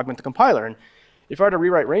just going to augment the compiler. And if I were to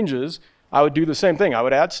rewrite ranges, I would do the same thing. I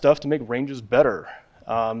would add stuff to make ranges better.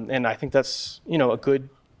 And I think that's a good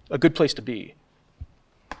place to be.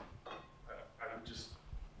 I would just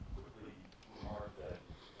quickly remark that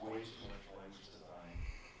way too much language design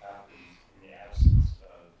happens in the absence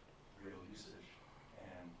of real usage,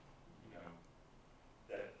 and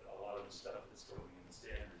that a lot of the stuff that's going in the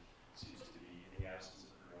standard seems to be in the absence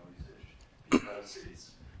of real usage because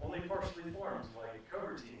it's only partially formed, like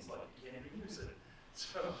coroutines, like you can't even use it.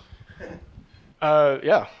 So.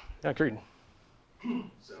 Yeah, agreed.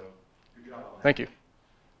 So, good job on that. Thank you.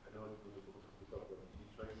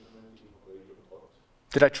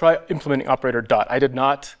 Did I try implementing operator dot? I did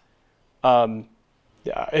not.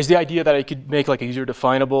 Is the idea that I could make like a user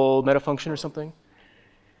definable meta function or something?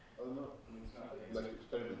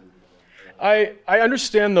 I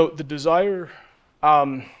understand the desire,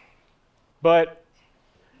 but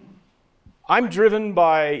I'm driven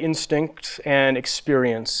by instinct and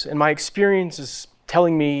experience, and my experience is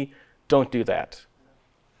telling me don't do that.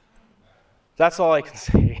 That's all I can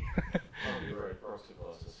say. Proxy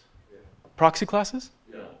classes. Yeah. Proxy classes?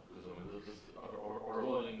 Yeah, or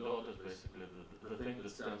loading node is basically the thing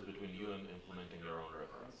that stands between you and implementing your own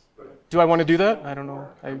reference. Do I want to do that? I don't know.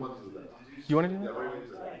 You want to do that?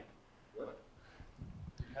 What?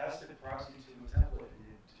 You pass the proxy to a template and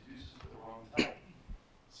it deduces the wrong type.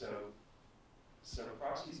 So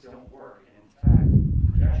proxies don't work. And in fact,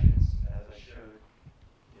 projections, as I showed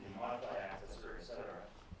in modify accessor, etc.,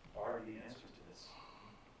 are the answer to this.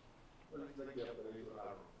 No,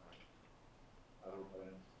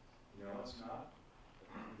 it's not.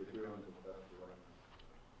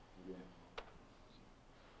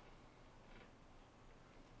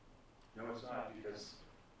 No, it's not, because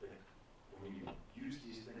when you use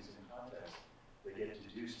these things in context, they get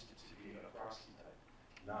deduced to be a proxy type,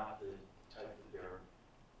 not the type that they're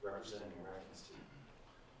representing a reference to.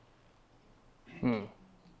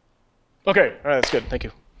 Okay, all right, that's good. Thank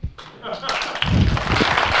you.